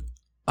 And then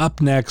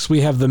up next,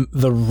 we have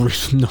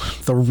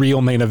the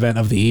real main event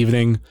of the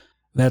evening.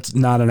 That's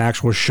not an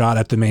actual shot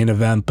at the main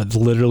event, but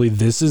literally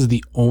this is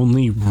the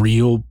only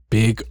real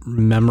big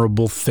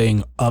memorable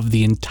thing of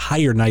the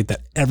entire night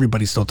that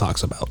everybody still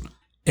talks about.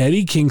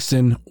 Eddie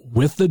Kingston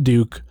with the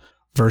Duke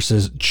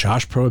versus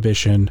Josh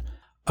Prohibition.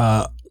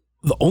 The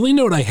only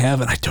note I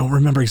have, and I don't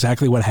remember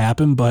exactly what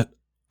happened, but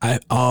I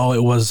think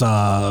it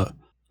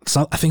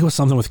was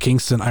something with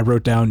Kingston. I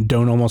wrote down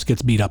Doan almost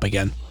gets beat up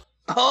again.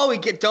 Oh,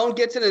 Doan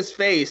gets in his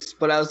face,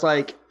 but I was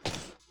like,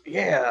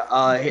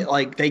 yeah,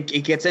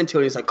 he gets into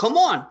it. He's like, come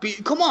on,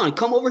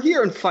 come over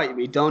here and fight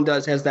me. Doan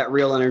has that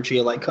real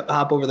energy, like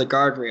hop over the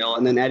guardrail,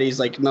 and then Eddie's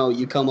like, no,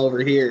 you come over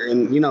here,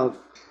 and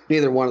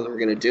neither one of them are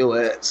gonna do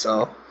it.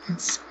 So,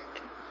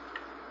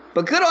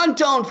 but good on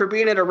Doan for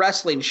being at a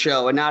wrestling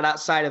show and not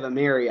outside of a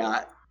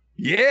Marriott.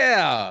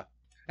 Yeah,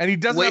 and he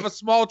doesn't have a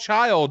small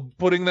child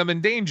putting them in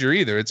danger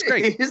either. It's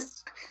great.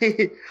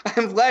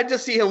 I'm glad to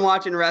see him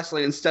watching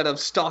wrestling instead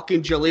of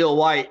stalking Jaleel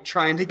White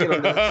trying to get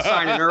him to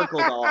sign an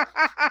Urkel doll.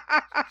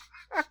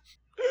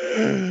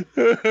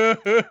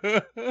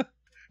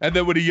 And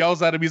then when he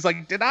yells at him, he's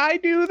like, did I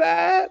do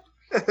that?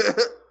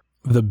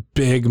 The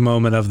big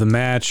moment of the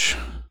match,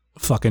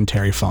 fucking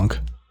Terry Funk.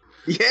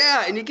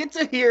 Yeah, and you get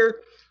to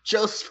hear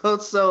Joe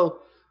Sposo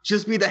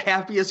just be the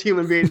happiest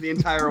human being in the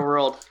entire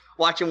world,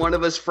 watching one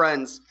of his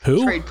friends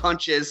trade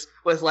punches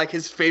with like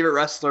his favorite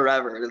wrestler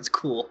ever, and it's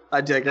cool.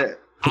 I dig it.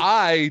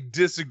 I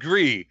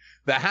disagree.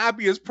 The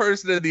happiest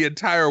person in the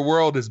entire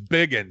world is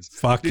Biggins.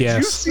 Fuck Did yes.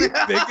 you see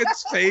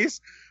Biggins' face?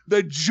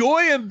 The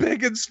joy in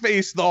Biggins'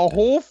 face the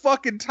whole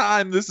fucking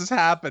time this is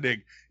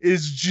happening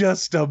is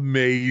just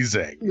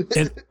amazing.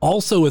 And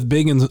also with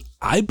Biggins,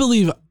 I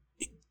believe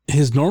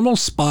his normal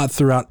spot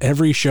throughout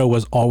every show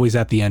was always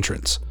at the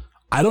entrance.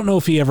 I don't know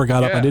if he ever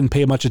got up. I didn't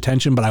pay much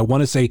attention, but I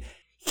want to say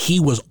he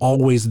was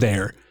always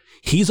there.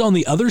 He's on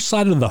the other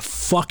side of the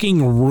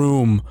fucking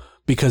room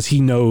because he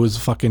knows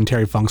fucking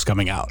Terry Funk's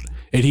coming out.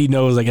 And he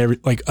knows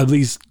like at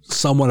least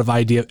somewhat of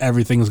idea of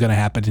everything's going to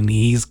happen. And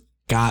he's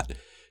got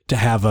to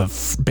have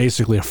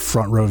basically a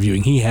front row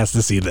viewing. He has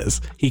to see this.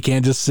 He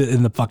can't just sit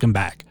in the fucking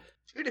back.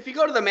 Dude, if you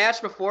go to the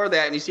match before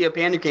that and you see a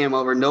Panda cam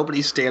over,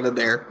 nobody's standing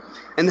there.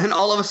 And then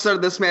all of a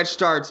sudden this match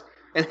starts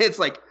and it's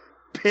like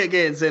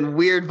Biggins and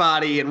Weird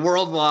Body and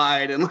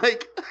Worldwide and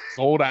like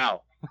sold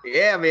out.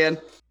 Yeah, man.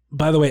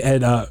 By the way,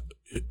 Ed,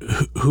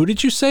 who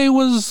did you say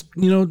was,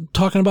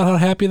 talking about how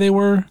happy they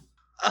were?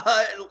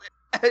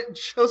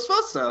 Joe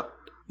Sposo.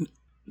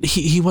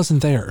 He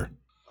wasn't there.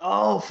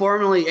 Oh,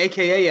 formerly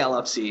AKA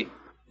LFC.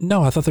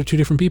 No, I thought they're two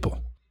different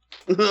people.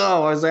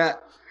 Oh, was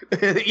that?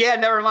 Yeah,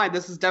 never mind.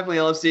 This is definitely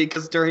LFC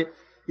because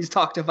he's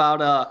talked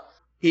about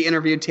he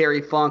interviewed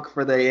Terry Funk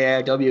for the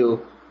AIW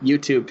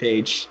YouTube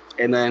page,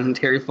 and then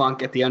Terry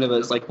Funk at the end of it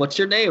is like, "What's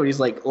your name?" And he's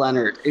like,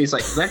 "Leonard." And he's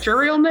like, "Is that your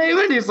real name?"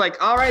 And he's like,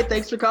 "All right,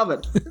 thanks for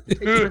coming."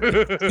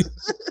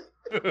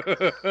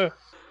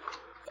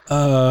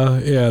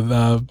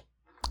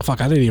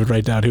 Fuck, I didn't even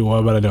write down who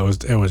won, but I know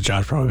it was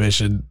Josh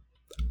Prohibition.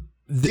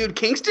 Dude,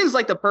 Kingston's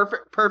like the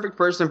perfect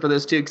person for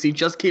this too, because he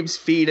just keeps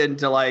feeding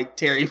to like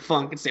Terry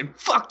Funk and saying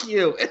 "fuck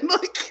you," and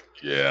like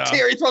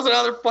Terry throws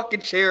another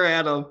fucking chair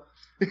at him.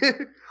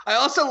 I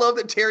also love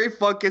that Terry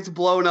Funk gets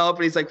blown up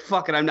and he's like,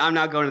 "Fuck it, I'm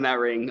not going in that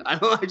ring. I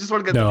just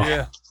want to go."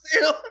 Yeah.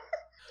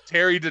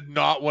 Terry did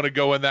not want to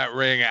go in that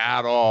ring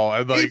at all.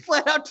 And he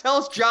flat out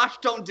tells Josh,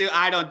 "Don't do it."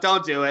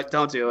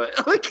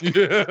 Like,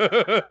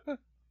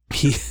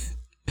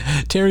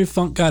 Terry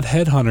Funk got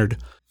headhunted.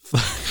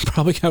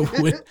 Probably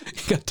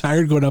got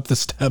tired going up the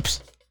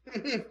steps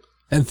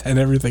and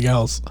everything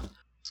else.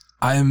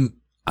 I'm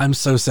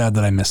so sad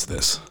that I missed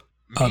this.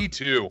 Me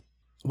too.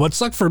 What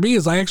sucked for me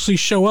is I actually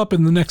show up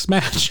in the next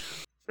match.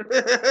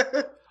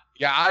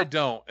 Yeah, I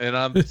don't. And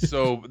I'm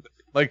so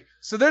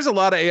there's a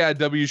lot of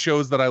AIW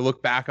shows that I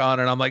look back on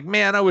and I'm like,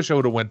 man, I wish I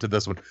would have went to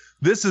this one.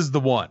 This is the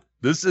one.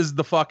 This is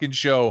the fucking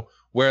show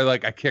where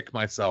like I kick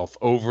myself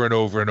over and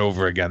over and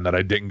over again that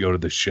I didn't go to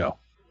this show.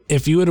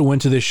 If you would have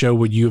went to this show,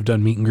 would you have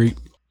done meet and greet?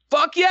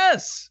 Fuck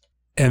yes.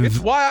 And it's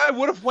why I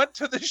would have went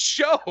to this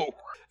show.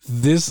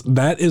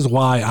 That is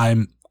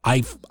why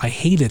I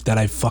hate it that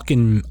I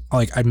fucking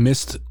I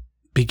missed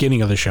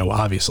beginning of the show.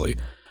 Obviously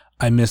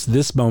I missed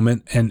this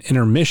moment and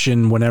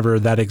intermission, whenever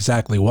that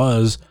exactly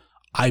was.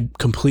 I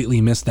completely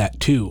missed that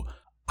too.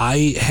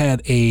 I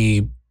had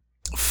a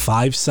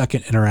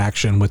 5-second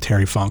interaction with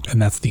Terry Funk,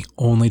 and that's the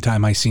only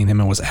time I seen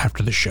him. It was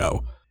after the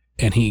show,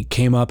 and he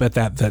came up at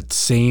that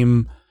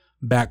same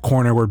back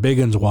corner where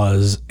Biggins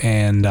was,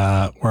 and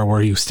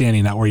where he was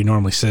standing, not where he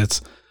normally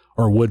sits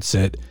or would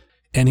sit.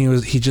 And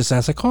he just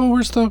asked like, "Oh,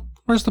 where's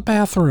the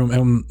bathroom?"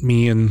 And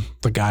me and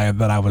the guy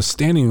that I was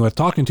standing with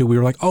talking to, we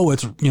were like, "Oh,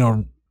 it's,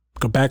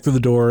 go back through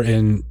the door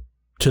and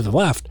to the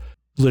left."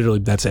 Literally,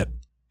 that's it.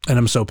 And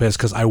I'm so pissed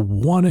because I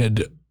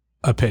wanted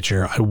a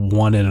picture. I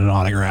wanted an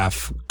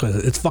autograph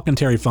because it's fucking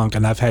Terry Funk,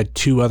 and I've had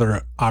 2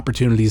 other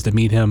opportunities to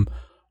meet him.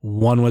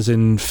 One was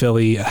in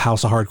Philly at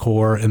House of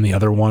Hardcore, and the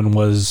other one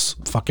was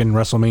fucking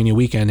WrestleMania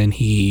weekend, and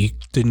he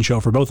didn't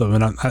show for both of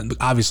them. And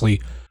obviously,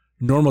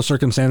 normal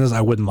circumstances,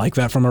 I wouldn't like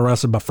that from a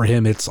wrestler, but for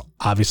him, it's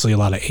obviously a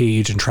lot of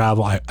age and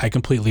travel. I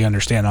completely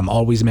understand. I'm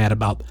always mad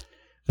about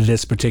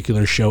this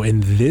particular show.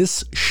 And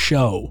this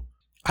show,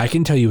 I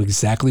can tell you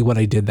exactly what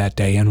I did that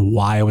day and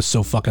why I was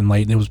so fucking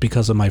late. And it was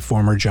because of my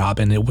former job.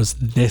 And it was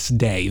this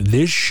day,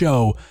 this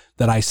show,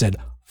 that I said,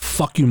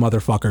 "Fuck you,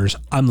 motherfuckers.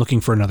 I'm looking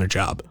for another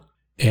job."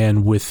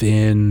 And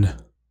within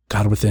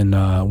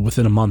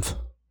a month,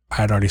 I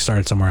had already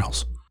started somewhere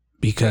else.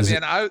 Because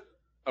good. I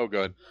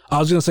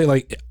was going to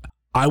say,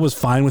 I was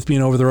fine with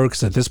being over the road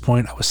because at this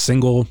point I was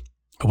single.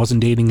 I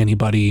wasn't dating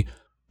anybody.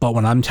 But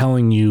when I'm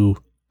telling you,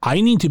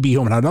 I need to be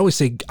home, and I'd always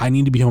say I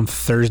need to be home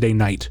Thursday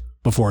night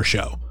before a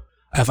show.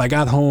 If I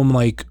got home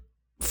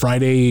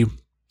Friday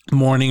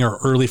morning or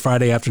early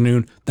Friday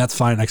afternoon, that's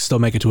fine. I could still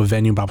make it to a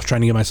venue, but I was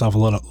trying to give myself a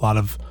lot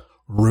of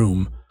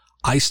room.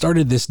 I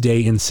started this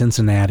day in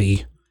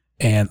Cincinnati,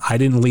 and I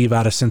didn't leave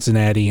out of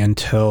Cincinnati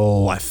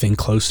until I think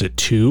close to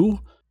 2.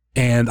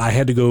 And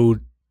I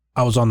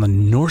was on the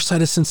north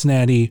side of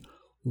Cincinnati,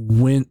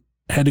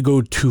 had to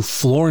go to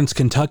Florence,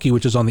 Kentucky,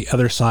 which is on the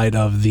other side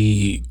of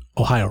the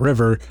Ohio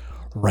River,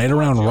 right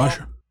around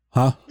Russia.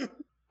 Huh?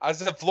 I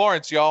said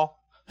Florence, y'all.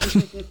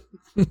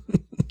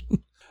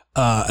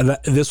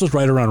 This was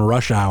right around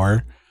rush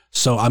hour.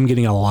 So I'm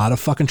getting a lot of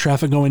fucking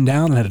traffic going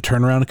down and had to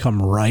turn around and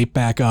come right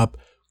back up,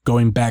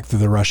 going back through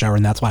the rush hour.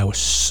 And that's why I was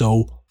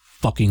so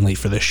fucking late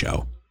for this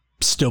show.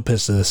 Still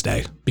pissed to this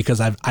day because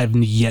I've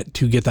yet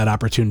to get that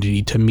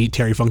opportunity to meet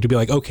Terry Funk to be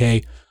like,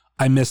 okay,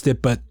 I missed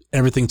it, but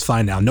everything's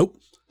fine now. Nope.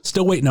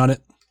 Still waiting on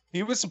it.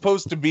 He was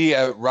supposed to be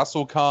at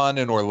WrestleCon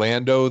in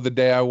Orlando the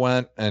day I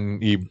went,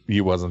 and he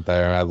wasn't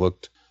there. I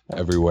looked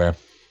everywhere.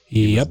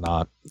 He was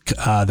not.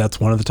 That's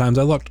one of the times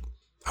I looked.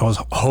 I was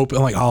hoping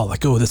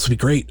oh, this would be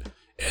great.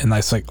 And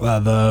that's like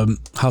the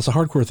House of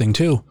Hardcore thing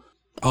too.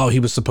 Oh, he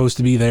was supposed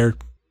to be there.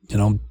 You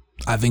know,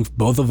 I think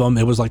both of them,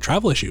 it was like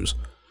travel issues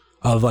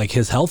of like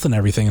his health and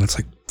everything. And it's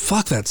like,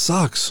 fuck, that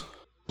sucks.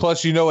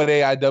 Plus, at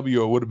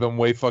AIW, it would have been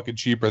way fucking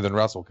cheaper than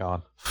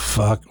WrestleCon.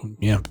 Fuck,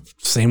 yeah.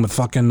 Same with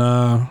fucking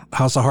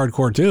House of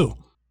Hardcore too.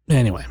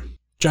 Anyway,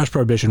 Josh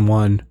Prohibition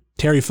won.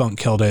 Terry Funk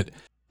killed it.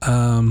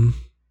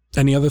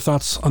 Any other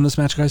thoughts on this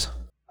match, guys?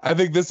 I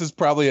think this is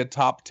probably a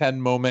top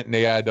 10 moment in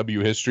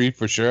AIW history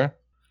for sure.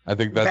 I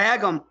think that's...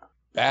 Bag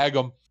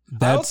 'em.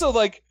 I also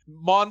like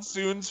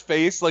Monsoon's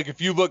face. Like,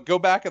 if you go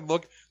back and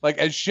look, like,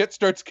 as shit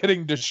starts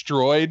getting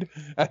destroyed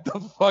at the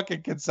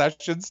fucking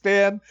concession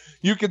stand,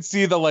 you can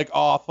see the, like,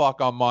 oh, fuck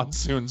on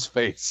Monsoon's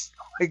face.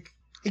 Like,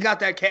 he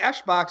got that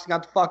cash box and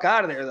got the fuck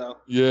out of there, though.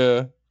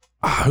 Yeah.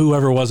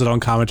 Whoever was it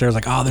on commentary was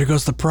like, oh, there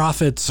goes the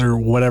Profits or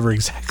whatever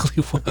exactly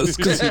it was.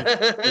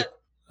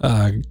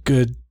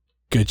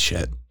 Good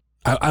shit.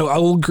 I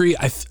will agree.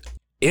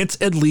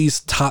 It's at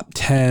least top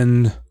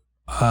 10.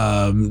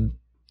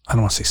 I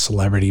don't want to say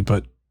celebrity,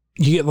 but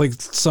you get like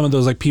some of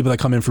those like people that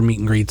come in for meet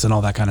and greets and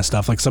all that kind of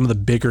stuff. Like some of the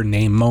bigger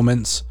name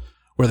moments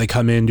where they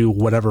come in, do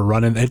whatever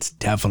running. It's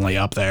definitely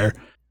up there.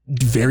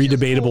 Very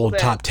debatable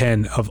top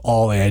 10 of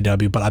all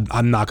AIW, but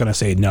I'm not going to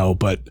say no,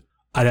 but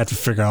I'd have to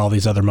figure out all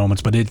these other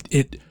moments. But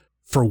it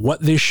for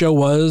what this show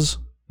was,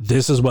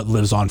 this is what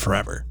lives on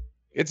forever.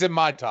 It's in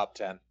my top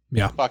 10.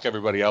 Yeah. Fuck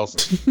everybody else.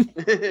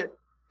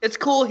 It's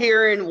cool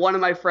hearing one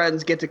of my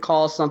friends get to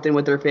call something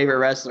with their favorite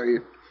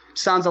wrestler.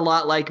 Sounds a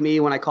lot like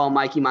me when I call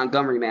Mikey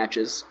Montgomery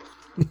matches.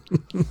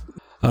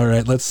 All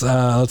right,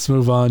 let's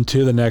move on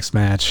to the next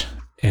match.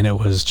 And it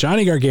was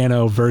Johnny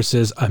Gargano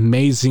versus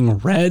Amazing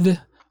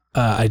Red.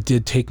 I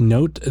did take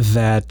note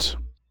that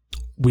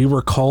we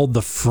were called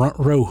the Front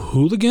Row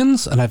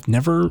Hooligans, and I've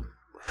never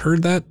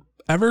heard that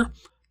ever.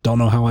 Don't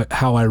know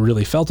how I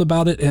really felt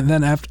about it. And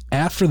then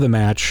after the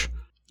match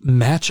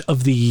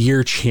of the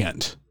year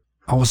chant,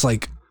 I was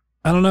like,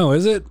 I don't know,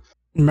 is it?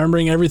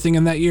 Remembering everything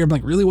in that year, I'm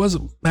like, really was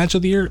it match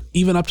of the year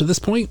even up to this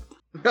point?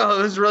 No,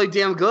 it was really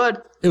damn good.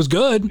 It was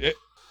good. It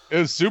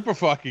was super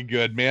fucking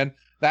good, man.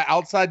 That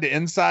outside to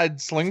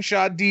inside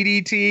slingshot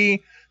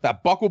DDT,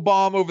 that buckle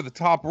bomb over the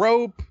top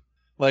rope,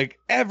 like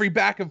every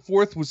back and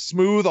forth was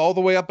smooth all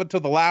the way up until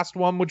the last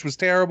one, which was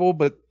terrible.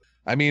 But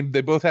I mean,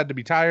 they both had to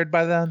be tired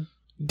by then.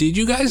 Did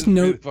you guys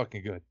know? Really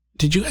fucking good.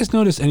 Did you guys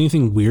notice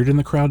anything weird in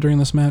the crowd during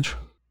this match?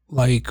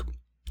 Like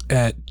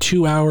at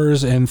 2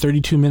 hours and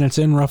 32 minutes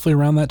in, roughly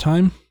around that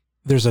time,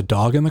 there's a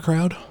dog in the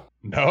crowd.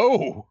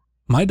 No.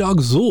 My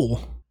dog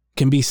Zool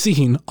can be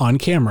seen on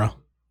camera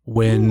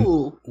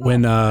when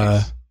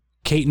Nice.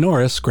 Kate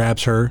Norris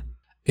grabs her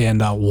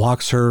and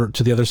walks her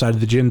to the other side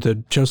of the gym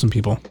to show some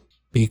people,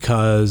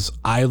 because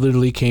I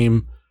literally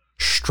came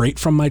straight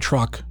from my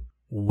truck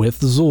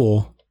with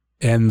Zool,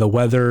 and the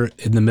weather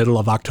in the middle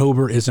of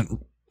October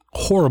isn't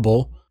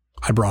horrible.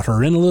 I brought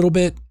her in a little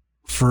bit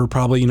for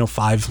probably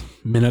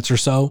 5 minutes or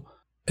so,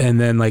 and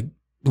then like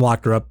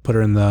locked her up, put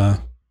her in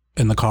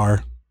the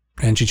car,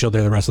 and she chilled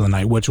there the rest of the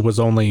night, which was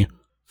only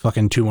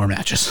fucking 2 more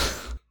matches.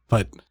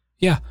 But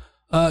yeah,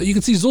 you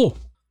can see Zool.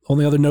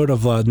 Only other note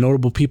of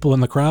notable people in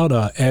the crowd,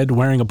 Ed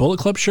wearing a Bullet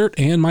Club shirt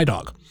and my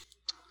dog.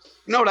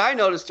 You know what I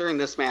noticed during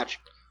this match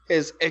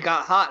is it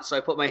got hot, so I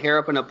put my hair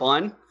up in a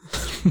bun,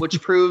 which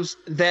proves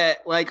that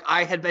like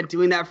I had been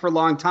doing that for a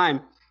long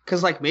time.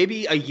 Because like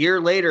maybe a year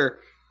later,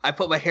 I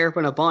put my hair up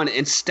in a bun,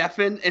 and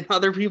Stefan and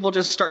other people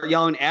just start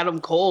yelling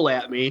Adam Cole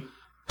at me.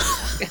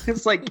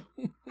 It's like,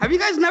 have you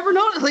guys never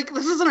noticed? Like,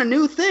 this isn't a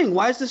new thing.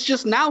 Why is this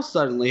just now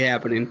suddenly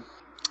happening?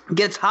 It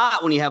gets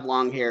hot when you have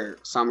long hair,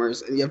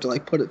 Summers, and you have to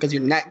like put it because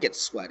your neck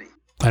gets sweaty.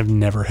 I've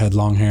never had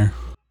long hair.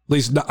 At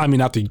least,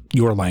 not to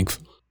your length.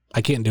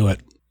 I can't do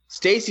it.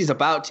 Stacy's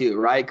about to,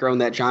 right? Growing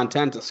that John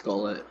Tenta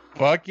skullet.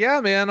 Fuck yeah,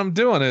 man. I'm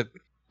doing it.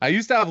 I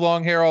used to have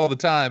long hair all the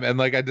time, and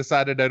like I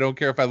decided I don't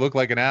care if I look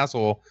like an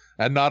asshole,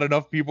 and not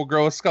enough people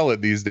grow a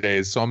skullet these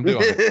days, so I'm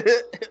doing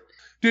it.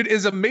 Dude,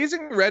 is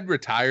Amazing Red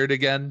retired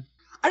again?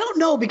 I don't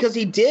know, because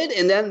he did,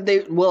 and then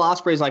Will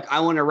Ospreay's like, I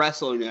want to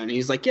wrestle again. And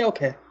he's like, yeah,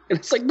 okay. And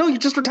it's like, no, you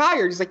just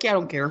retired. He's like, yeah, I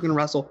don't care. I'm going to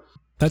wrestle.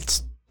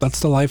 That's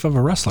the life of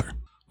a wrestler.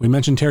 We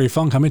mentioned Terry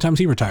Funk. How many times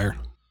he retired?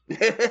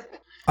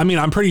 I mean,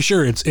 I'm pretty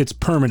sure it's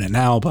permanent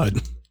now, but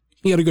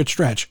he had a good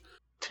stretch.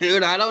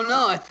 Dude, I don't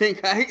know. I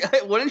think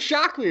it wouldn't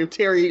shock me if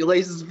Terry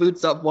lays his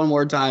boots up one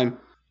more time.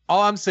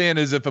 All I'm saying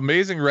is if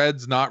Amazing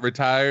Red's not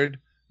retired,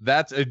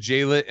 that's a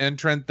J-Lit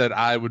entrant that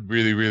I would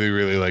really, really,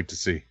 really like to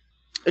see.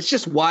 It's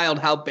just wild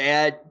how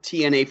bad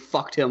TNA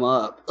fucked him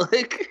up.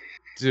 Like,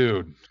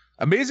 dude,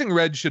 Amazing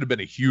Red should have been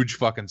a huge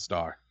fucking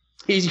star.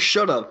 He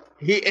should have.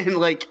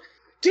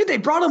 Dude, they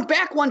brought him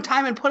back one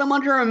time and put him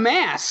under a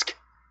mask.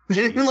 They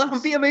didn't even let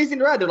him be Amazing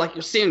Red. They're like,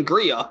 you're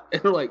Sangria.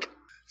 And they're like,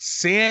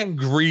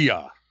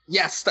 Sangria.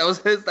 yes, that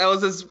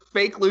was his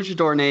fake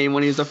luchador name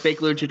when he was a fake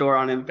luchador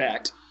on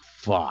Impact.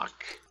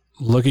 Fuck.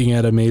 Looking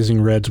at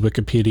Amazing Red's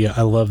Wikipedia,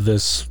 I love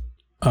this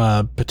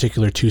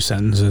particular 2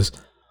 sentences.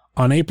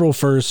 On April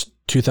 1st,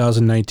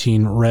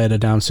 2019, Red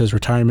announced his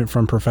retirement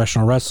from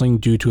professional wrestling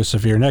due to a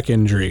severe neck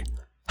injury.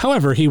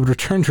 However, he would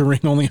return to ring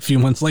only a few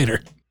months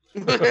later.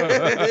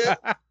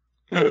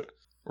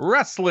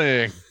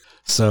 Wrestling.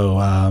 So,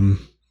 I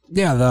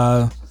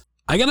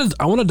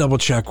want to double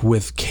check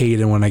with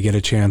Caden when I get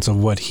a chance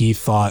of what he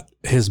thought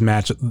his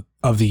match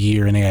of the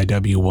year in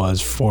AIW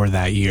was for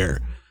that year.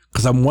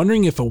 Because I'm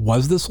wondering if it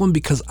was this one,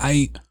 because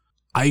I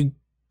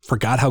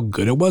forgot how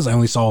good it was. I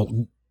only saw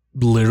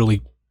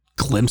literally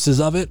glimpses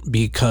of it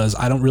because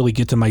I don't really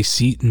get to my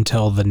seat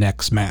until the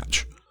next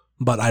match.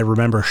 But I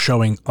remember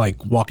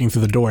walking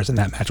through the doors and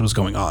that match was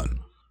going on.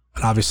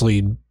 And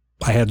obviously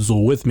I had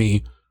Zool with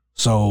me,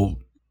 so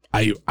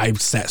I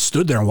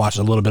stood there and watched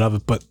a little bit of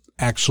it, but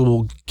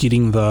actual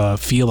getting the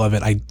feel of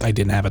it, I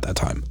didn't have at that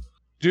time.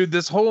 Dude,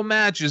 this whole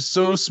match is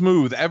so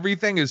smooth.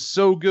 Everything is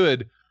so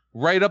good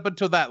right up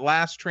until that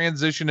last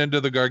transition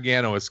into the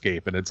Gargano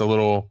escape, and it's a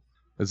little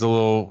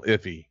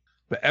iffy.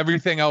 But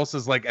everything else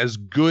is like as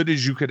good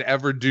as you could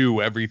ever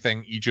do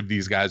everything each of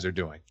these guys are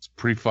doing. It's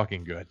pretty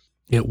fucking good.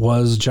 It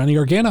was Johnny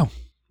Gargano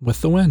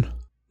with the win.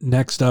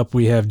 Next up,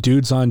 we have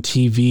Dudes on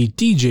TV,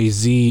 DJ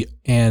Z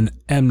and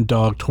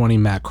M-Dog 20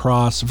 Matt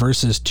Cross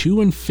versus To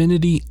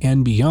Infinity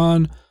and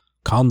Beyond,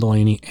 Colin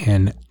Delaney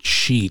and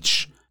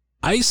Cheech.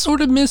 I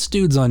sort of miss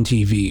Dudes on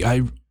TV.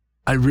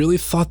 I really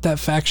thought that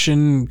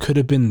faction could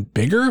have been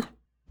bigger,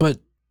 but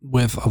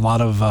with a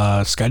lot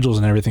of schedules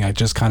and everything, I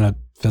just kind of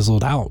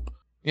fizzled out.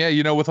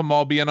 Yeah, with them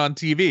all being on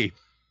TV.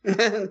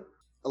 I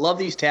love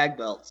these tag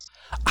belts.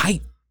 I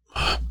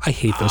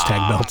hate those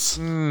tag belts.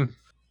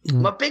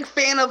 I'm a big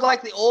fan of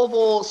the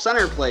oval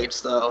center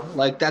plates though.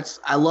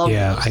 I love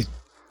those.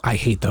 I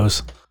hate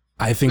those.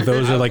 I think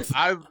those are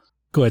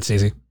go ahead,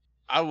 Stacey.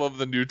 I love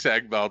the new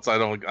tag belts. I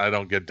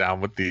don't get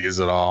down with these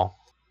at all.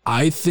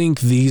 I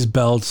think these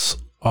belts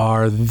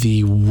are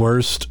the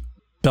worst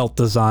belt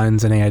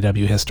designs in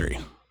AIW history.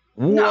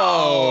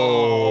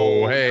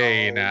 Whoa.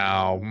 Hey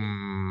now.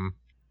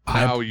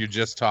 Now you're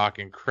just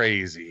talking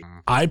crazy.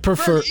 I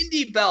prefer for an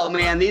indie belt,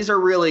 man. These are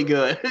really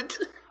good.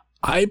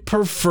 I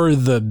prefer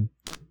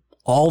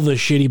all the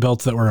shitty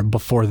belts that were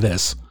before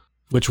this,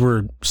 which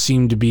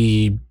seemed to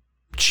be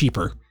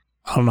cheaper.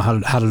 I don't know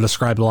how to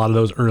describe a lot of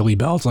those early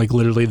belts. Like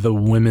literally the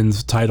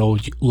women's title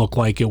looked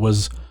like it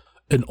was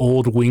an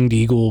old Winged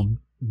Eagle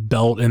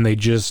belt and they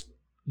just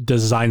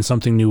designed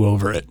something new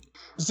over it.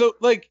 So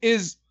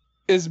is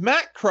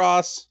Matt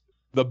Cross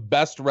the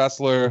best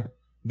wrestler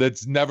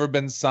that's never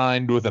been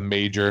signed with a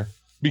major?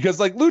 Because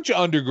Lucha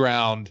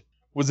Underground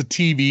was a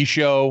TV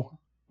show.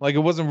 It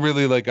wasn't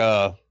really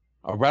a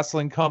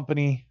wrestling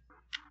company.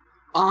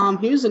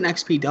 He was an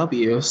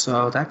XPW,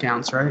 so that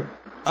counts, right?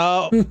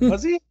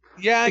 Was he?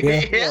 Yeah, I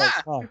guess. Yeah.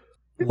 Oh.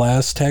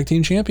 Last tag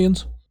team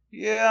champions.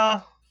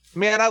 Yeah.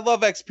 Man, I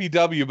love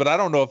XPW, but I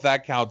don't know if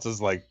that counts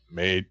as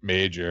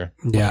major.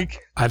 Yeah.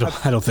 I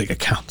don't think it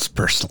counts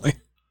personally.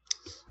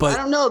 But I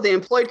don't know. They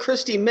employed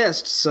Christy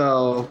Mist,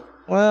 so.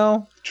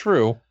 Well,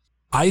 true.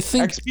 I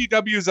think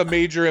XPW is a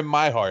major in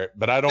my heart,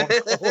 but I don't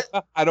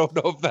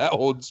know if that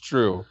holds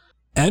true.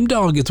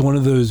 M-Dog is one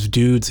of those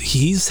dudes.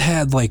 He's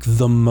had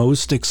the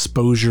most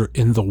exposure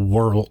in the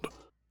world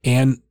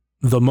and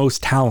the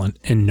most talent,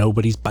 and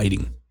nobody's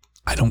biting.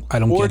 I don't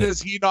get it. Or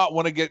does he not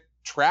want to get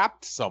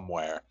trapped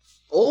somewhere?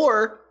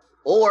 Or,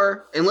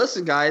 and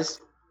listen, guys,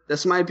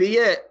 this might be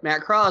it.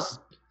 Matt Cross,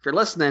 if you're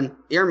listening,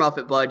 earmuff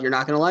it, bud. You're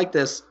not going to like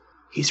this.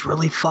 He's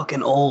really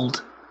fucking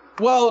old.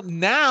 Well,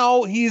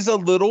 now he's a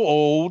little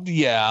old,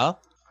 yeah.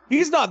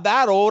 He's not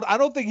that old. I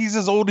don't think he's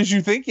as old as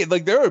you think.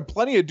 There are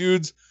plenty of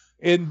dudes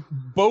in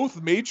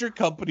both major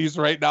companies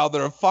right now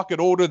that are fucking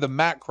older than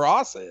Matt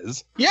Cross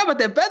is. Yeah, but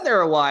they've been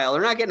there a while.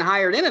 They're not getting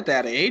hired in at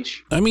that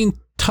age. I mean,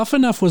 Tough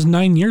Enough was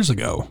 9 years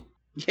ago.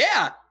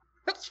 Yeah,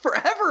 that's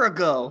forever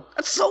ago.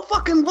 That's so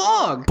fucking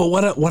long. But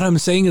what I'm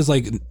saying is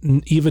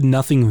even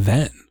nothing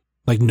then.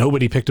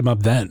 Nobody picked him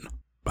up then.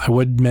 I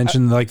would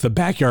mention the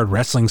backyard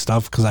wrestling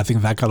stuff because I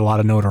think that got a lot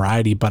of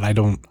notoriety, but I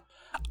don't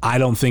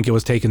think it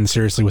was taken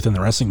seriously within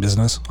the wrestling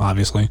business,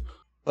 obviously.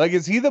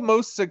 Is he the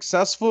most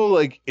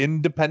successful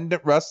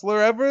independent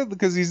wrestler ever?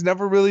 Because he's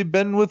never really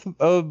been with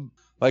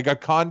a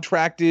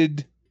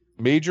contracted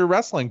major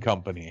wrestling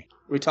company.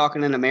 We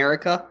talking in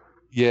America?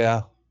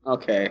 Yeah.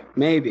 Okay,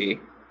 maybe.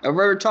 If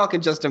we're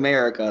talking just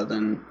America,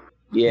 then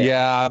yeah.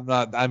 Yeah, I'm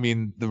not. I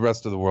mean, the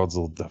rest of the world's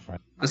a little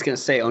different. I was gonna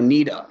say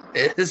Onita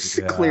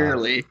is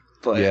clearly.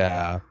 But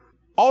yeah.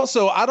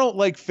 Also, I don't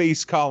like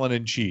face Colin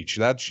and Cheech.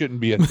 That shouldn't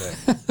be a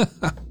thing.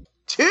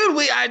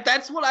 Dude,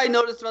 that's what I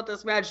noticed about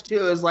this match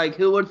too. Is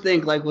who would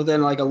think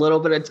within a little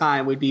bit of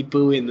time we'd be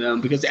booing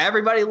them because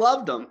everybody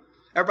loved them.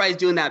 Everybody's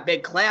doing that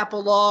big clap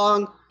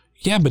along.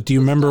 Yeah, but do you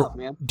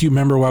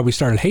remember why we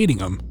started hating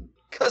them?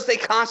 Because they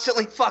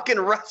constantly fucking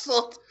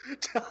wrestled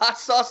to Hot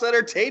Sauce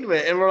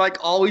Entertainment and were like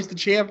always the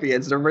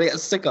champions, and everybody got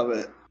sick of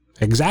it.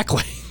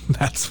 Exactly.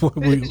 That's what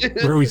we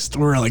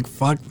were like,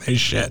 fuck this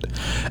shit.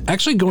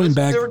 Actually, going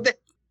back,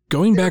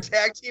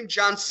 tag team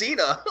John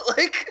Cena,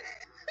 like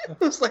it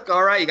was like,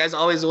 all right, you guys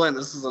always win.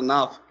 This is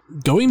enough.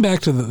 Going back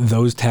to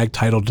those tag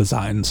title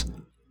designs,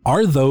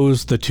 are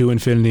those the 2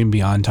 Infinity and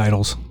Beyond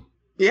titles?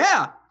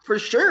 Yeah, for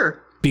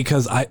sure.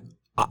 Because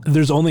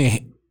there's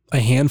only a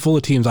handful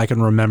of teams I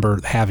can remember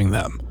having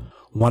them.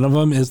 One of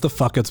them is the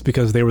Fuckets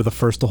because they were the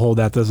first to hold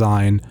that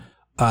design.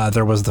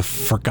 There was the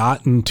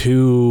Forgotten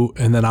 2,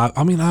 and then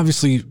I mean,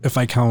 obviously, if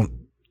I count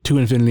 2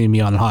 Infinity and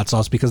Beyond and Hot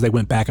Sauce because they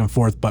went back and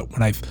forth, but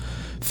when I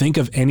think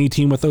of any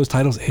team with those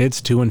titles, it's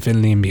 2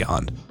 Infinity and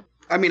Beyond.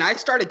 I mean, I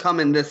started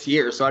coming this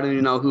year, so I didn't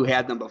even know who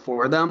had them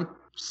before them.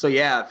 So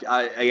yeah,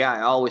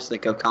 I always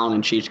think of Colin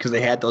and Cheech because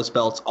they had those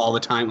belts all the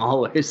time,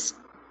 always.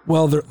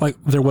 Well,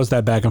 there was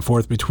that back and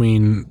forth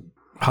between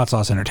Hot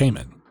Sauce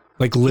Entertainment,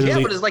 like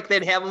literally. Yeah, but it's like they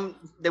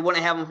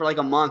wouldn't have them for like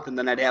a month, and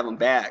then I'd have them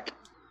back.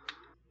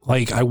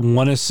 Like, I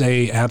want to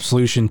say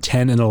Absolution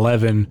 10 and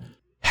 11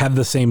 had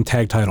the same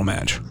tag title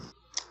match.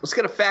 Let's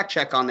get a fact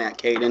check on that,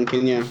 Caden.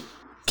 Can you?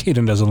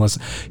 Caden doesn't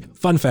listen.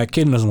 Fun fact,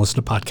 Caden doesn't listen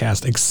to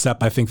podcasts,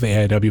 except I think the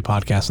AIW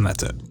podcast, and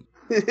that's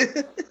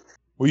it.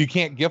 Well, you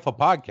can't gif a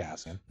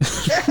podcast.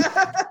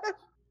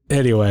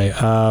 Anyway,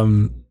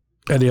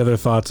 any other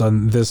thoughts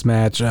on this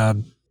match? I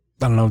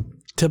don't know,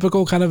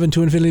 typical kind of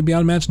into Infinity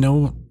Beyond match?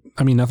 No,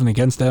 I mean, nothing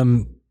against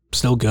them.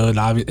 Still good.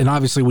 And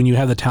obviously, when you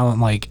have the talent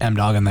like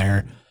M-Dog in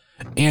there,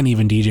 and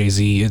even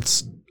DJZ,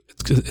 it's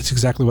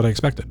exactly what I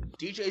expected.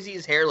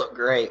 DJZ's hair looked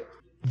great.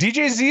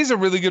 DJZ is a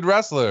really good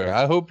wrestler.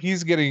 I hope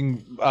he's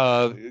getting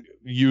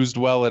used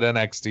well at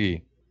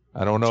NXT.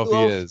 I don't know if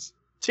he is.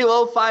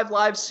 205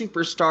 Live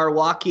superstar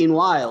Joaquin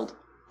Wilde.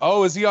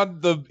 Oh, is he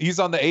he's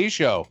on the A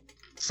show?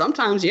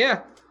 Sometimes, yeah.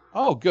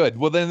 Oh, good.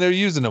 Well, then they're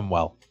using him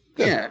well.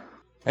 Good. Yeah.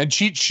 And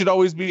Cheech should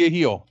always be a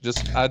heel.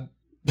 I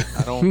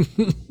don't.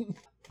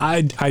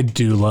 I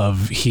do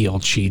love heel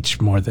Cheech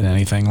more than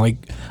anything. Like,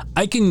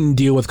 I can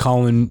deal with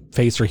calling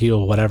face or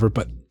heel, whatever,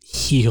 but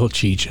heel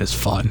Cheech is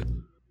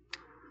fun.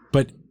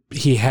 But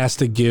he has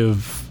to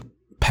give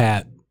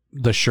Pat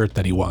the shirt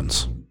that he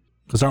wants.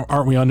 Because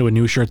aren't we onto a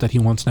new shirt that he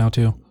wants now,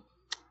 too?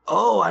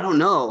 Oh, I don't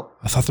know.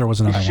 I thought there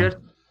was another one.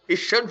 He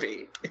should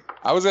be.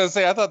 I was going to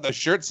say, I thought the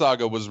shirt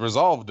saga was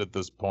resolved at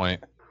this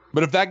point.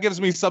 But if that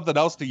gives me something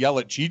else to yell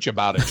at Cheech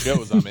about at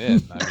shows, I'm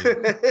in.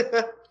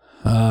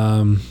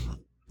 I mean.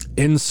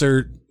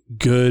 Insert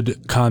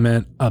good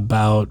comment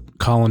about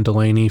Colin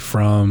Delaney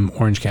from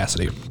Orange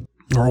Cassidy.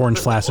 Or Orange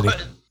Flacity.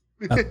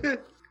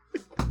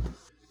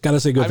 Gotta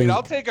say good things.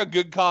 I'll take a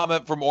good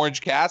comment from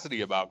Orange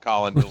Cassidy about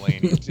Colin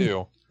Delaney,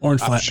 too.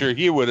 I'm sure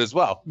he would as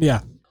well.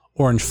 Yeah.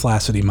 Orange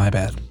Flacity, my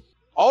bad.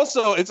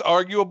 Also, it's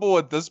arguable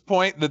at this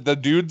point that the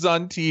dudes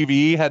on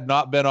TV had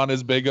not been on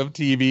as big of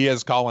TV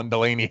as Colin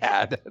Delaney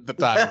had at the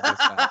time of this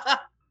match.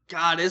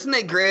 God, isn't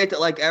it great that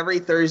like every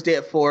Thursday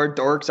at 4,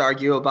 dorks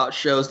argue about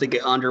shows that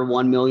get under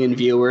 1 million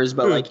viewers,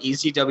 but like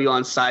ECW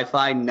on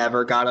Sci-Fi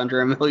never got under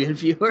 1 million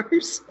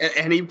viewers at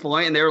any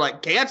point, and they were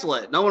like, cancel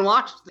it. No one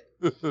watched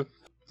it.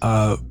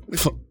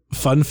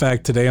 Fun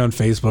fact, today on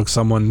Facebook,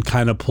 someone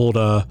kind of pulled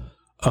a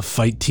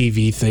Fight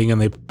TV thing, and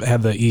they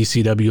had the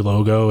ECW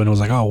logo, and it was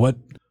like, oh, what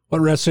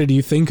wrestler do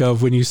you think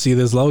of when you see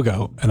this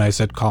logo? And I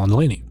said, Colin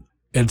Delaney.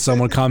 And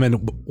someone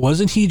commented,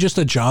 wasn't he just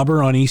a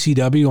jobber on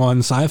ECW on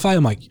Sci-Fi?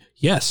 I'm like,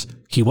 yes,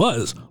 he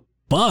was.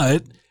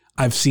 But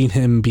I've seen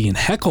him being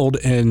heckled,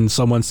 and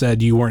someone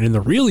said, you weren't in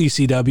the real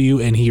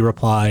ECW. And he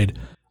replied,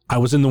 I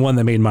was in the one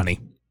that made money.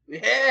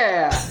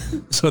 Yeah.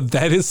 So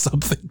that is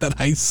something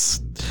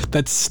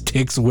that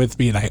sticks with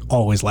me, and I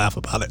always laugh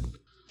about it.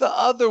 The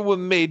other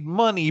one made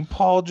money.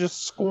 Paul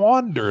just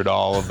squandered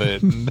all of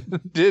it and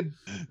did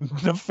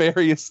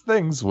nefarious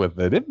things with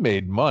it. It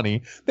made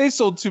money. They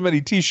sold too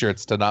many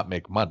T-shirts to not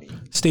make money.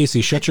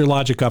 Stacy, shut your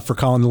logic up for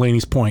Colin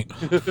Delaney's point.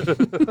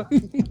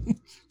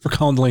 For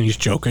Colin Delaney's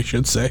joke, I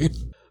should say.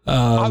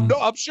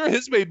 I'm sure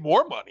his made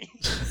more money.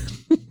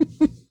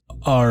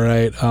 All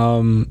right.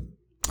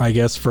 I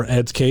guess for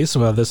Ed's case,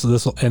 well, this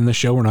will end the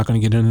show. We're not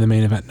going to get into the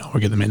main event. No, we're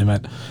getting the main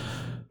event.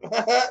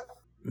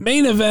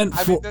 Main event.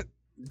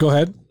 Go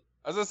ahead.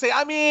 I was going to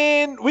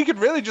say, we could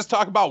really just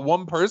talk about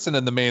one person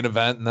in the main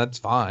event, and that's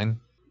fine.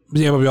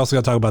 Yeah, but we also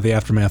got to talk about the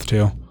aftermath,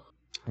 too.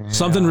 Yeah,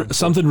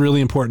 something really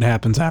important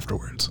happens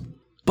afterwards.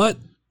 But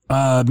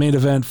main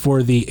event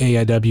for the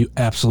AIW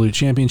Absolute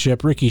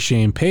Championship, Ricky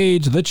Shane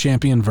Page, the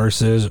champion,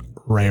 versus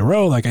Ray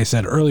Rowe. Like I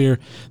said earlier,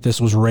 this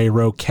was Ray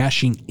Rowe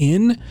cashing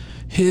in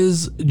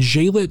his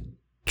J-Lit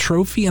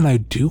trophy, and I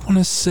do want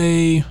to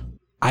say,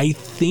 I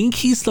think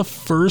he's the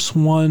first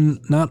one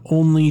not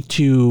only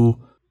to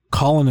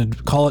call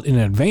it in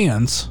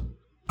advance,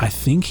 I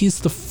think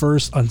he's the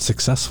first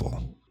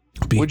unsuccessful.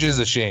 Which is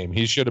a shame.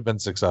 He should have been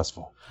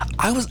successful.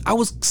 I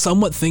was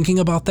somewhat thinking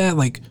about that.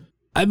 Like,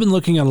 I've been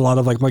looking at a lot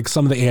of like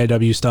some of the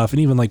AIW stuff, and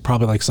even like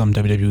probably like some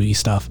WWE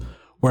stuff,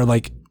 where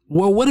like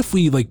well, what if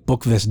we like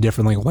book this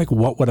differently? Like,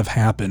 what would have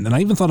happened? And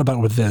I even thought about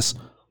it with this.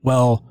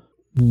 Well,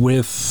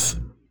 with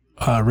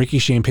Ricky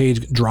Shane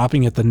Page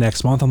dropping it the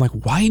next month, I'm like,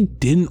 why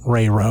didn't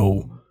Ray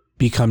Rowe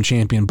become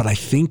champion? But I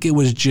think it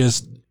was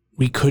just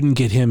we couldn't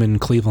get him in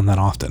Cleveland that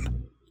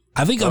often.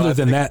 I think other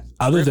than that,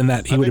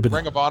 he would have been.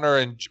 Ring of Honor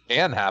in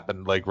Japan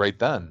happened like right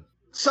then.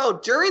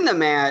 So during the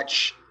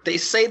match, they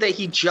say that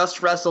he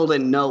just wrestled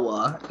in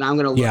Noah, and I'm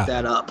going to look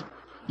that up.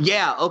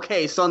 Yeah,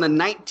 okay. So on the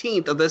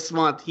 19th of this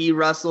month, he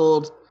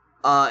wrestled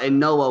in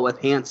Noah with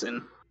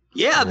Hanson.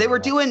 Yeah, they were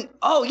doing.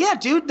 Oh yeah,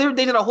 dude, they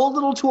did a whole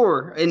little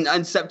tour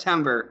in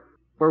September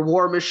where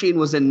War Machine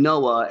was in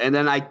Noah, and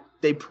then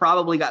they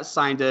probably got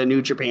signed to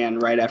New Japan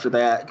right after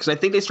that because I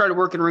think they started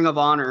working Ring of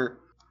Honor,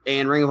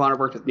 and Ring of Honor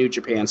worked with New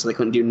Japan, so they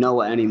couldn't do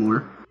Noah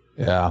anymore.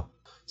 Yeah,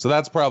 so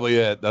that's probably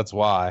it. That's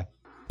why.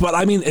 But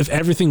I mean, if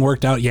everything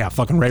worked out, yeah,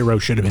 fucking Ray Rowe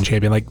should have been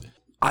champion. Like,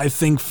 I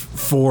think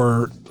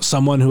for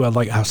someone who had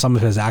like some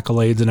of his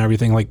accolades and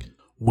everything, like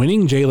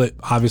winning J-Lit,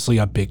 obviously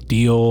a big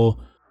deal,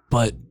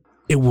 but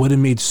it would have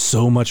made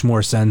so much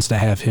more sense to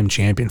have him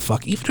champion.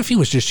 Fuck, even if he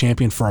was just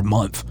champion for a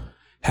month,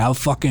 have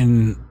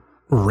fucking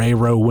Ray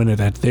Rowe win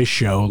it at this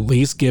show, at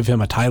least give him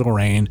a title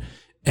reign,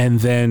 and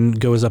then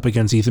goes up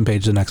against Ethan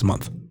Page the next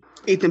month.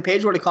 Ethan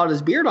Page would have caught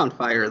his beard on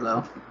fire,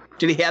 though.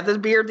 Did he have this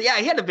beard? Yeah,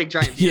 he had a big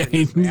giant beard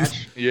in this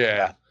match.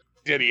 Yeah.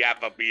 Did he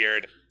have a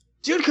beard?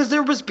 Dude, because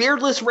there was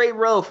beardless Ray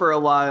Rowe for a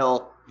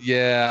while.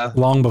 Yeah.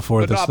 Long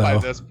before this, not though. By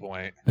this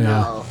point.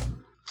 Yeah.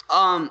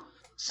 No.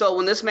 So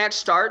when this match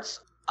starts,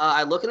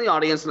 I look in the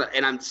audience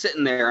and I'm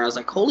sitting there and I was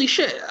like, holy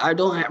shit, I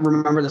don't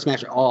remember this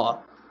match at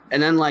all.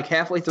 And then like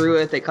halfway through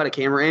it, they cut a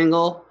camera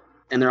angle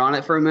and they're on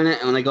it for a minute.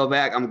 And when they go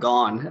back, I'm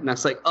gone. And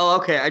that's like, oh,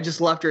 okay, I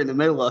just left her in the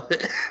middle of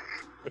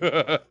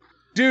it.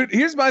 Dude,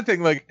 here's my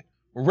thing. Like,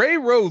 Ray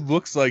Rowe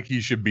looks like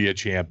he should be a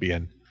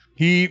champion.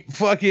 He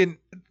fucking,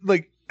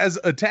 like, as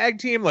a tag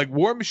team, like,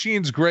 War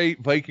Machine's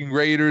great, Viking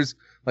Raiders,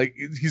 like,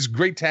 he's a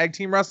great tag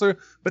team wrestler,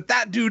 but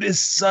that dude is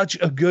such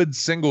a good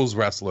singles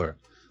wrestler.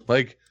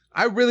 Like,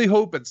 I really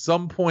hope at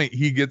some point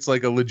he gets,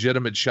 like, a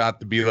legitimate shot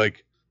to be,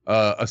 like,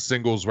 a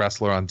singles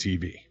wrestler on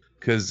TV.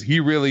 Because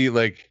he really,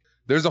 like,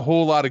 there's a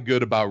whole lot of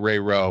good about Ray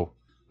Rowe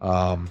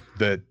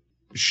that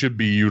should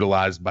be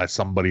utilized by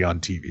somebody on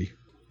TV.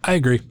 I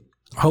agree.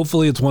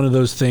 Hopefully it's one of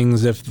those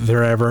things, if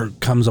there ever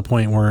comes a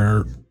point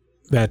where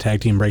that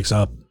tag team breaks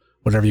up,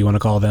 whatever you want to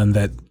call them,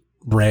 that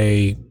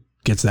Ray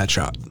gets that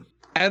shot.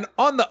 And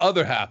on the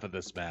other half of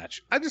this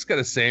match, I just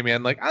gotta say,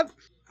 man, like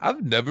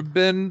I've never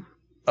been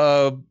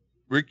a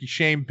Ricky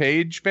Shane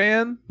Page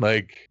fan.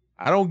 Like,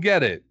 I don't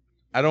get it.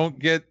 I don't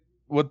get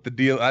what the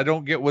deal. I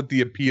don't get what the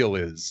appeal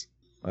is.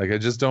 Like,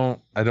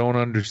 I don't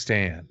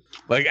understand.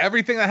 Like,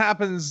 everything that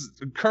happens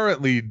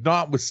currently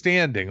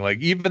notwithstanding, like,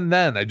 even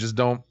then, I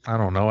don't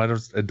know.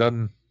 It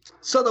doesn't.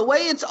 So the way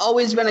it's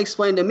always been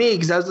explained to me,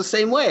 because I was the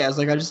same way, I was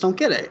like, I just don't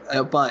get it.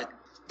 But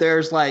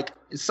there's like,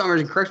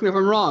 Summers, and correct me if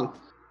I'm wrong,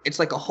 it's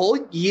like a whole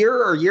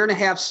year or year and a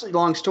half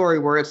long story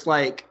where it's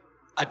like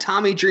a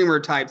Tommy Dreamer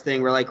type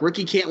thing where like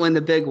Ricky can't win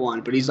the big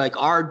one, but he's like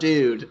our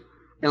dude.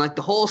 And like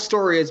the whole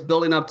story is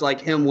building up to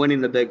like him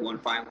winning the big one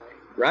finally,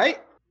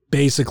 right?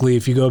 Basically,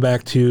 if you go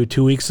back to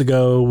 2 weeks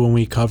ago when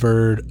we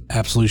covered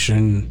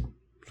Absolution,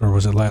 or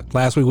was it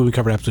last week when we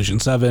covered Absolution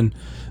 7,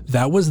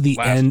 that was the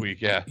end. Last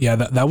week, yeah. Yeah,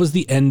 that was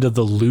the end of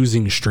the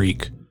losing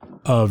streak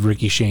of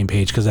Ricky Shane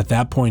Page, because at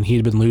that point he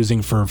had been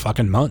losing for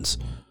fucking months.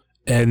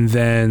 And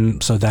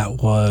then, so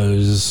that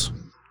was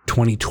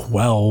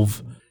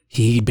 2012.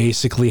 He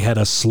basically had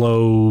a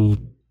slow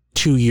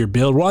 2-year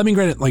build. Well, I mean,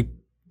 granted, like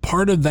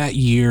part of that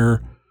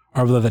year,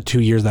 or the 2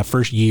 years, that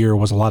first year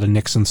was a lot of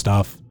Nixon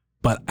stuff.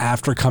 But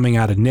after coming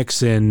out of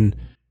Nixon,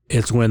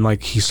 it's when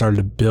like he started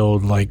to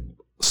build like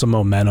some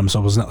momentum.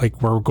 So it wasn't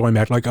like we're going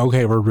back like,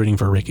 okay, we're rooting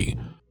for Ricky.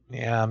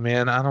 Yeah,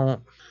 man, I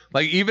don't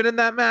like, even in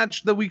that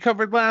match that we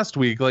covered last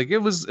week, like it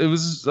was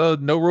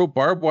no rope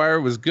barbed wire.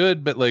 It was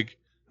good, but like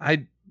a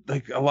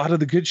lot of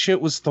the good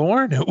shit was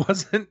Thorne. It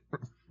wasn't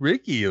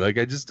Ricky. Like,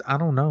 I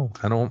don't know.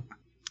 I don't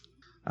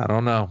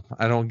know.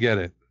 I don't get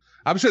it.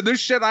 I'm sure there's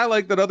shit I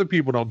like that other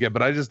people don't get,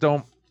 but I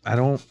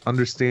don't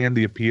understand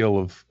the appeal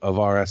of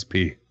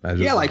RSP.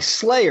 Yeah, like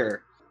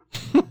Slayer.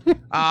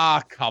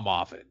 Come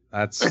off it.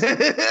 That's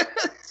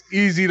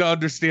easy to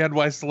understand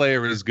why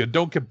Slayer is good.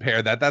 Don't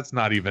compare that. That's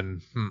not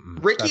even.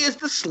 Ricky is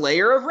the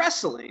Slayer of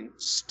wrestling.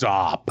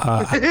 Stop.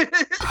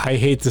 I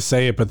hate to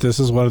say it, but this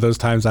is one of those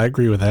times I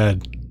agree with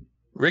Ed.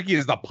 Ricky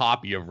is the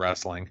Poppy of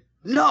wrestling.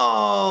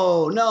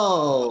 No.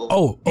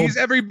 Oh, he's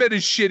every bit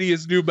as shitty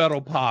as New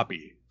Metal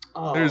Poppy.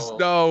 Oh. There's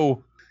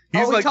no.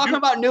 He's we like talking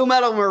about New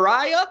Metal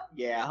Mariah?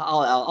 Yeah,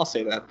 I'll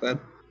say that then.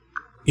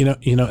 You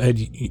know, Ed,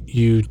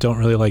 you don't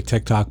really like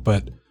TikTok,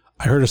 but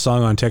I heard a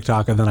song on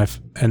TikTok and then I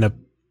ended up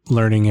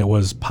learning it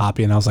was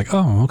Poppy, and I was like,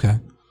 oh, okay.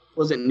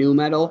 Was it New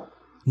Metal?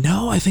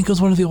 No, I think it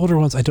was one of the older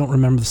ones. I don't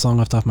remember the song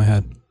off the top of my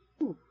head.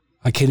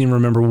 I can't even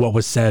remember what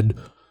was said,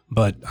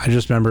 but I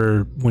just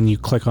remember when you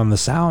click on the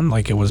sound,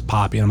 like it was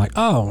Poppy, and I'm like,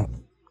 oh,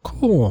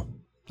 cool.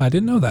 I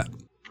didn't know that.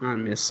 I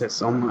miss it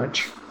so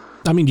much.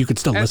 I mean, you could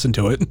still listen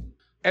to it.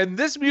 And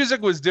this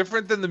music was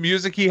different than the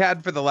music he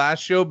had for the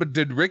last show, but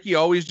did Ricky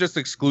always just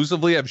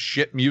exclusively have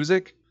shit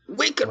music?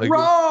 We can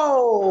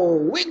roll!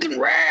 We can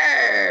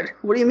ride!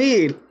 What do you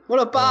mean?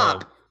 What a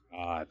bop! Oh,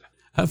 God.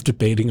 I'm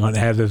debating on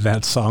adding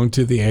that song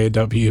to the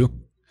AEW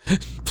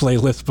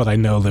playlist, but I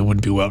know that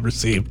wouldn't be well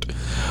received.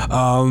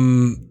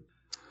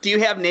 Do you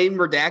have name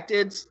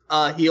redacted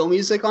heel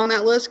music on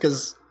that list?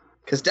 Because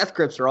Death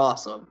Grips are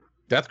awesome.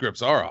 Death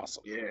Grips are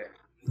awesome. Yeah.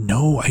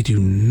 No, I do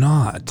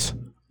not.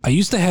 I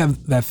used to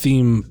have that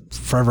theme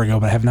forever ago,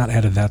 but I have not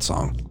added that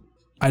song.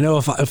 I know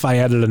if I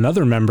added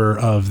another member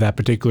of that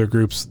particular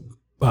group's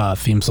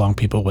theme song,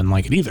 people wouldn't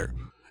like it either.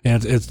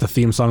 And it's the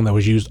theme song that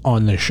was used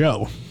on this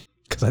show.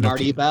 Because I don't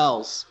Marty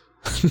Bells.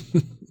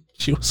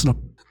 She wasn't.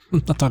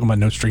 I'm not talking about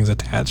No Strings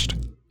Attached.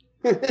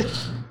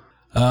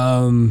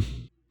 Going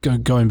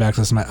back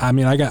to this, I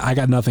mean, I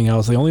got nothing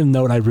else. The only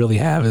note I really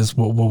have is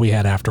what we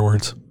had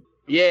afterwards.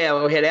 Yeah,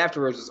 what we had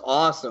afterwards was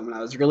awesome, and I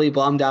was really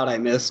bummed out I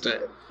missed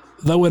it.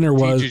 The winner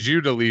was Teaches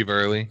you to leave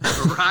early.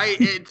 Right?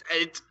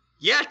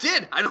 Yeah, it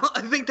did.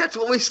 I think that's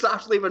when we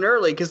stopped leaving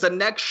early, because the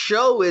next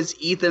show is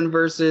Ethan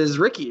versus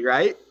Ricky,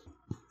 right?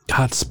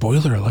 God,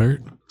 spoiler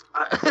alert.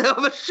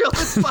 The show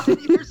is 5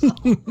 years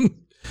old.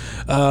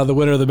 The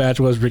winner of the match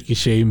was Ricky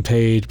Shane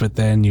Page, but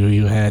then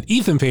you had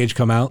Ethan Page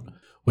come out,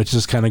 which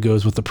just kind of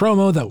goes with the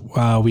promo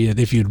that we had.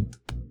 If you'd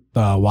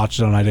watched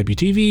it on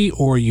IWTV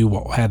or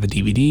you had the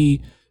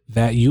DVD,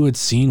 that you had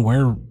seen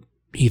where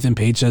Ethan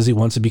Page says he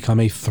wants to become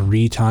a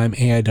 3-time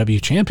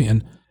AIW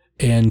champion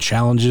and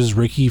challenges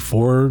Ricky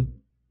for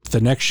the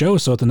next show.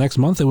 So at the next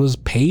month, it was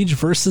Page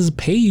versus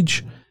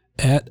Page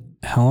at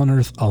Hell on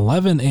Earth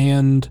 11.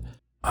 And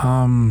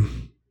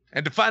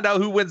to find out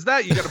who wins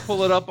that, you got to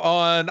pull it up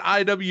on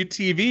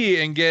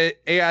IWTV and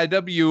get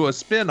AIW a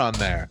spin on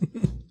there.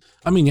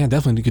 I mean, yeah,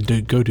 definitely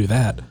could go do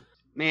that.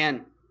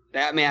 Man,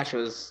 that match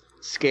was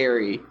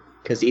scary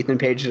because Ethan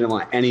Page didn't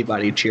want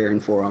anybody cheering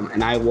for him,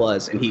 and I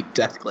was, and he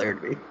death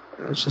glared me.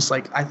 It was just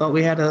like, I thought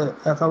we had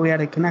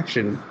a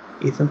connection,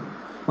 Ethan.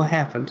 What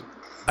happened?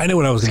 I know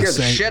what I was going to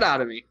say. Scared the shit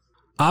out of me.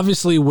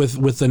 Obviously,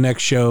 with the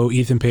next show,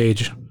 Ethan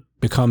Page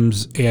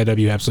becomes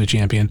AIW Absolute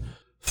Champion.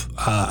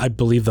 I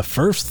believe the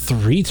first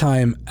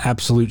 3-time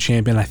Absolute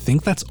Champion. I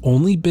think that's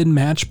only been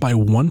matched by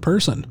one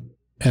person,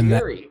 and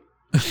Scary.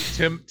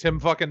 Tim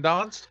fucking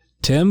Donst.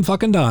 Tim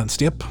fucking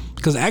Donst. Yep.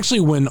 Because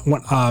actually, when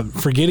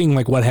forgetting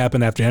like what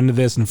happened after the end of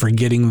this, and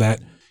forgetting that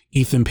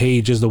Ethan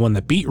Page is the one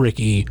that beat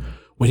Ricky,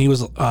 when he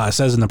was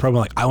says in the promo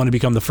like, I want to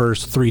become the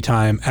first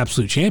 3-time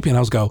Absolute Champion, I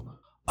was Donst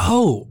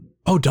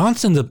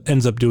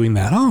ends up doing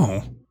that.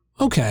 Oh,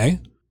 okay.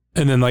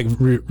 And then like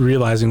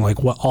realizing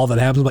like what all that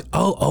happens, like,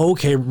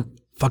 okay,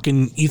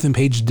 fucking Ethan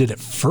Page did it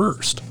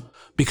first,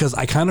 because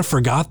I kind of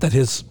forgot that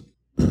his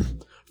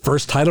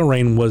first title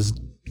reign was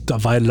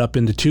divided up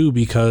into 2,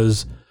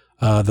 because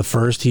the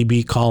first he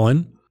beat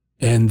Colin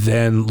and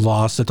then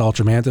lost at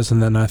Ultramantis,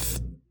 and then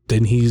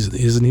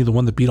isn't he the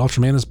one that beat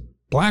Ultramantis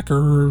Black,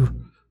 or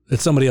did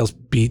somebody else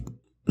beat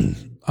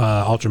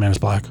Ultramantis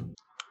Black?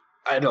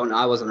 I don't know.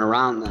 I wasn't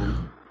around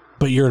then.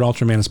 But you're an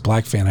Ultramantis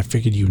Black fan. I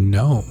figured you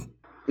know.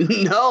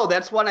 No,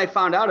 that's when I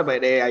found out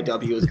about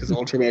AIW, is because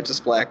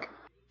Ultramantis Black.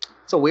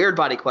 It's a Weird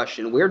Body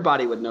question. Weird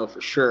Body would know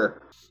for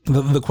sure.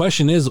 The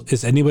question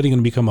is anybody going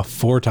to become a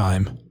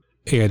 4-time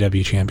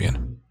AIW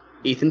champion?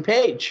 Ethan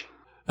Page.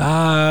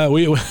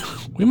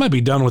 We might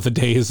be done with the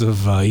days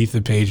of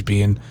Ethan Page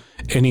being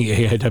any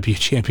AIW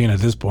champion at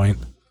this point.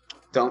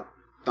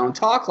 Don't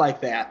talk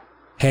like that.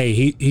 Hey,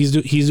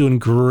 he's doing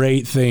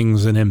great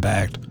things in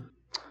Impact.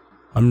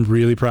 I'm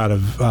really proud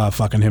of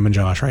fucking him and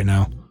Josh right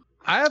now.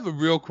 I have a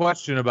real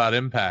question about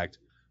Impact.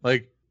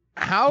 Like,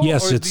 how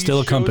yes, are it's these still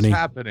a shows company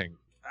happening?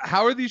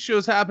 How are these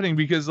shows happening?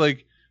 Because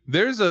like,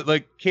 there's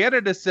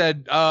Canada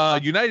said,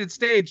 United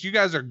States, you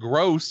guys are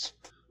gross.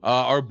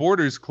 Our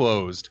borders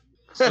closed.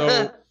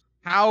 So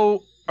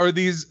how are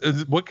these?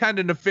 What kind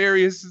of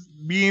nefarious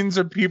means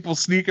are people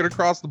sneaking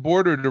across the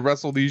border to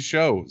wrestle these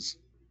shows?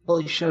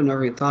 Holy shit! I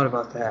never even thought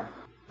about that.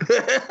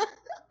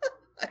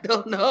 I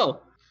don't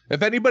know.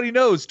 If anybody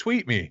knows,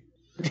 tweet me.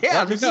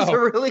 Yeah, this is a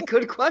really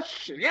good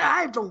question. Yeah,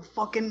 I don't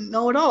fucking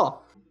know at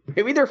all.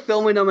 Maybe they're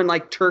filming them in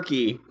like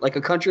Turkey, like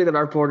a country that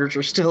our borders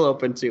are still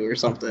open to or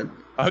something.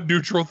 A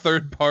neutral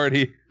third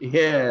party.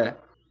 Yeah.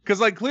 Because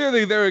like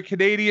clearly there are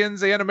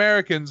Canadians and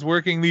Americans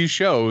working these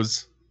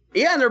shows.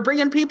 Yeah, and they're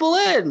bringing people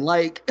in,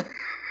 like,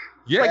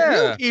 yeah, like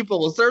real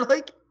people. So they're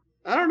like,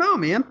 I don't know,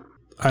 man.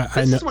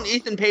 This is when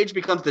Ethan Page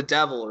becomes the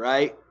devil,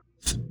 right?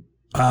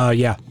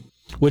 Yeah.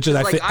 Which is,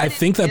 I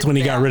think that's when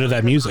he got rid of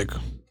that music.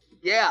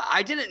 Yeah,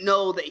 I didn't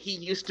know that he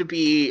used to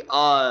be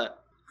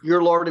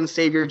your Lord and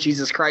Savior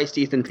Jesus Christ,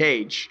 Ethan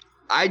Page.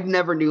 I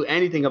never knew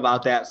anything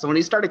about that. So when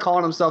he started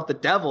calling himself the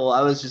devil,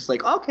 I was just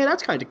like, okay,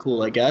 that's kind of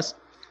cool, I guess.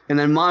 And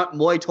then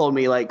Moy told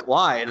me, like,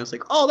 why? And I was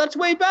like, oh, that's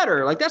way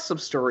better. Like, that's some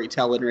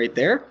storytelling right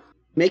there.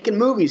 Making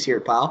movies here,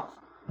 pal.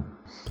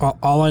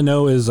 All I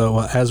know is,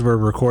 as we're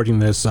recording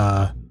this,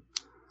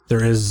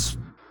 there is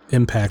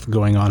Impact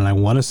going on, and I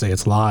want to say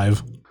it's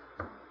live.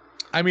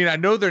 I mean, I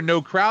know they're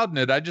no crowding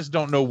it. I just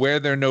don't know where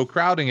they're no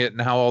crowding it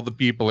and how all the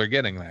people are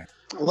getting there.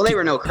 Well, they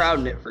were no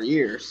crowding it for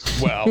years.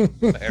 Well,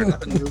 fair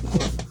enough.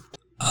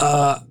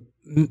 I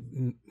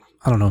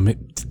don't know. Do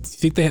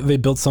you think they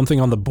built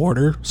something on the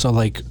border so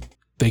like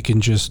they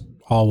can just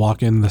all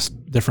walk in this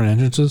different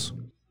entrances?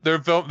 They're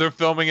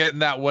filming it in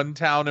that one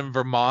town in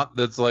Vermont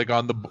that's like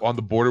on the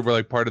border where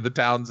like part of the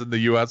town's in the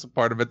U.S. and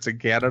part of it's in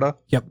Canada.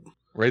 Yep.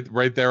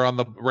 Right there on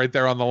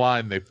the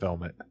line they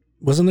film it.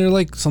 Wasn't there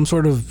like some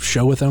sort of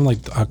show with them like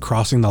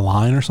crossing the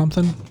line or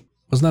something?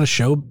 Wasn't that a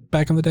show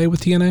back in the day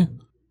with TNA?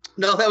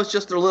 No, that was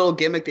just their little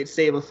gimmick they'd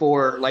say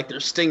before, like their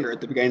stinger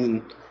at the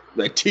beginning,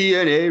 like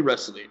TNA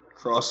wrestling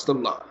cross the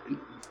line.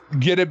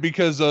 Get it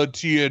because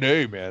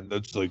TNA, man,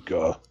 that's like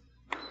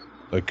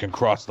can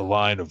cross the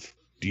line of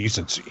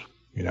decency,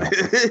 you know.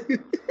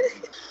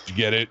 You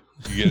get it?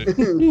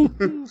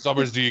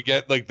 Summers, do you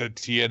get like the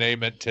TNA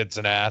meant tits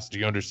and ass? Do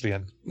you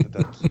understand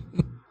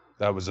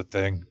that was a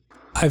thing?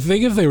 I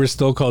think if they were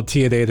still called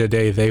TNA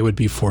today, they would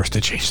be forced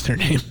to change their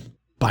name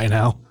by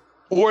now.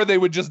 Or they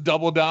would just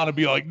double down and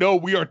be like, no,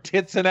 we are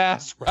tits and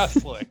ass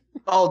wrestling.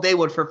 Oh, they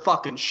would for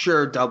fucking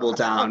sure double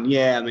down.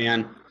 Yeah,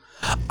 man.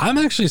 I'm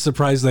actually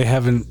surprised they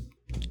haven't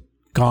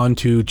gone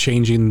to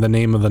changing the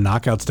name of the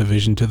Knockouts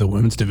division to the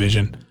women's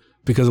division,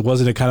 because it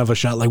wasn't a kind of a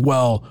shot like,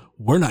 well,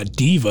 we're not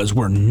divas,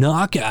 we're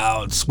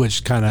knockouts,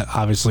 which kind of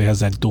obviously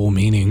has that dual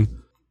meaning.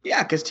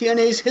 Yeah, because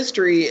TNA's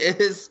history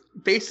is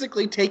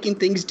basically taking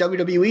things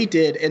WWE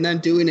did and then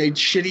doing a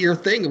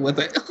shittier thing with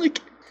it. Like,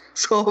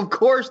 so of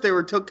course they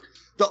took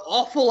the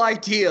awful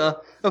idea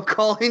of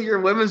calling your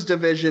women's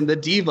division the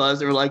Divas.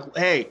 They were like,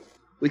 hey,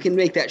 we can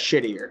make that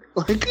shittier.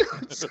 Like,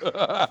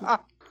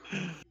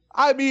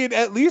 I mean,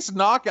 at least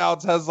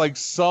Knockouts has like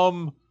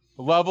some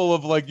level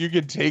of like you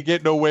can take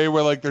it in a way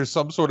where like there's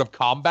some sort of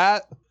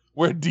combat,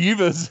 where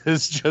Divas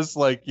is just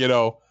like, you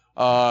know,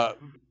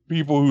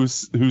 people who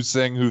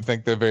sing who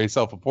think they're very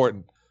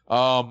self-important.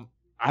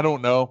 I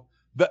don't know.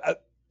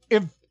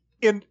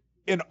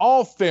 In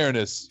all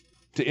fairness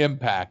to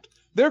Impact,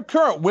 their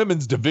current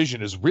women's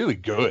division is really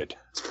good.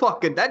 It's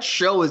fucking, that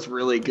show is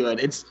really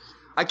good.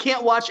 I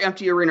can't watch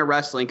Empty Arena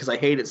Wrestling because I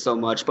hate it so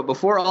much, but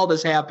before all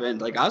this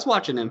happened, like I was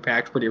watching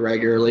Impact pretty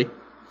regularly.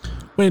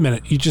 Wait a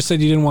minute, you just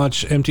said you didn't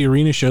watch Empty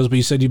Arena shows, but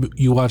you said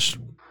you watched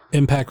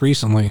Impact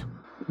recently.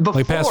 Before.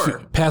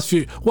 Like past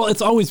few. Well,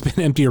 it's always been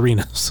Empty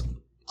Arenas.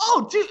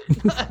 Oh, dude,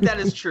 that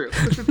is true.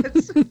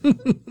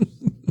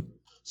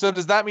 So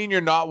does that mean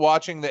you're not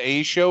watching the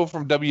A show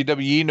from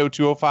WWE, No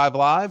 205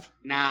 Live?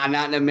 Nah,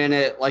 not in a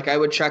minute. Like, I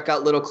would check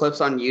out little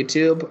clips on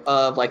YouTube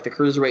of, like, the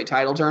Cruiserweight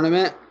title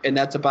tournament, and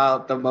that's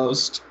about the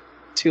most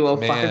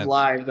 205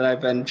 Live that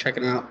I've been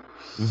checking out.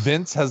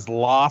 Vince has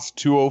lost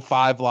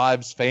 205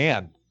 Live's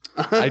fan.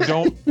 I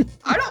don't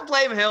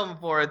blame him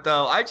for it,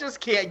 though. I just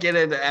can't get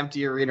into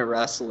Empty Arena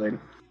Wrestling.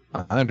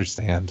 I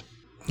understand.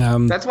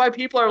 That's why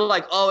people are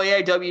like, oh,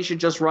 AIW should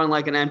just run,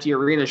 like, an Empty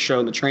Arena show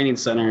in the training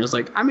center. It's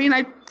like, I mean,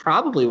 I'd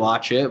probably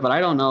watch it, but I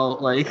don't know,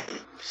 like,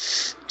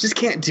 just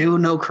can't do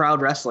no crowd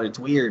wrestling. It's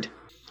weird.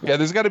 Yeah,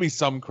 there's got to be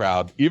some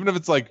crowd, even if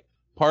it's like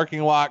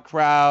parking lot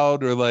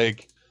crowd or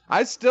like.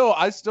 I still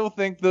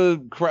think the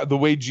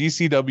way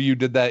GCW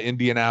did that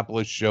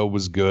Indianapolis show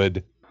was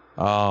good.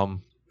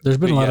 There's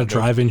been a lot of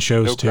drive-in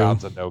shows too.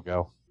 Crowd's a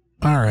no-go.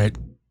 All right,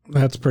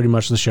 that's pretty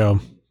much the show.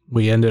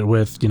 We end it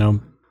with, you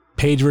know,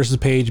 Page versus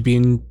Page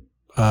being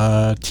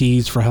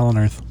teased for Hell on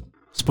Earth.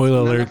 Spoiler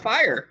alert.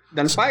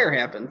 Then fire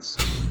happens.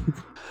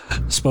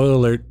 Spoiler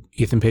alert,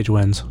 Ethan Page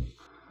wins.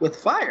 With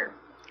fire,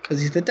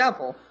 because he's the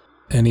devil.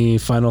 Any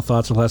final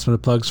thoughts or last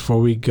minute plugs before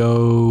we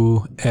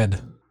go,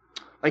 Ed?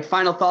 Like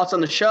final thoughts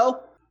on the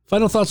show?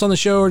 Final thoughts on the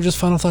show or just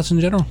final thoughts in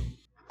general?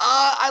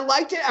 I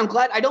liked it. I'm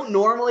glad. I don't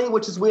normally,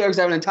 which is weird because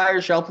I have an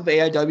entire shelf of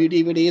AIW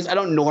DVDs. I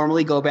don't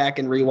normally go back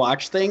and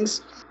rewatch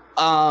things.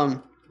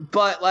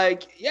 But,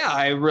 like, yeah,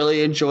 I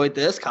really enjoyed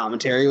this.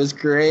 Commentary was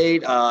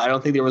great. I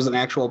don't think there was an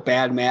actual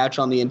bad match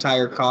on the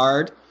entire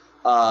card.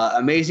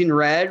 Amazing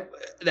Red.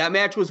 That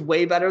match was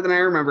way better than I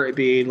remember it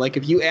being. Like,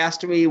 if you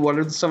asked me what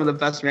are some of the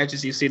best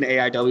matches you've seen in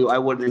AIW, I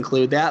wouldn't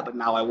include that, but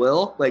now I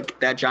will. Like,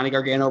 that Johnny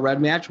Gargano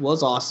Red match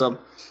was awesome.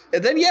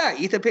 And then, yeah,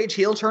 Ethan Page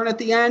heel turn at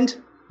the end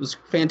was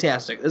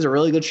fantastic. It was a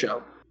really good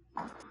show.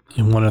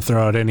 You want to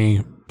throw out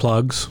any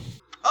plugs?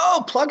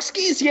 Oh, plug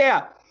skis,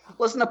 yeah.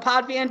 Listen to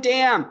Pod Van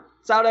Dam.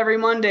 It's out every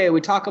Monday. We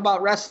talk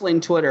about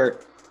wrestling Twitter.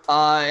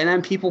 And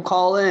then people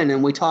call in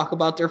and we talk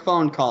about their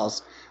phone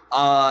calls.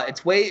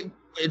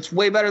 It's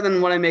way better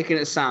than what I'm making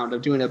it sound. I'm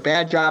doing a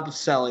bad job of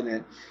selling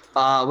it.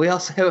 We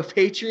also have a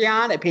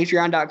Patreon at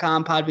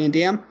patreon.com, Pod Van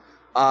Dam.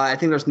 I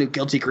think there's new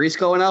Guilty Grease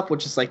going up,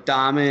 which is like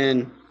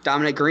Dominic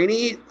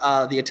Greeny,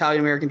 the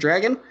Italian-American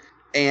Dragon,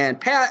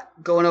 and Pat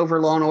going over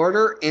Law &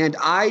 Order. And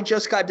I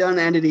just got done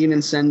editing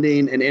and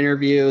sending an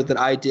interview that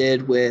I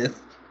did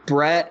with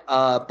Brett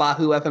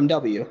Bahu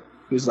FMW,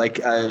 who's like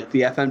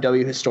the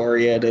FMW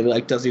historian and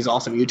like does these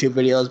awesome YouTube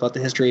videos about the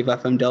history of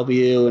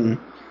FMW and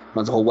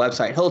runs a whole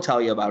website. He'll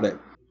tell you about it.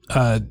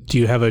 Do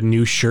you have a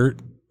new shirt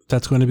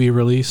that's going to be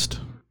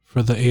released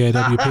for the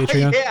AIW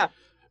Patreon? Yeah.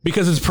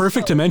 Because it's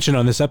perfect to mention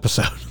on this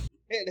episode.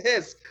 It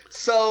is.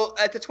 So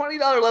at the $20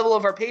 level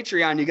of our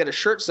Patreon, you get a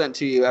shirt sent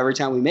to you every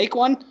time we make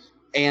one.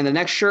 And the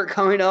next shirt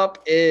coming up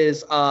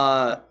is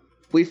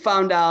we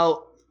found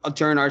out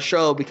during our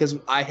show, because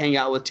I hang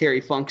out with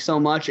Terry Funk so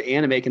much at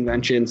anime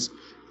conventions,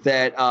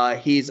 that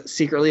he's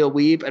secretly a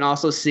weeb and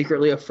also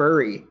secretly a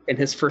furry, and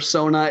his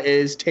persona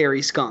is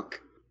Terry Skunk.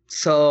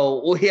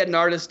 So we had an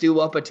artist do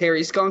up a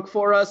Terry Skunk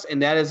for us,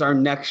 and that is our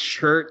next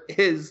shirt,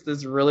 is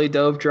this really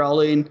dope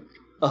drawing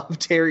of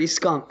Terry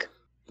Skunk.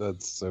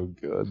 That's so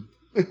good.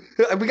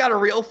 We got a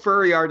real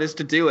furry artist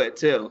to do it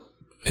too.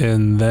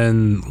 And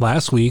then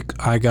last week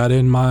I got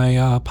in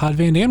my Pod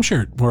Van Dam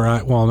shirt,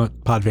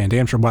 not Pod Van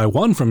Dam shirt, but I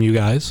won from you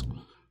guys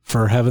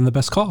for having the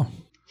best call.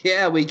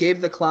 Yeah, we gave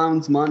the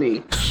clowns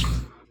money.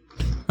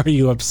 Are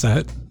you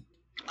upset?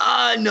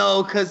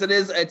 No, because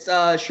it's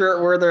a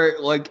shirt where they're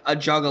like a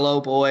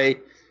juggalo boy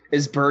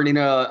is burning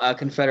a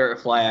Confederate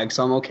flag,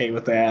 so I'm okay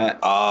with that.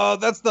 Oh,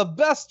 that's the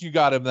best you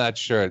got him that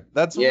shirt.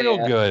 That's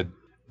real good.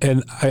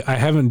 And I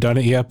haven't done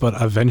it yet,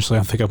 but eventually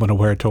I think I'm going to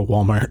wear it to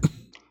Walmart.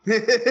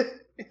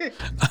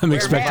 I'm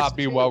expecting not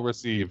be well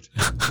received.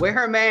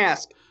 Wear a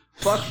mask.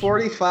 Fuck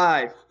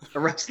 45.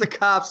 Arrest the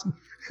cops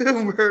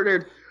who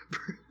murdered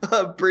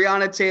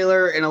Breonna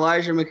Taylor and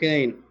Elijah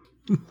McClain.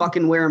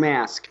 Fucking wear a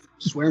mask.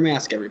 Just wear a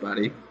mask,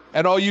 everybody.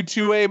 And all you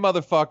 2A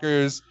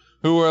motherfuckers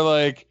who are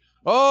like,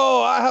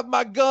 oh, I have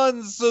my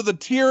guns so the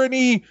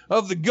tyranny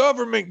of the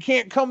government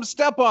can't come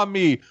step on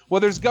me.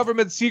 Well, there's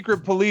government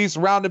secret police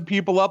rounding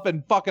people up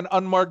in fucking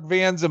unmarked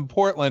vans in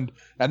Portland,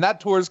 and that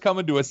tour is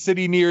coming to a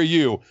city near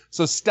you.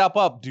 So step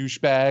up,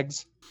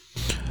 douchebags.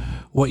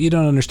 What you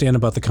don't understand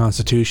about the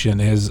Constitution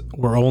is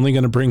we're only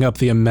going to bring up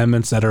the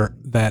amendments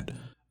that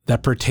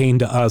pertain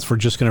to us. We're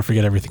just going to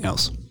forget everything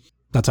else.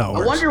 That's how it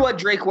works. I wonder what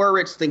Drake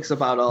Warwitz thinks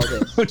about all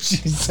this. Oh,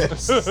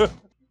 Jesus.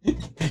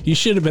 You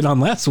should have been on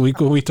last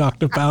week when we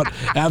talked about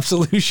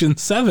Absolution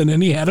 7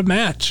 and he had a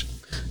match.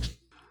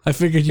 I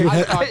figured you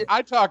had...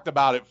 I talked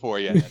about it for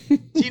you. Do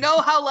you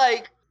know how,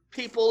 like,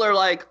 people are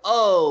like,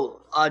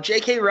 oh,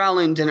 J.K.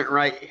 Rowling didn't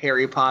write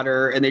Harry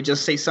Potter, and they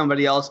just say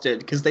somebody else did,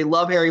 because they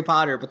love Harry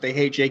Potter, but they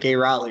hate J.K.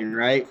 Rowling,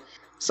 right?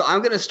 So I'm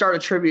going to start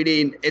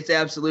attributing It's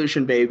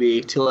Absolution Baby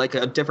to, like,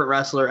 a different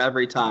wrestler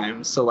every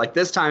time. So, like,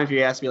 this time, if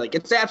you ask me, like,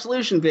 It's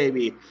Absolution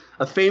Baby,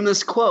 a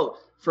famous quote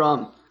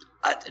from...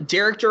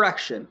 Derek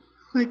Direction.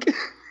 Like,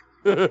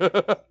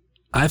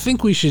 I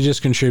think we should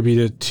just contribute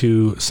it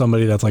to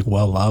somebody that's like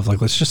well loved.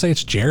 Like, let's just say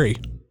it's Jerry.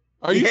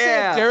 Are you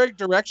saying Derek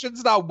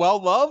Direction's not well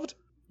loved?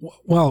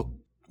 Well,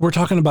 we're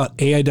talking about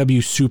AIW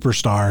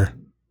superstar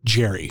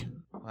Jerry.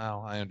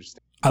 Wow, I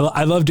understand.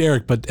 I love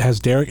Derek, but has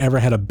Derek ever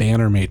had a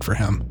banner made for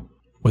him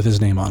with his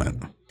name on it?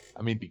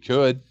 I mean, he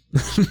could.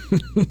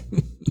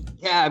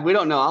 Yeah, we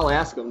don't know. I'll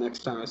ask him next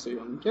time I see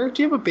him. Derek,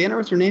 do you have a banner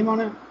with your name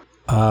on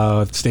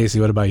it? Stacy,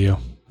 what about you?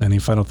 Any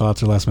final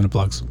thoughts or last minute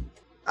plugs?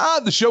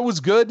 The show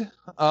was good.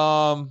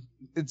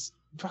 It's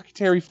fucking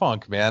Terry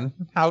Funk, man.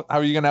 How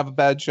are you gonna have a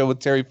bad show with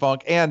Terry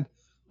Funk? And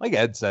like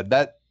Ed said,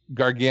 that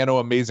Gargano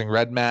Amazing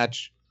Red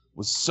match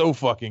was so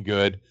fucking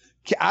good.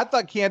 I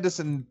thought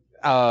Candice and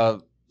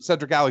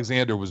Cedric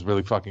Alexander was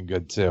really fucking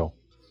good too.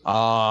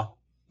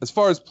 As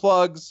far as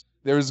plugs,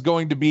 there's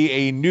going to be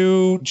a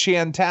new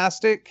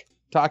Chantastic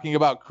talking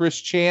about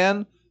Chris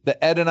Chan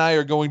that Ed and I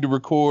are going to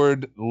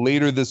record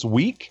later this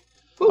week.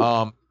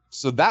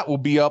 So that will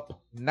be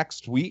up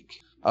next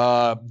week.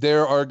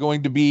 There are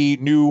going to be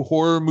new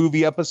horror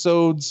movie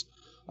episodes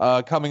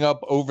coming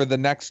up over the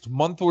next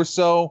month or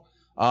so.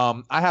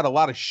 I had a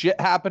lot of shit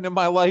happen in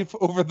my life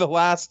over the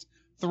last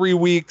 3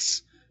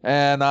 weeks,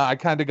 and I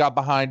kind of got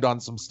behind on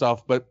some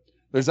stuff. But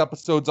there's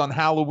episodes on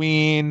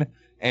Halloween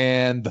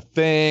and The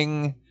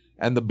Thing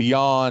and The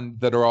Beyond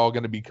that are all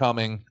going to be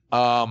coming.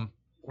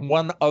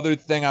 One other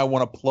thing I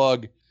want to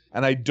plug,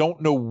 and I don't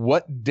know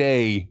what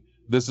day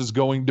this is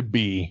going to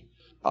be,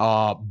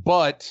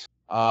 but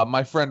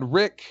my friend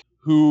Rick,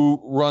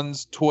 who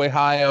runs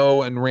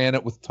Toy.io and ran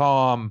it with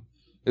Tom,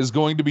 is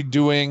going to be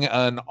doing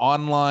an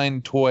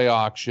online toy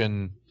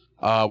auction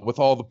with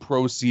all the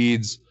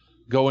proceeds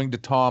going to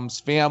Tom's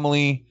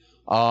family.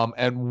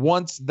 And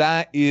once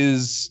that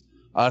is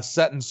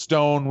set in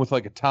stone with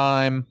like a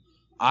time,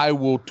 I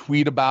will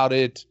tweet about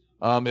it.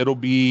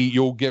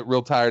 You'll get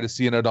real tired of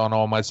seeing it on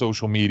all my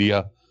social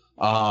media.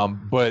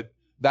 But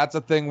that's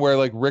a thing where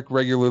like Rick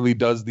regularly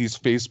does these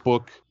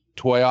Facebook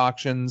toy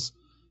auctions.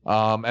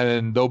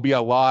 And there'll be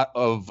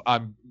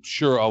I'm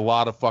sure a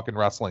lot of fucking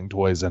wrestling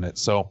toys in it.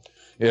 So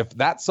if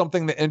that's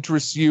something that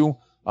interests you,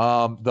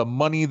 the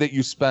money that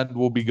you spend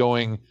will be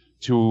going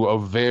to a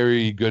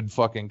very good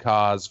fucking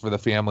cause for the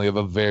family of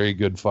a very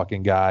good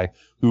fucking guy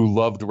who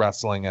loved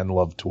wrestling and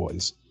loved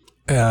toys.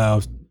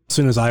 As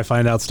soon as I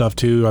find out stuff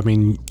too, I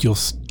mean, you'll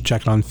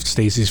check it on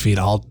Stacy's feed.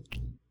 I'll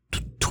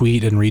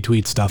tweet and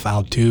retweet stuff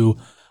out too.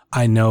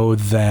 I know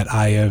that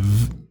I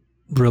have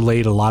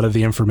relayed a lot of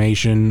the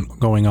information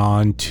going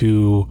on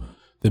to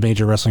the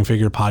Major Wrestling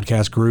Figure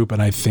podcast group,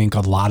 and I think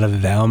a lot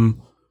of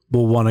them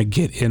will want to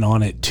get in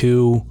on it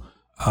too.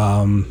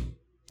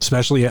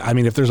 Especially, I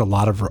mean, if there's a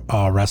lot of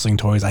wrestling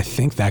toys, I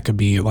think that could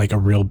be like a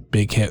real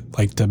big hit,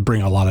 like to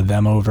bring a lot of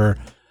them over.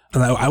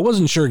 And I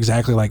wasn't sure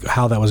exactly like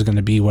how that was going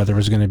to be, whether it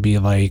was going to be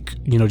like,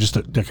 you know, just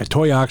like a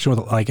toy auction with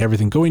like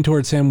everything going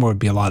towards him, or it would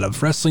be a lot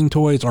of wrestling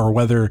toys, or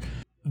whether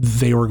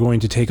they were going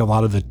to take a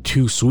lot of the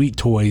Too Sweet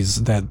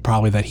toys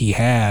that he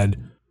had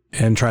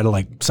and try to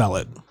like sell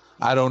it.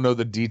 I don't know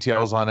the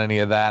details on any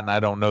of that, and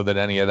I don't know that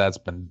any of that's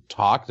been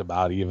talked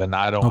about even.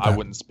 I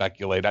wouldn't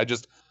speculate.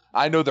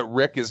 I know that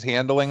Rick is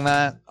handling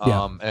that.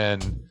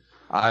 And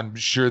I'm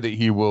sure that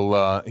he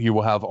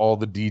will have all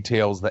the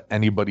details that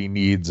anybody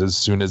needs as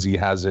soon as he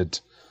has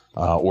it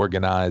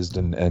organized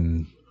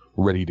and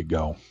ready to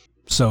go.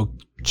 So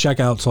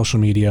check out social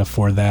media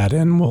for that,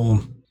 and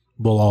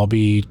we'll all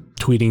be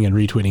tweeting and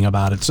retweeting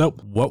about it. So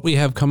what we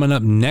have coming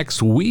up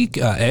next week,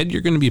 Ed,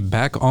 you're going to be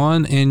back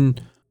on,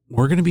 and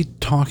we're going to be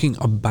talking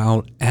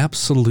about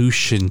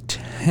Absolution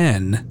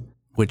 10,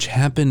 which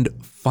happened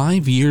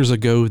 5 years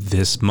ago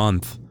this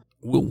month.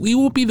 We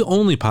will be the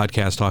only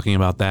podcast talking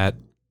about that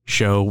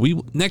show.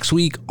 Next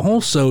week,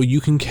 also, you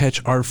can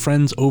catch our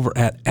friends over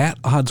at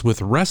Odds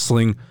with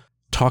Wrestling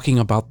talking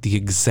about the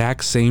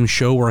exact same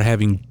show. We're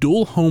having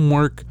dual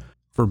homework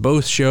for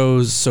both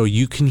shows, so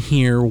you can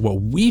hear what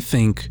we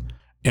think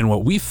and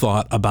what we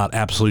thought about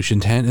Absolution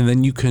 10, and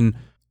then you can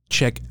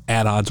check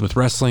At Odds with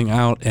Wrestling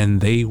out, and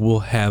they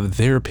will have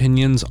their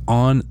opinions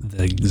on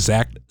the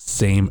exact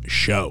same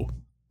show.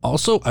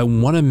 Also, I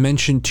want to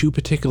mention two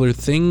particular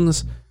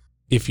things.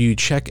 If you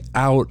check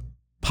out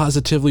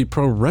Positively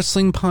Pro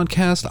Wrestling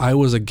podcast, I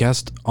was a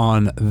guest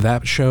on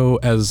that show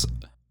as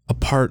a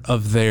part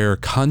of their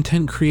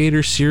content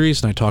creator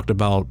series, and I talked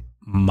about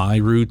my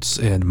roots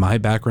and my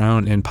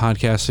background in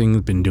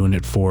podcasting. Been doing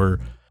it for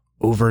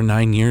over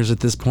 9 years at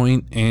this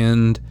point.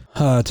 And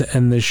to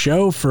end this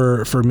show,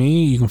 for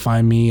me, you can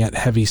find me at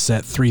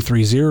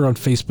Heavyset330 on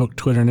Facebook,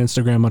 Twitter, and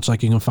Instagram, much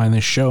like you can find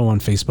this show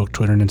on Facebook,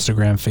 Twitter, and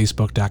Instagram,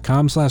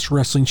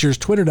 facebook.com/WrestlingCheers,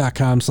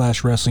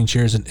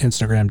 twitter.com/WrestlingCheers, and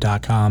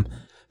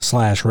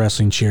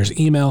instagram.com/WrestlingCheers.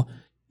 Email,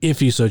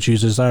 if you so choose,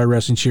 desire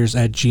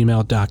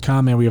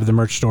WrestlingCheers@gmail.com. And we have the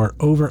merch store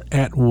over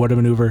at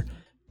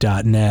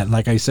whatamaneuver.net.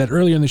 Like I said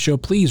earlier in the show,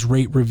 please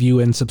rate, review,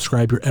 and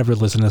subscribe your ever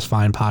listen to this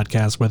fine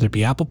podcast, whether it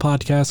be Apple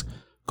Podcasts,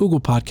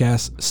 Google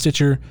Podcasts,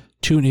 Stitcher,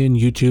 TuneIn,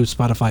 YouTube,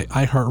 Spotify,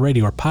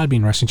 iHeartRadio, or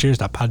Podbean,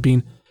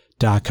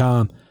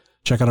 WrestlingCheers.podbean.com.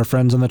 Check out our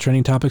friends on the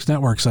Trending Topics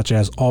Network, such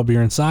as All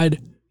Beer Inside,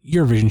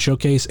 Eurovision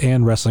Showcase,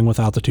 and Wrestling with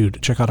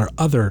Altitude. Check out our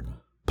other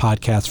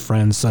podcast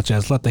friends, such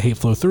as Let the Hate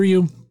Flow Through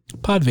You,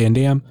 Pod Van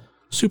Dam,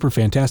 Super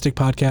Fantastic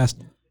Podcast,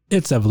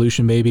 It's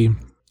Evolution Baby,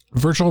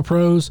 Virtual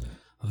Pros,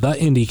 The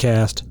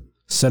IndieCast,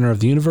 Center of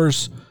the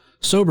Universe,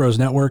 Sobros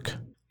Network,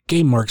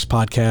 Game Marks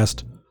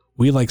Podcast,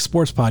 We Like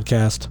Sports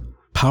Podcast,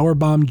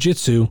 Powerbomb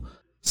Jitsu,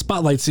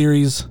 Spotlight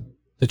Series,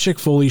 The Chick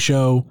Foley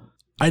Show,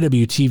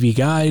 IWTV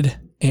Guide,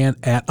 and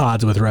At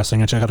Odds with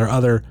Wrestling. And check out our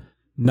other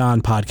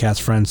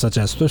non-podcast friends such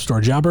as Thrift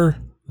Store Jobber,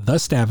 The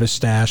Stavish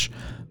Stash,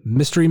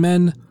 Mystery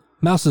Men,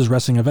 Mouse's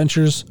Wrestling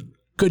Adventures,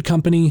 Good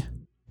Company,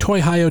 Toy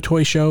Hio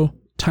Toy Show,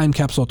 Time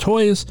Capsule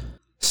Toys,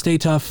 Stay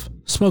Tough,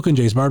 Smoke and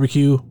Jay's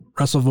Barbecue,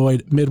 Wrestle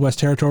Void, Midwest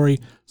Territory,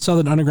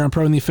 Southern Underground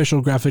Pro, and the official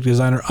graphic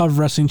designer of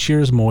Wrestling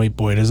Cheers, Moy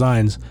Boy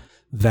Designs.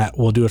 That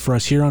will do it for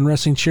us here on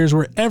Wrestling Cheers,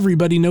 where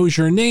everybody knows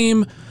your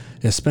name,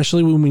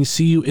 especially when we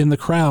see you in the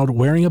crowd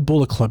wearing a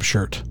Bullet Club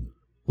shirt.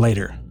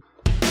 Later.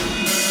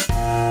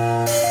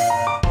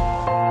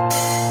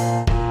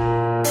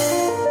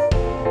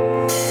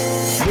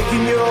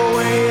 Making your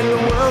way in the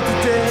world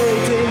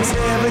today takes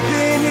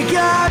everything you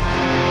got.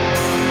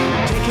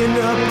 Taking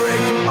a break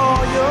from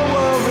all your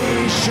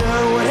worries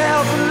sure would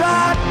help a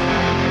lot.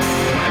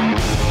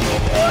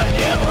 Would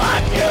you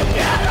like to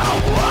get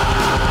away?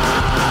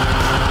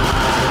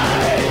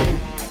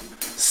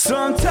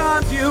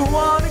 Sometimes you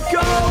want to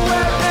go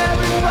where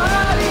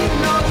everybody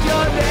knows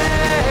your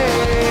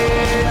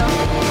name,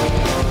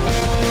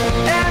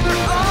 and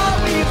they're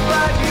always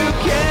glad you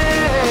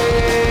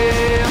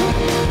came.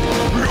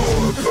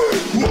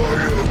 What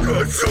you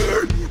can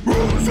see,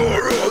 rules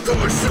are all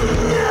the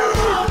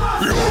same.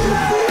 You're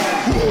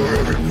for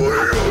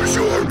everybody else,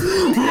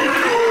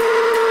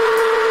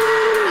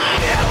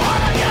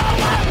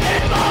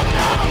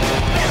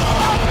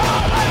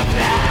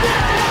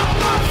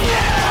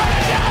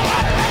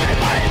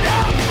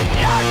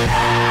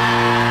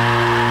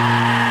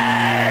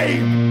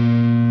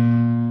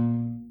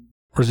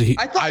 Or is he?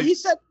 I thought he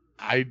said.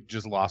 I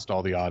just lost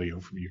all the audio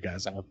from you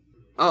guys.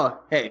 Oh,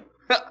 hey.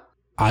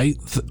 I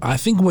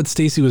think what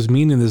Stacy was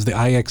meaning is the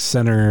IX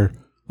Center,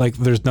 like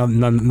there's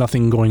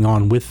nothing going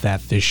on with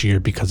that this year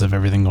because of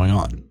everything going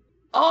on.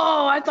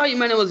 Oh, I thought you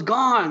meant it was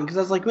gone because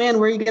I was like, man,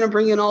 where are you going to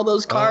bring in all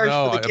those cars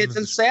for the kids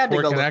and sad to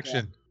poor go connection.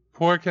 look at?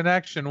 Poor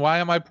connection. Why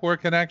am I poor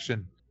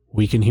connection?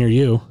 We can hear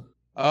you.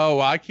 Oh,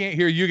 I can't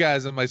hear you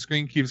guys, and my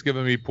screen keeps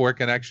giving me poor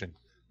connection.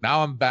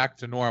 Now I'm back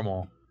to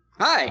normal.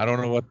 Hi. I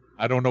don't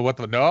know what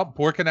the no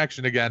poor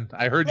connection again.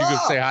 I heard you could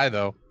say hi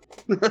though.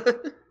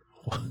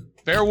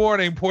 Fair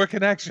warning, poor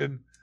connection.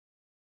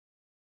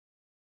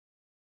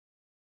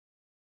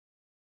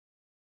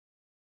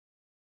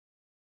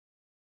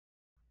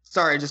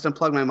 Sorry, I just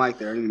unplugged my mic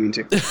there. I didn't mean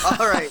to.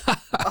 All right.